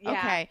 Yeah. Yeah.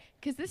 Okay,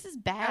 because this is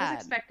bad. I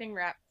was expecting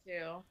rap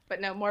too, but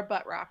no, more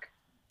butt rock.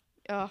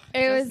 Ugh,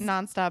 it was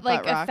nonstop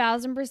like butt rock.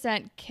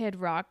 1,000% Kid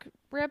Rock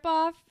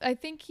ripoff. I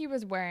think he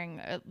was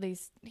wearing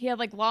he had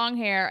like long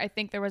hair. I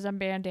think there was a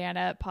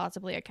bandana,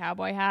 possibly a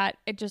cowboy hat.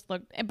 It just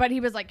looked, but he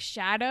was like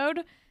shadowed,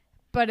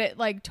 but it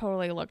like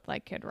totally looked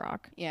like Kid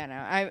Rock. Yeah, no,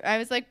 I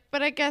was like,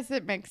 but I guess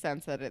it makes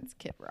sense that it's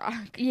Kid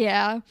Rock.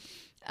 Yeah.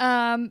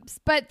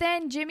 But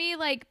then Jimmy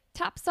like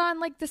taps on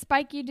like the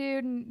spiky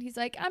dude and he's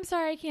like, I'm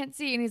sorry, I can't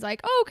see. And he's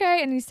like, oh,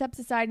 okay. And he steps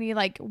aside and he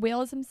like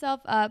wheels himself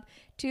up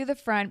to the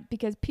front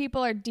because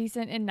people are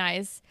decent and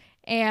nice.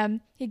 And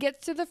he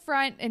gets to the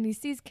front and he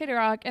sees Kid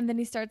Rock and then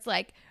he starts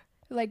like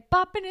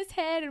bopping his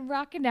head and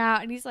rocking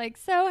out. And he's like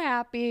so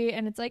happy.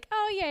 And it's like,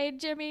 oh, yay,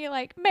 Jimmy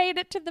like made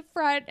it to the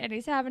front and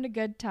he's having a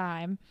good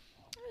time.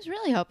 I was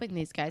really hoping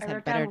these guys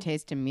had better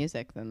taste in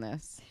music than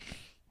this.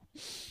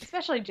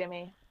 Especially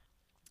Jimmy.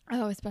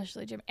 Oh,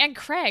 especially Jimmy. And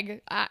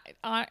Craig,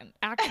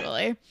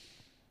 actually.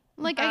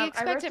 Like, I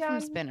expect it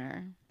from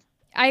Spinner.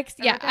 I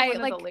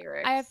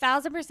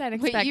 1,000%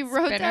 expect Wait, you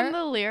wrote Spinner. down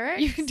the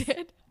lyrics? You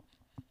did?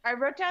 I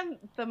wrote down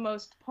the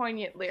most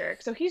poignant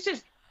lyric. So he's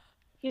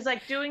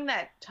like doing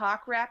that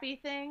talk rappy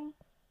thing.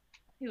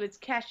 He was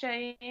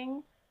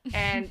cashing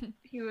and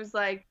he was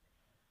like,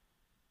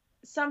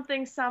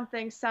 something,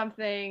 something,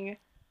 something.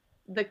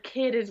 The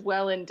kid is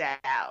well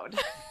endowed.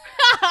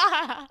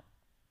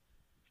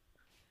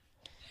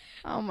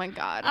 Oh my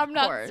God. I'm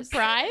not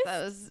surprised.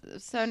 That was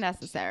so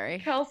necessary.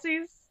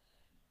 Kelsey,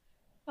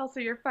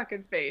 your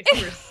fucking face.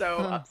 You're so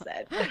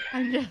upset.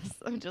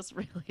 I'm just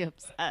really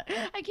upset.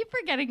 I keep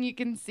forgetting you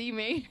can see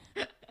me.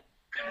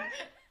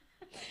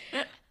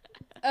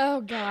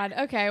 Oh God.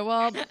 Okay,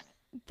 well,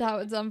 that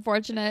was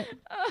unfortunate.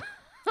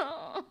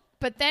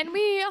 But then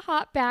we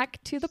hop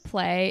back to the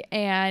play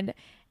and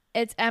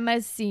it's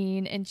Emma's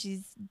scene and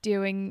she's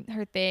doing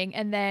her thing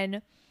and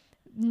then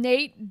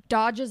Nate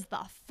dodges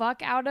the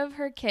fuck out of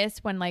her kiss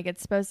when like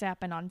it's supposed to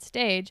happen on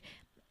stage.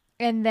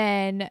 And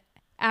then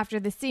after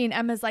the scene,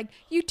 Emma's like,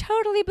 you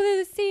totally blew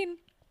the scene.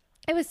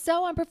 It was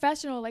so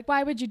unprofessional. Like,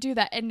 why would you do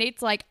that? And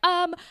Nate's like,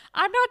 I'm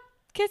not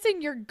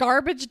kissing your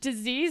garbage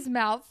disease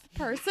mouth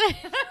person.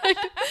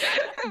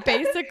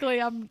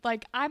 Basically, I'm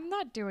like, I'm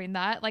not doing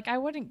that. Like, I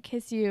wouldn't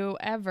kiss you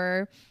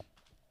ever.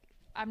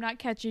 I'm not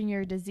catching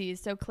your disease.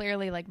 So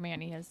clearly, like,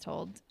 Manny has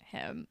told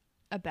him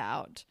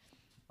about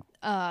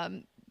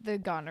the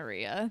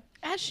gonorrhea.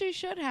 As she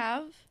should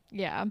have.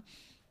 Yeah.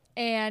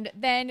 And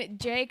then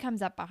Jay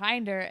comes up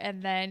behind her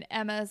and then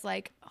Emma's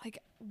like,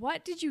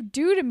 what did you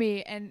do to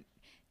me? And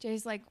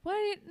Jay's like,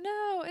 what?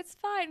 No, it's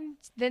fine.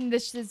 Then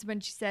this is when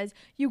she says,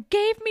 you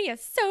gave me a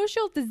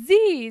social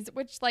disease,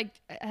 which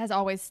like has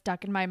always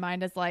stuck in my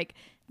mind as like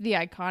the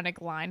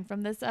iconic line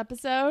from this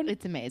episode.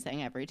 It's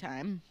amazing every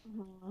time.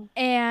 Mm-hmm.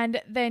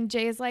 And then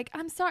Jay's like,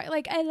 I'm sorry.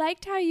 Like, I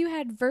liked how you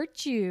had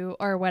virtue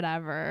or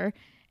whatever.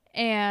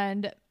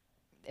 And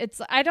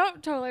I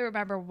don't totally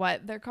remember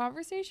what their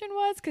conversation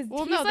was because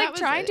he's like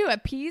trying to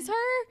appease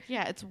her.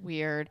 Yeah, it's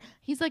weird.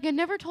 He's like, I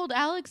never told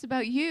Alex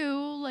about you.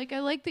 Like, I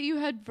like that you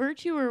had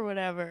virtue or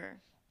whatever.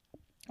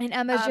 And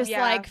Emma's just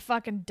like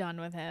fucking done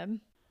with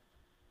him.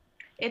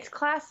 It's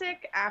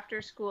classic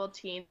after school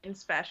teen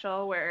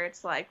special where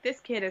it's like this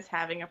kid is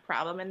having a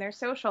problem in their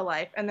social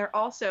life and they're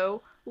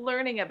also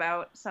learning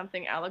about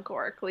something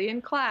allegorically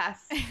in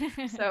class.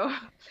 So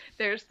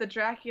there's the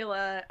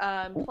Dracula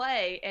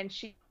play and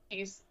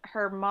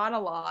her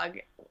monologue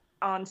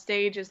on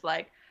stage is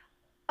like,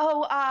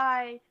 oh,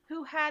 I,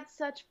 who had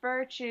such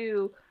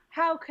virtue,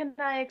 how can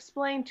I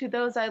explain to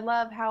those I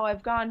love how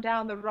I've gone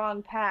down the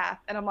wrong path?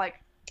 And I'm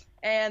like,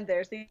 and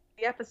there's the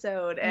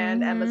episode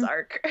and Emma's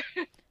arc.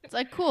 It's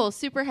like, cool,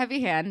 super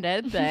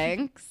heavy-handed,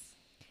 thanks.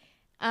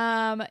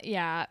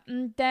 Yeah.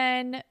 And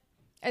then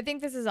I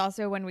think this is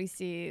also when we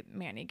see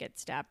Manny get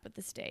stabbed with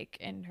the stake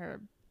in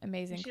her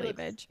amazing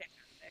cleavage.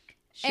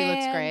 She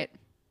looks great.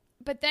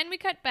 But then we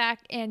cut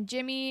back and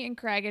Jimmy and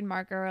Craig and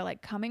Marco are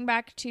like coming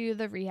back to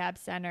the rehab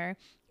center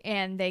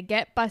and they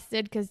get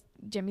busted because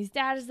Jimmy's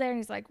dad is there and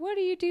he's like, what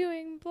are you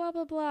doing? Blah,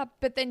 blah, blah.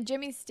 But then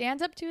Jimmy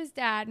stands up to his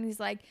dad and he's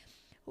like,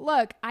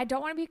 look, I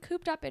don't want to be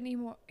cooped up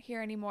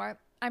here anymore.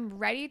 I'm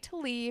ready to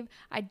leave.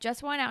 I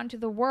just went out into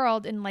the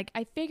world and like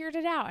I figured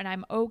it out and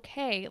I'm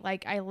okay.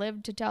 Like I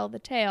lived to tell the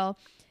tale.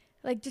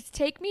 Like, just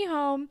take me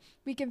home.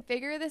 We can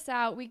figure this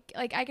out.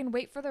 I can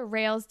wait for the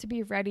rails to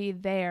be ready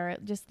there.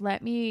 Just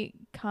let me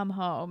come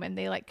home. And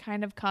they like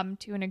kind of come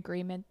to an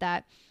agreement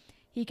that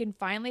he can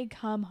finally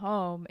come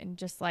home and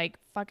just like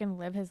fucking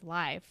live his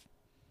life.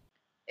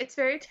 It's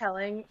very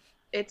telling.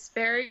 It's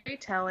very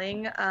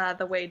telling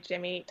the way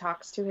Jimmy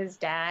talks to his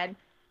dad,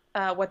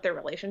 what their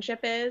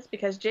relationship is,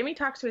 because Jimmy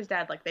talks to his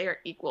dad like they are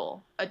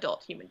equal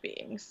adult human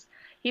beings.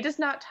 He does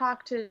not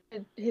talk to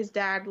his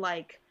dad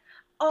like,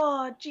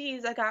 oh,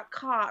 geez, I got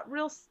caught.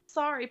 Real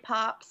sorry,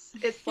 Pops.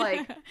 It's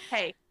like,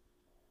 hey,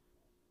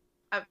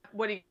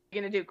 what are you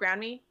going to do? Ground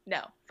me?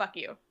 No, fuck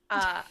you.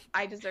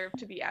 I deserve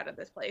to be out of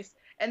this place.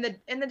 And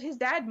then his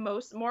dad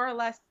more or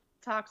less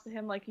talks to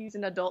him like he's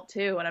an adult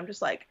too. And I'm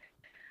just like,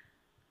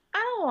 I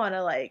don't want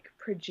to like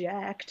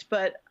project,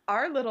 but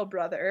our little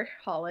brother,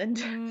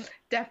 Holland,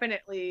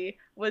 definitely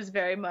was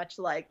very much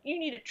like, you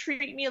need to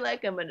treat me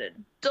like I'm an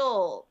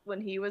adult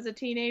when he was a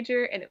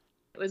teenager. And it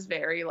was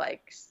very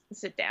like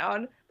sit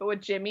down, but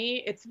with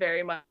Jimmy it's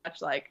very much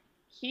like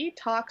he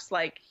talks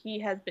like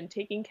he has been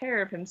taking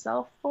care of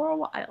himself for a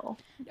while.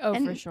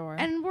 For sure.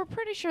 And we're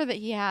pretty sure that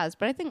he has,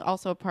 but I think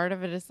also a part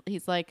of it is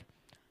he's like,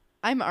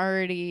 I'm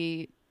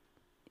already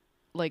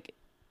like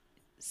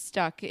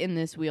stuck in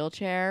this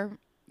wheelchair,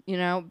 you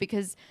know,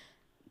 because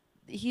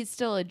he's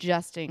still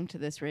adjusting to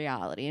this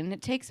reality, and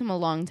it takes him a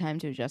long time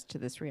to adjust to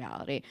this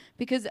reality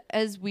because,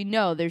 as we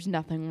know, there's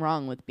nothing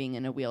wrong with being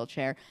in a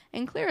wheelchair,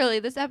 and clearly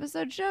this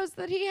episode shows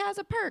that he has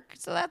a perk,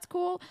 so that's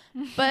cool.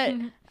 But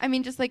I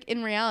mean, just like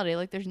in reality,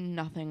 like there's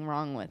nothing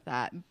wrong with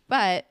that,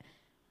 but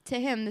to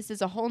him this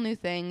is a whole new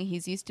thing.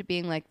 He's used to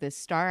being like this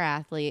star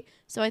athlete,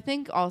 so I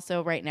think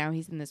also right now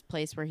he's in this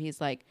place where he's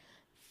like,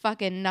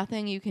 fucking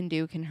nothing you can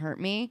do can hurt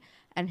me,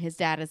 and his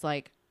dad is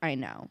like, I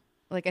know.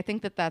 Like, I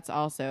think that that's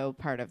also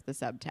part of the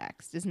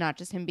subtext. It's not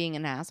just him being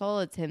an asshole.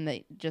 It's him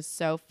that just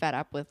so fed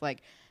up with,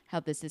 like, how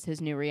this is his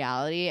new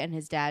reality. And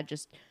his dad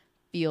just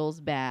feels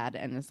bad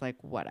and is like,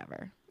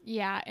 whatever.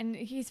 Yeah. And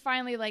he's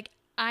finally like,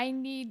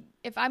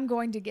 if I'm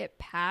going to get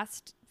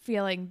past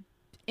feeling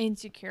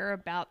insecure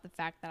about the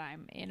fact that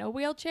I'm in a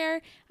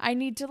wheelchair, I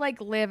need to, like,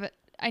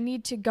 I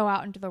need to go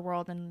out into the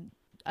world and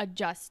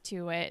adjust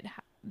to it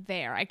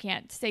there. I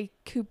can't stay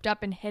cooped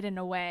up and hidden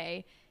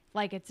away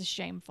like it's a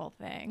shameful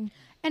thing.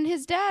 And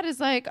his dad is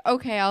like,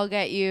 okay, I'll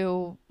get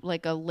you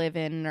like a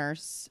live-in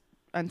nurse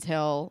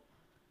until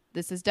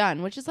this is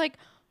done, which is like,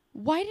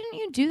 why didn't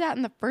you do that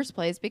in the first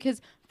place?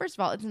 Because first of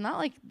all, it's not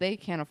like they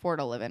can't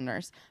afford a live-in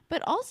nurse,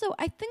 but also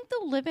I think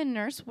the live-in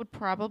nurse would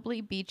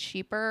probably be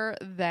cheaper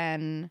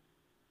than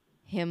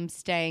him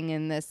staying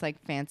in this like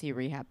fancy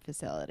rehab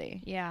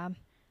facility. Yeah.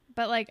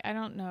 But like, I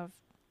don't know if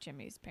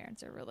Jimmy's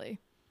parents are really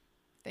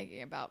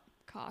thinking about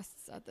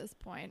costs at this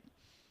point.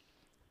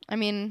 I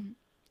mean,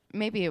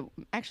 maybe,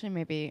 I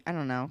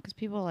don't know, because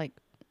people like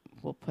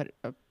will put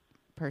a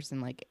person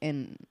like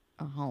in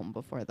a home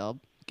before they'll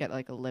get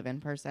like a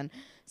live-in person.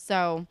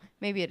 So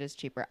maybe it is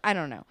cheaper. I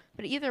don't know.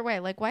 But either way,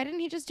 like, why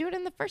didn't he just do it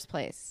in the first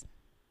place?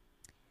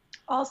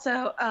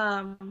 Also,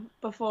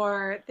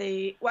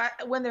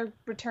 when they're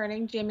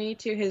returning Jimmy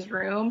to his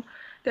room,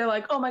 they're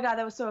like, oh my God,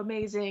 that was so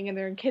amazing. And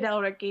they're in Kid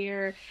Elric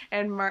gear.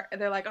 And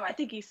they're like, oh, I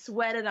think he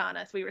sweated on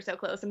us. We were so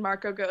close. And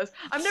Marco goes,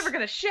 I'm never going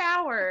to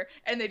shower.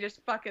 And they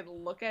just fucking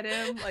look at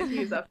him like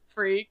he's a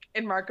freak.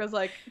 And Marco's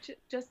like,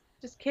 just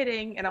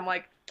kidding. And I'm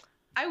like,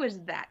 I was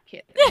that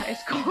kid in high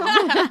school.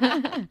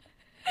 I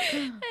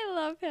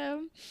love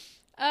him.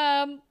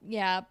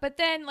 Yeah. But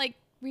then like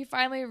we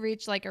finally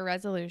reach like a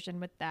resolution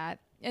with that.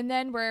 And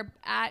then we're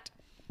at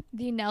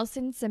the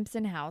Nelson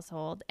Simpson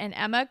household. And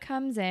Emma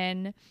comes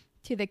in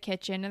to the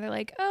kitchen and they're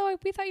like, oh,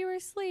 we thought you were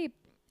asleep.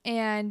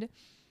 And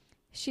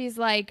she's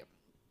like,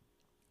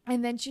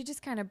 and then she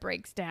just kind of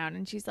breaks down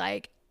and she's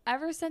like,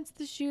 ever since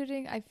the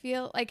shooting, I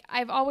feel like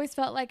I've always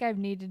felt like I've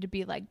needed to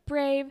be like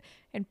brave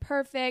and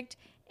perfect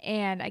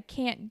and I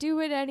can't do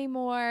it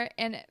anymore.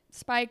 And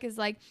Spike is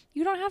like,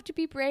 you don't have to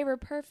be brave or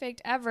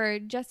perfect ever,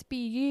 just be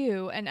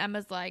you. And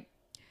Emma's like,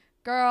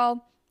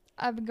 girl,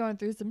 I've been going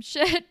through some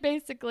shit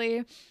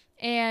basically.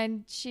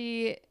 And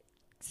she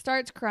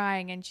starts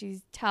crying and she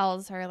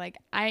tells her like,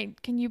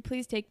 can you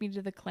please take me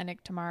to the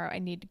clinic tomorrow? I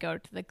need to go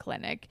to the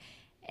clinic.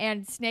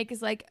 And Snake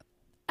is like,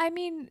 I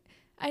mean,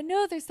 I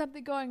know there's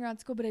something going around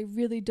school, but I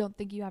really don't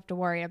think you have to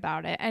worry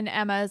about it. And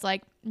Emma is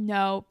like,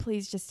 no,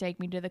 please just take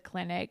me to the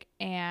clinic.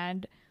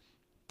 And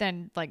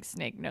then like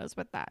Snake knows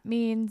what that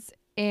means.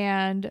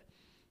 But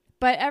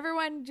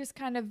everyone just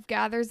kind of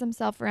gathers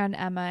themselves around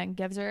Emma and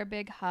gives her a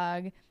big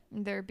hug.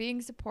 They're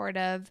being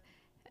supportive.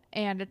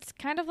 And it's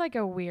kind of like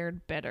a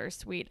weird,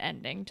 bittersweet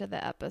ending to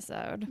the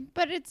episode.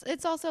 But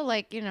it's also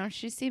like, you know,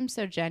 she seems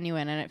so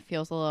genuine and it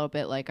feels a little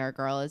bit like our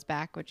girl is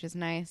back, which is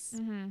nice.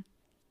 Mm-hmm.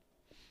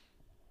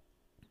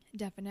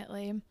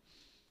 Definitely.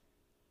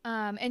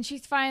 And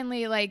she's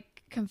finally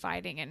like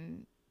confiding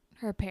in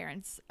her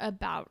parents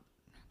about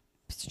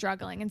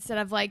struggling instead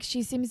of like,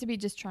 she seems to be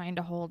just trying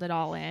to hold it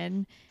all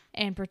in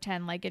and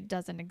pretend like it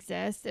doesn't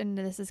exist. And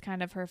this is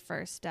kind of her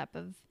first step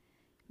of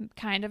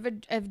kind of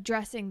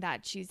addressing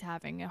that she's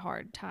having a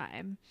hard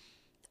time.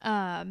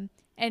 And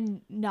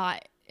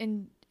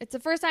it's the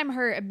first time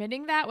her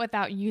admitting that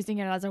without using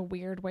it as a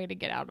weird way to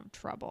get out of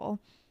trouble.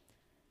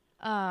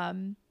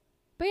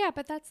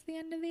 But that's the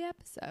end of the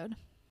episode.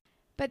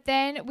 But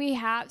then we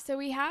have some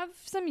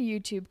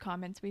YouTube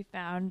comments we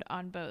found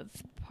on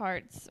both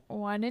parts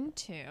 1 and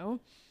 2.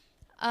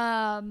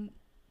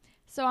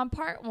 So on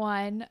part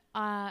 1,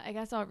 I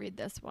guess I'll read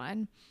this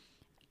one.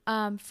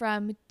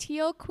 From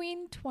Teal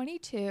Queen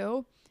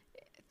 22,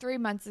 3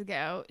 months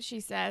ago, she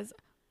says,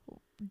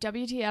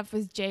 WTF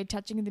was Jade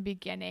touching in the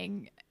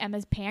beginning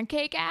Emma's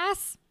pancake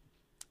ass?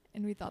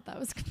 And we thought that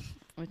was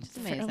which is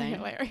amazing.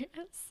 Hilarious.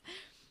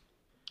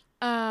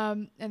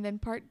 And then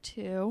part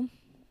 2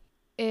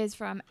 is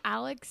from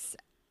Alex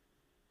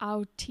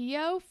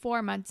Autio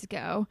 4 months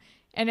ago.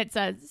 And it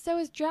says, so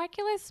is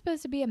Dracula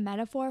supposed to be a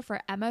metaphor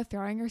for Emma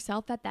throwing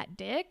herself at that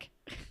dick?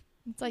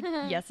 It's like,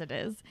 yes, it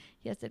is.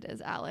 Yes, it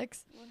is,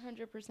 Alex.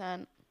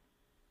 100%.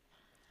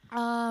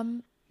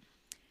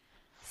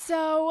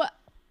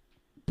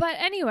 But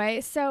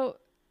anyway,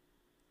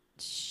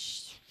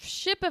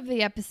 ship of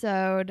the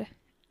episode,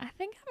 I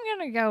think I'm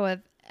going to go with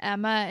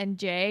Emma and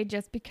Jay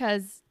just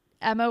because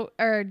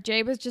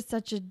Jay was just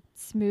such a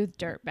smooth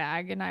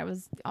dirtbag and I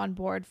was on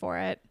board for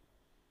it.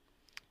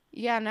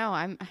 Yeah, no,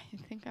 I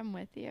think I'm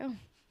with you.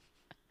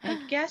 I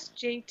guess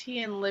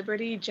JT and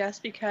Liberty,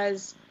 just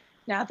because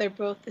now they're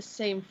both the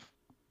same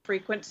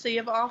frequency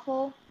of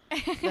awful.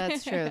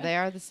 That's true. They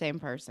are the same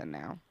person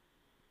now.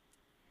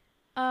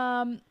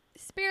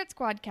 Spirit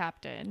Squad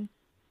captain.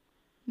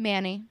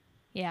 Manny.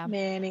 Yeah.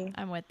 Manny.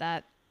 I'm with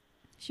that.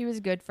 She was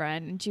a good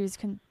friend, and she was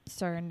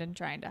concerned and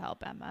trying to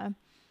help Emma.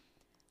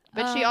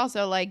 But she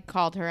also, like,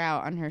 called her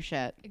out on her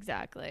shit.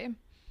 Exactly.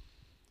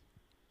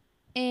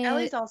 And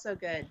Ellie's also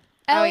good.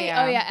 Ellie,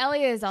 oh yeah,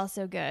 Ellie is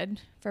also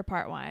good for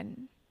part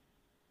 1.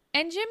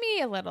 And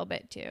Jimmy a little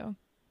bit too.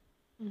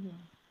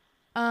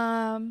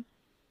 Mm-hmm.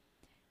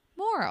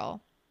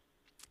 Moral.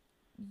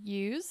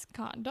 Use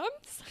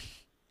condoms.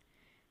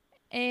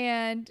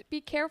 And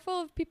be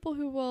careful of people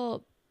who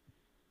will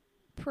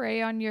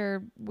prey on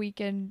your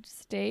weakened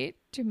state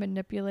to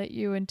manipulate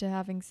you into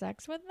having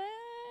sex with them.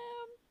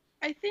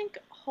 I think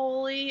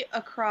wholly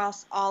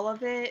across all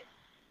of it,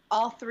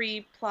 all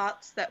 3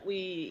 plots that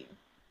we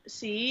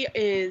see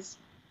is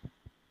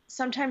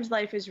sometimes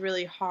life is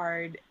really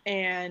hard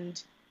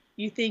and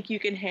you think you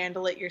can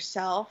handle it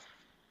yourself,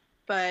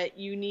 but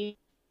you need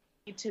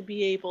to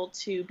be able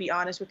to be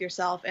honest with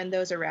yourself and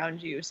those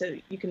around you so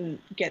you can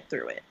get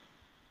through it.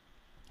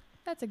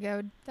 That's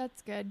good.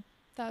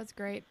 That was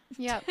great.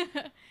 Yep.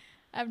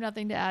 I have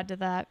nothing to add to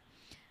that.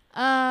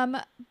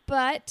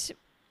 But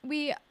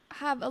we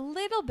have a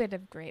little bit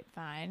of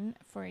grapevine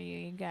for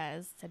you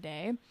guys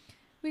today.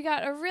 We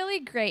got a really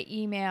great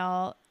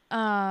email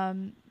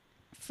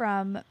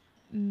from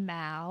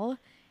Mal.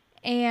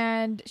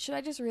 And should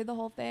I just read the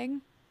whole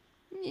thing?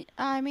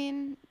 I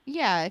mean,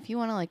 yeah, if you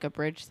want to, like,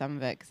 abridge some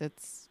of it, because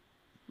it's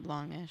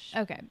longish.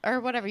 Okay. Or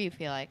whatever you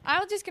feel like. I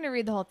was just going to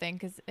read the whole thing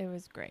because it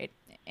was great.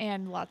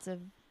 And lots of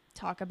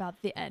talk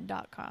about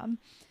theend.com.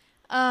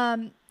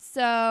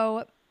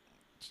 So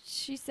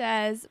she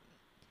says,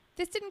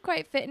 this didn't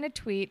quite fit in a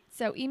tweet,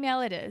 so email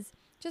it is.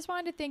 Just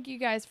wanted to thank you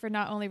guys for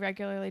not only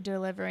regularly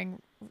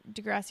delivering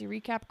Degrassi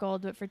Recap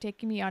Gold, but for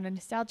taking me on a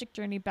nostalgic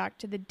journey back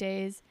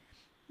to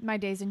my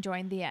days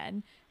enjoying the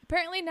end.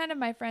 Apparently none of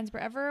my friends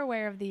were ever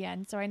aware of the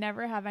end, so I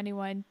never have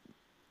anyone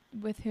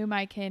with whom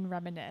I can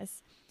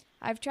reminisce.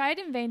 I've tried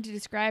in vain to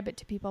describe it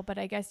to people, but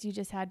I guess you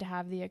just had to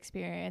have the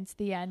experience,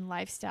 the end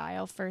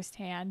lifestyle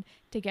firsthand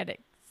to get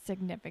its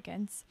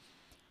significance.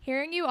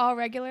 Hearing you all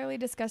regularly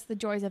discuss the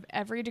joys of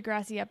every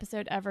Degrassi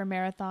episode ever,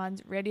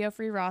 marathons, Radio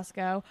Free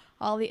Roscoe,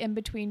 all the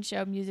in-between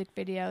show music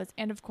videos,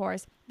 and of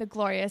course, the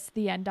glorious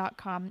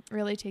theend.com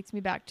really takes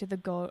me back to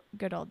the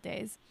good old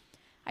days.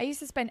 I used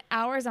to spend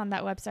hours on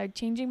that website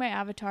changing my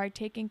avatar,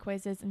 taking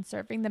quizzes, and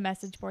surfing the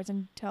message boards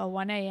until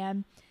 1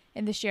 a.m.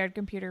 in the shared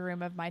computer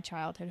room of my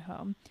childhood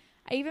home.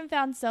 I even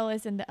found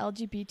solace in the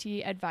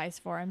LGBT advice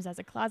forums as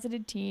a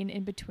closeted teen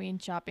in between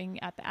shopping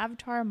at the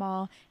Avatar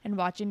Mall and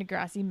watching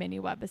Degrassi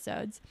mini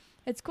webisodes.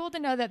 It's cool to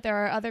know that there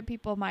are other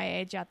people my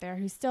age out there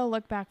who still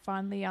look back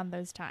fondly on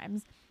those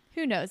times.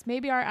 Who knows,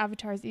 maybe our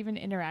avatars even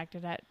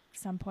interacted at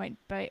some point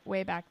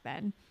way back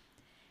then.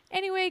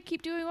 Anyway,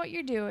 keep doing what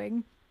you're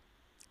doing.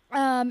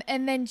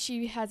 And then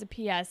she has a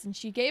PS, and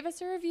she gave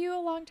us a review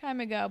a long time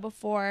ago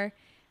before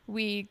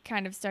we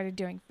kind of started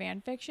doing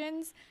fan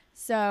fictions.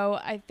 So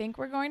I think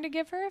we're going to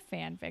give her a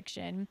fan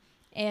fiction.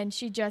 And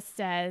she just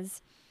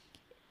says,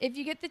 if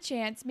you get the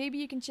chance, maybe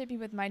you can ship me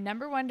with my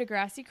number 1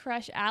 Degrassi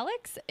crush,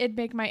 Alex. It'd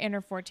make my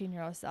inner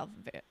 14-year-old self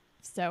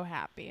so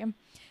happy.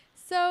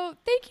 So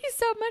thank you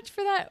so much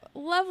for that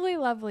lovely,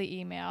 lovely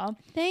email.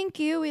 Thank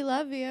you. We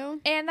love you.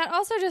 And that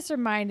also just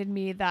reminded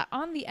me that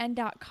on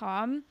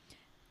theend.com,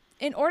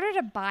 in order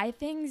to buy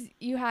things,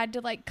 you had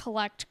to like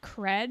collect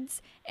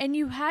creds, and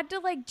you had to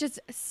like just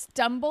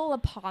stumble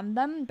upon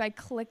them by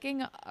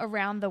clicking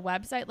around the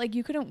website. Like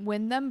you couldn't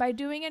win them by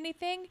doing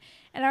anything.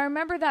 And I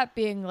remember that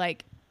being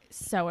like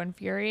so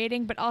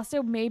infuriating, but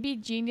also maybe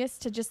genius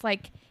to just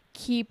like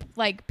keep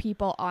like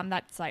people on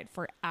that site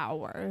for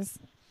hours.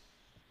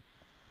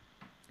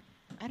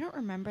 I don't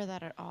remember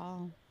that at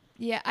all.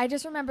 Yeah, I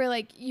just remember,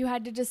 like, you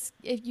had to just,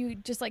 if you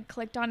just, like,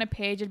 clicked on a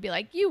page, it'd be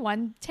like, you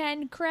won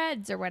 10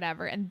 creds or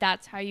whatever. And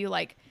that's how you,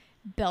 like,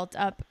 built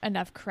up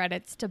enough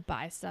credits to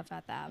buy stuff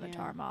at the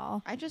Avatar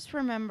Mall. I just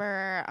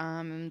remember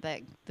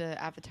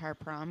the Avatar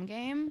prom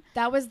game.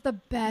 That was the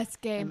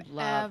best game I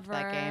loved ever.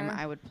 that game.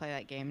 I would play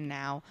that game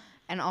now.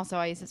 And also,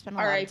 I used to spend a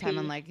lot of time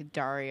on, like,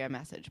 Daria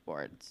message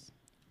boards.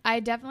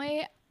 I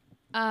definitely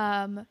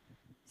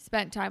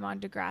spent time on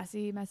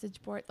Degrassi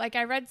message board. Like,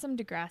 I read some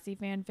Degrassi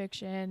fan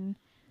fiction.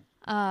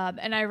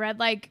 And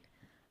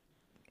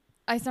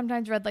I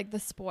sometimes read like the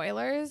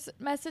spoilers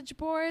message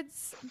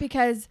boards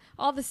because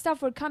all the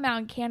stuff would come out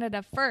in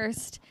Canada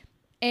first,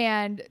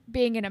 and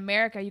being in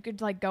America, you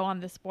could like go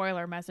on the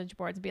spoiler message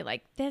boards and be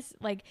like, this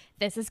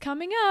is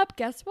coming up,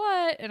 guess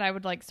what? And I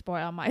would like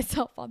spoil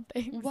myself on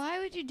things. Why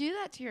would you do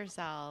that to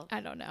yourself?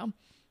 I don't know.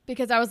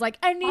 Because I was like,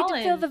 I need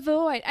to fill the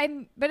void.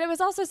 But it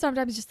was also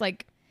sometimes just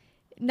like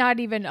not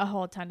even a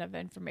whole ton of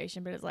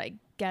information, but it's like,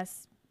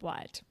 guess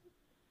what?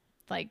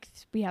 Like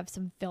we have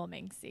some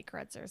filming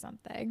secrets or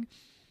something.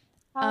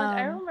 Holland,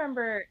 I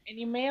remember, and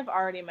you may have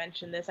already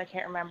mentioned this, I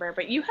can't remember,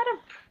 but you had a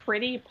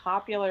pretty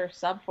popular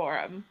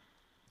subforum.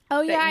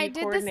 Oh yeah, I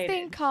did this thing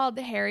coordinated. called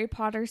Harry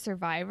Potter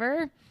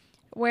Survivor,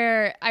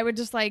 where I would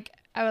just like,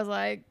 I was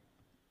like,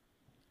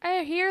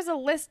 here's a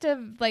list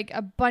of like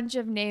a bunch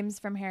of names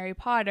from Harry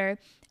Potter.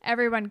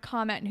 Everyone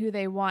comment who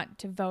they want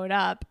to vote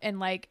up, and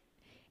like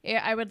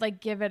I would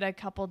like give it a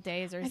couple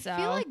days or so. I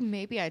feel like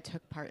maybe I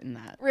took part in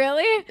that.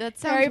 Really? That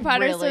sounds Harry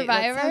Potter really,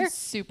 Survivor? That sounds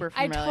super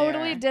familiar. I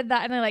totally did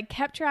that, and I like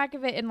kept track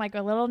of it in like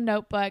a little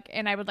notebook,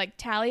 and I would like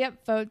tally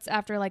up votes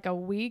after like a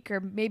week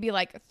or maybe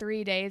like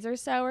 3 days or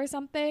so or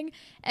something,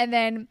 and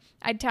then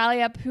I'd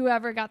tally up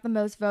whoever got the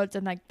most votes,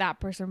 and like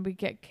that person would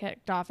get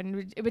kicked off,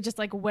 and it would just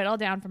like whittle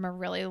down from a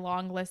really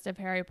long list of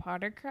Harry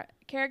Potter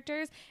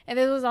characters. And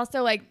this was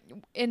also like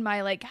in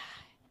my like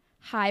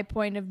high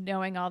point of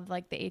knowing all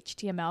like the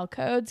HTML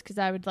codes, because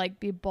I would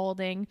like be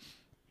bolding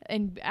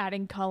and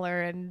adding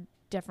color and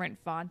different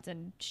fonts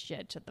and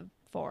shit to the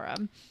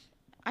forum.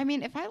 I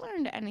mean, if I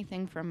learned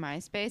anything from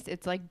MySpace,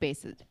 it's like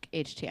basic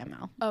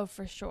HTML. Oh,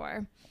 for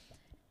sure.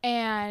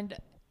 And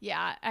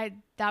yeah,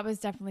 that was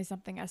definitely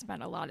something I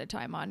spent a lot of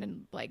time on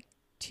in like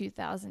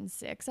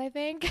 2006, I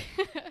think.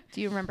 Do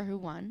you remember who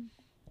won?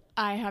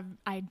 I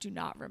do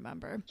not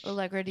remember.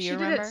 Allegra, do you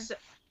remember?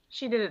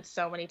 She did it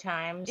so many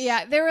times.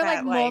 Yeah, there were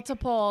like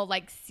multiple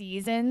like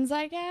seasons,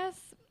 I guess.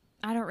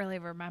 I don't really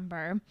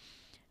remember.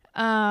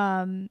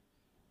 But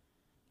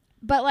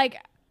like,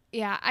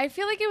 yeah, I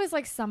feel like it was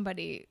like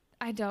somebody.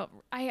 I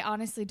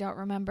honestly don't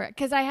remember it,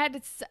 because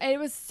it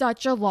was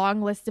such a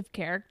long list of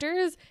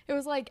characters. It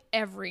was like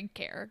every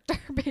character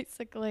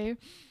basically.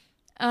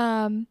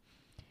 But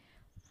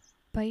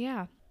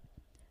yeah.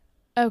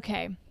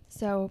 Okay,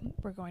 so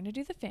we're going to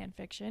do the fan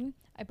fiction.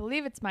 I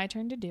believe it's my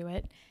turn to do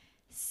it.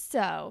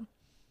 So,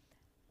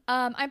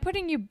 I'm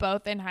putting you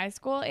both in high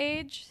school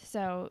age,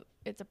 so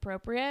it's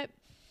appropriate.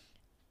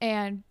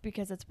 And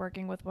because it's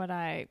working with what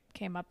I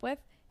came up with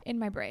in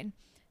my brain.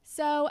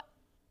 So,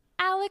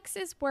 Alex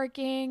is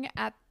working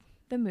at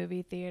the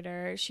movie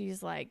theater.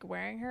 She's like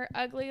wearing her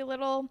ugly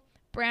little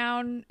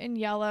brown and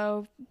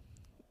yellow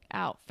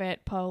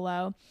outfit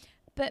polo.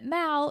 But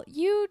Mal,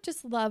 you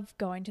just love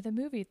going to the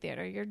movie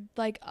theater. You're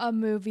like a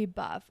movie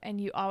buff,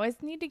 and you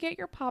always need to get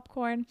your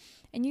popcorn,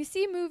 and you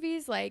see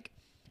movies like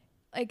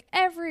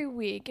every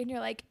week, and you're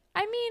like,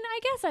 I mean, I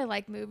guess I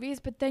like movies,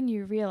 but then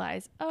you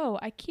realize, oh,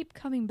 I keep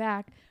coming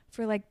back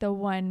for like the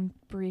one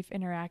brief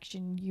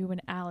interaction you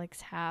and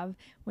Alex have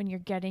when you're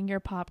getting your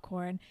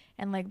popcorn,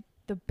 and like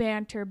the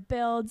banter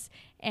builds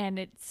and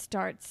it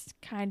starts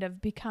kind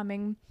of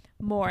becoming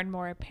more and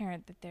more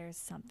apparent that there's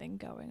something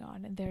going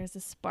on and there's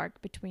a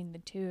spark between the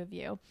two of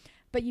you.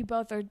 But you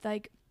both are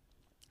like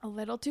a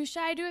little too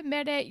shy to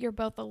admit it. You're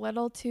both a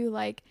little too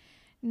like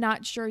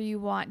not sure you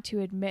want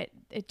to admit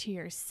it to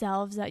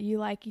yourselves that you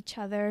like each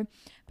other.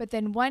 But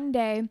then one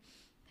day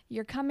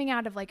you're coming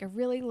out of like a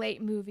really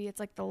late movie. It's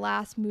like the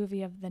last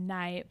movie of the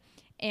night,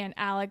 and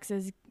Alex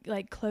is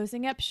like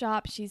closing up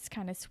shop. She's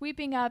kind of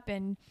sweeping up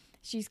and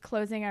she's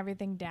closing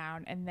everything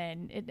down, and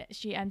then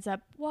she ends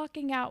up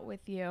walking out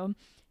with you.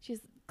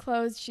 She's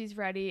closed, she's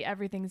ready,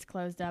 everything's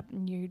closed up,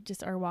 and you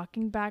just are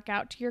walking back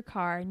out to your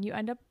car, and you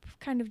end up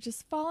kind of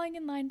just falling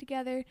in line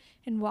together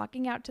and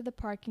walking out to the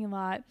parking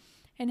lot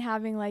and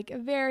having like a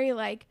very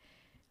like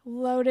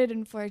loaded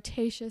and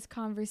flirtatious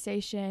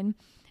conversation.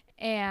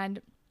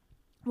 And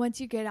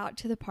once you get out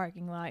to the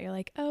parking lot, you're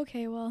like,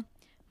 okay, well,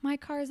 my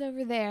car's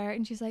over there.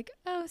 And she's like,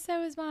 oh,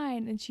 so is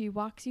mine. And she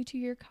walks you to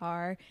your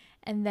car,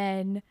 and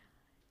then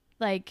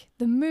like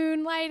the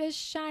moonlight is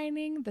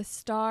shining, the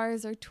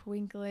stars are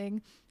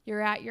twinkling,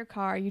 you're at your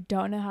car, you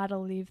don't know how to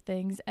leave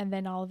things, and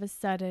then all of a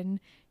sudden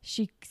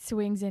she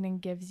swings in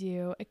and gives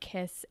you a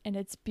kiss, and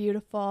it's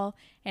beautiful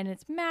and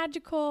it's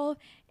magical,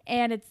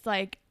 and it's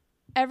like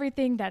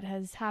everything that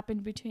has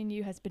happened between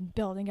you has been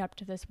building up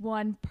to this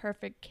one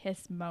perfect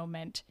kiss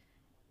moment.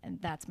 And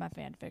that's my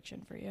fan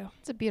fiction for you.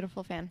 It's a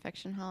beautiful fan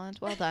fiction, Holland.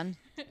 Well done.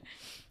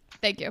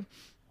 Thank you.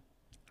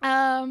 So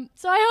I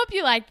hope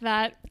you liked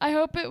that. I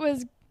hope it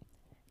was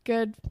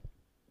good.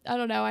 I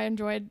don't know. I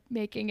enjoyed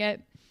making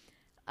it.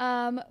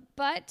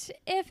 But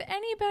if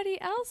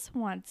anybody else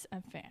wants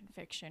a fan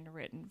fiction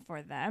written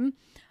for them,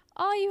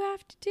 all you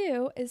have to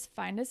do is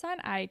find us on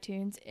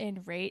iTunes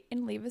and rate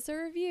and leave us a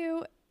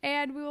review,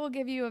 and we will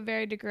give you a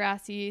very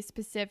Degrassi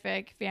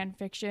specific fan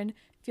fiction.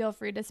 Feel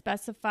free to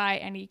specify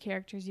any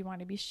characters you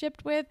want to be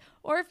shipped with,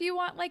 or if you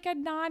want like a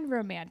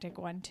non-romantic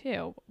one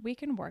too, we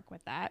can work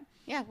with that.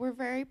 Yeah, we're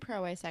very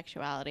pro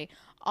asexuality.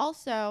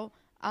 Also,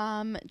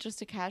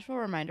 just a casual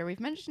reminder,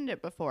 we've mentioned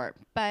it before,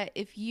 but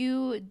if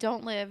you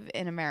don't live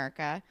in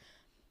America,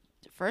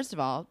 first of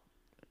all,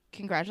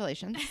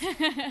 congratulations.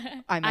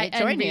 I might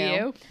join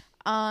you.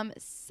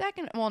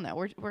 Second, well, no,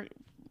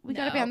 we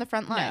got to be on the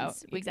front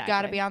lines. No, exactly. We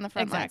got to be on the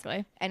front lines.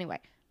 Exactly. Anyway,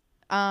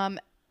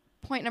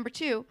 point number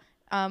 2,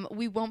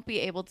 we won't be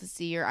able to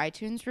see your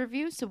iTunes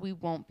review, so we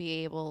won't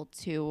be able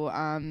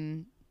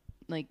to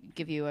like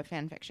give you a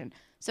fan fiction.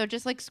 So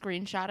just like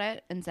screenshot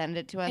it and send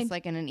it to us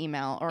like in an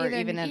email or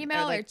even an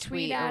email or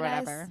tweet or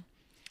whatever.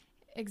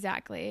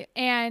 Exactly.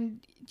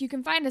 And you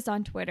can find us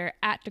on Twitter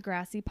at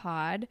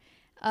DeGrassiPod.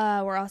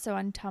 We're also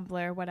on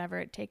Tumblr,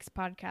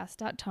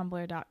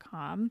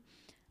 whateverittakes.tumblr.com.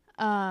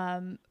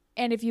 And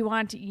if you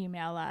want to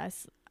email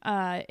us,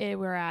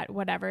 we're at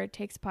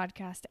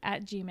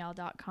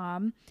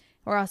whateverittakespodcast@gmail.com.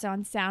 We're also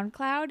on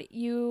SoundCloud.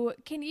 You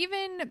can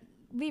even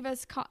leave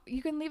us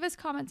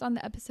comments on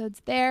the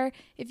episodes there.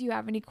 If you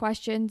have any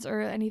questions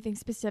or anything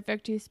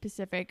specific to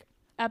specific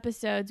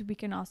episodes, we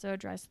can also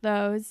address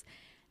those.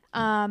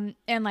 And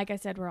like I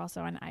said, we're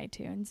also on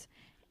iTunes.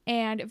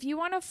 And if you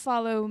want to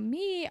follow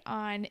me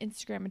on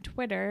Instagram and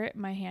Twitter,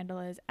 my handle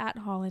is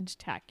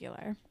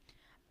 @HollandTacular.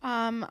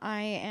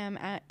 I am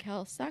at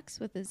KelSucks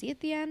with a Z at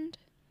the end.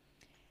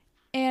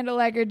 And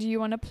Allegra, do you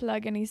want to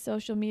plug any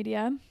social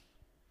media?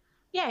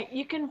 Yeah,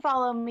 you can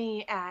follow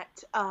me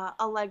at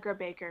Allegra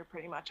Baker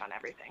pretty much on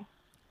everything.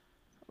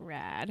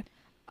 Rad.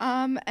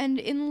 And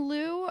in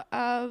lieu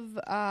of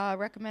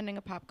recommending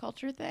a pop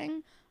culture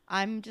thing,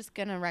 I'm just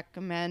going to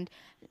recommend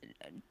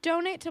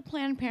donate to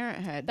Planned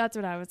Parenthood. That's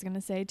what I was going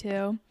to say,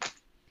 too.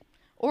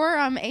 Or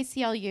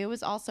ACLU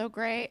is also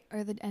great.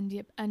 Or the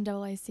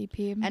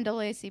NAACP.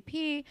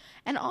 NAACP.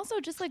 And also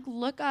just, like,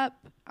 look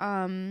up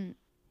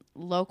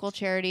local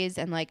charities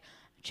and, like,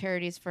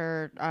 charities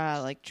for,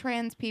 like,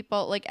 trans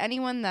people. Like,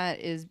 anyone that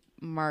is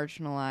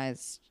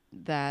marginalized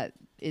that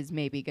is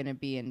maybe going to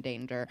be in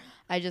danger.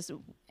 And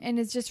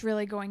it's just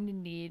really going to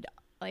need,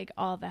 like,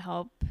 all the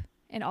help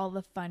and all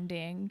the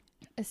funding,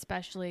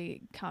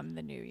 especially come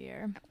the new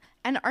year.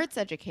 And arts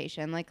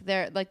education, like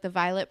the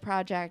Violet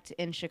Project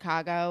in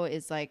Chicago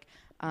is like,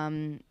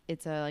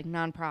 it's a like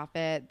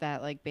nonprofit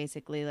that like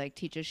basically like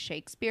teaches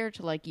Shakespeare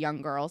to like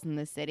young girls in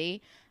the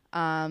city.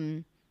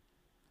 Arts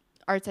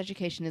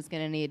education is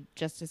going to need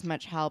just as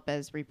much help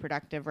as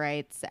reproductive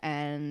rights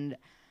and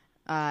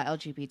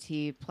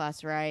LGBT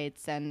plus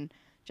rights and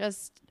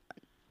just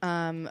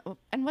and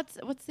what's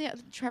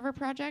the Trevor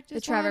Project?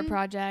 The Trevor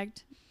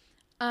Project.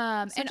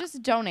 So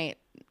just donate.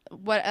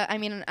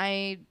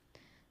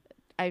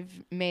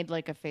 I've made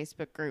like a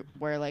Facebook group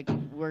where like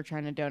we're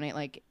trying to donate,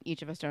 like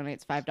each of us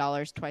donates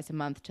 $5 twice a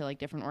month to like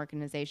different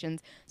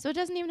organizations. So it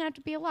doesn't even have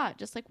to be a lot,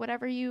 just like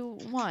whatever you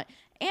want.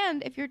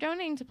 And if you're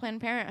donating to Planned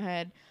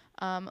Parenthood,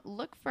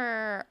 look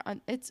for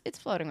it's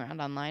floating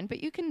around online,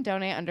 but you can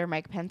donate under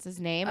Mike Pence's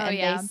name,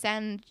 they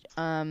send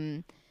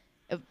and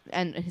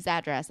his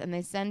address, and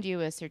they send you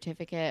a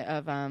certificate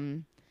of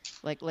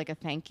like a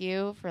thank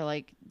you for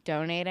like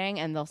donating,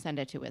 and they'll send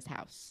it to his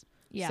house.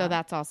 Yeah, so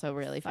that's also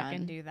really fun.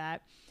 Fucking do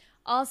that.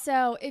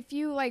 Also, if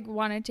you like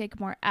want to take a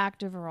more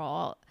active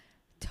role,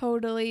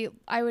 totally,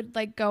 I would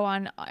like go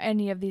on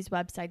any of these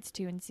websites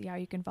too and see how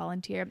you can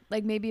volunteer.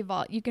 Like maybe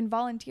you can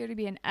volunteer to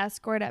be an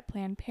escort at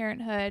Planned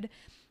Parenthood,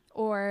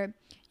 or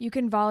you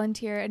can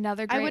volunteer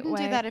another great way. I wouldn't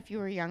do that if you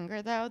were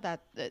younger, though. That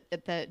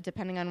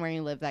depending on where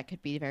you live, that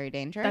could be very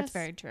dangerous. That's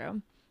very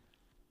true.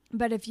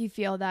 But if you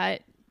feel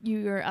that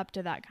you're up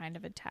to that kind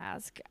of a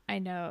task, I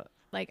know.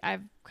 Like,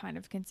 I've kind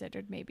of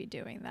considered maybe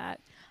doing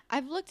that.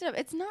 I've looked it up.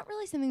 It's not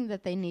really something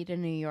that they need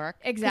in New York.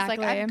 Exactly.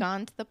 Like, I've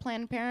gone to the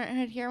Planned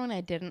Parenthood here when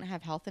I didn't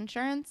have health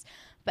insurance.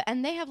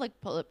 And they have,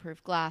 like,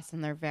 bulletproof glass,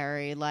 and they're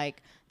very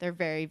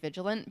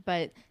vigilant.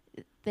 But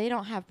they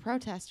don't have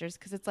protesters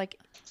because it's, like,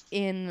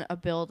 in a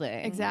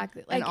building.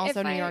 Exactly. Like, and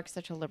also New York's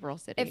such a liberal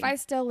city. If I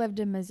still lived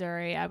in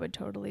Missouri, I would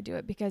totally do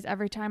it. Because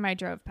every time I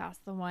drove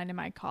past the one in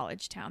my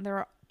college town, there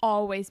were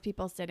always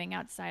people sitting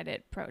outside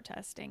it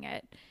protesting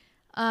it.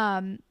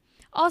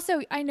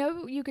 Also, I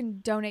know you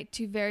can donate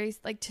to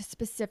to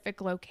specific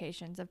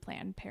locations of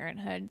Planned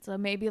Parenthood. So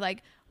maybe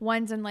like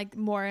ones in like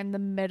more in the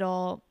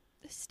middle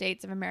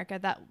states of America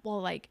that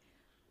will like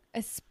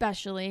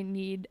especially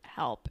need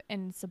help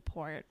and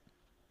support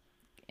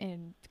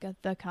in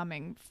the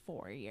coming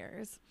 4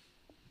 years.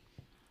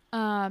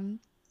 But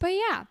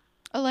yeah.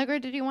 Allegra,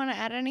 did you want to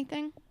add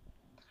anything?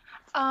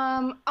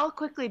 I'll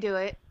quickly do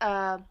it,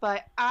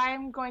 but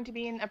I'm going to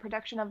be in a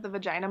production of the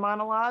Vagina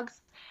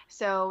Monologues,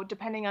 so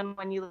depending on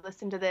when you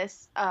listen to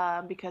this,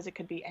 because it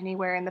could be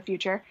anywhere in the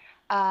future,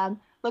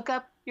 look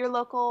up your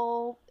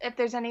local, if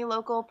there's any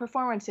local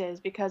performances,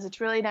 because it's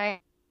really nice,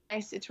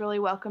 it's really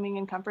welcoming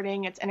and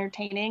comforting, it's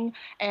entertaining,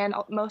 and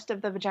most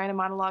of the Vagina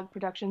Monologue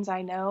productions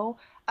I know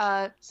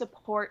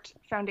support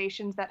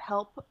foundations that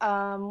help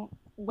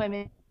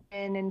women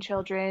and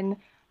children,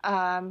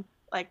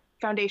 like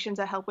foundations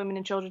that help women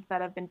and children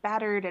that have been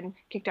battered and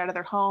kicked out of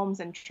their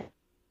homes and trying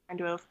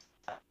to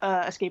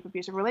escape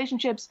abusive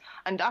relationships,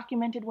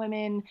 undocumented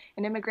women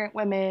and immigrant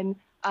women.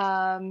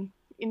 And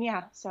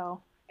yeah,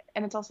 so,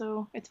 and it's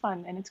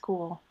fun and it's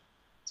cool.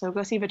 So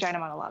go see Vagina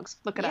Monologues.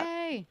 Look it up.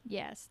 Yay.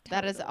 Yes.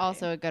 Totally. That is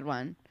also a good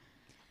one.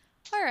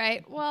 All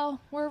right.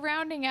 Well, we're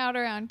rounding out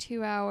around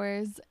 2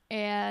 hours,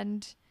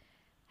 and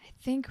I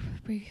think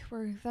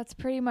that's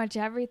pretty much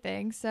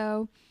everything.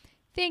 So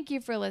thank you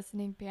for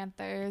listening,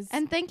 Panthers.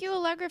 And thank you,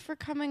 Allegra, for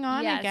coming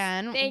on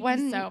again. Thank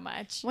you so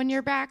much. When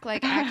you're back,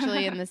 like,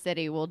 actually in the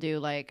city, we'll do,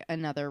 like,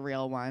 another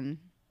real one.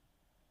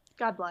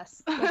 God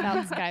bless.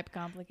 Without Skype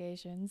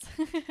complications.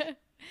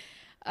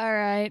 All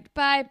right.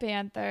 Bye,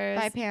 Panthers.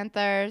 Bye,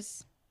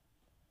 Panthers.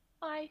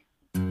 Bye.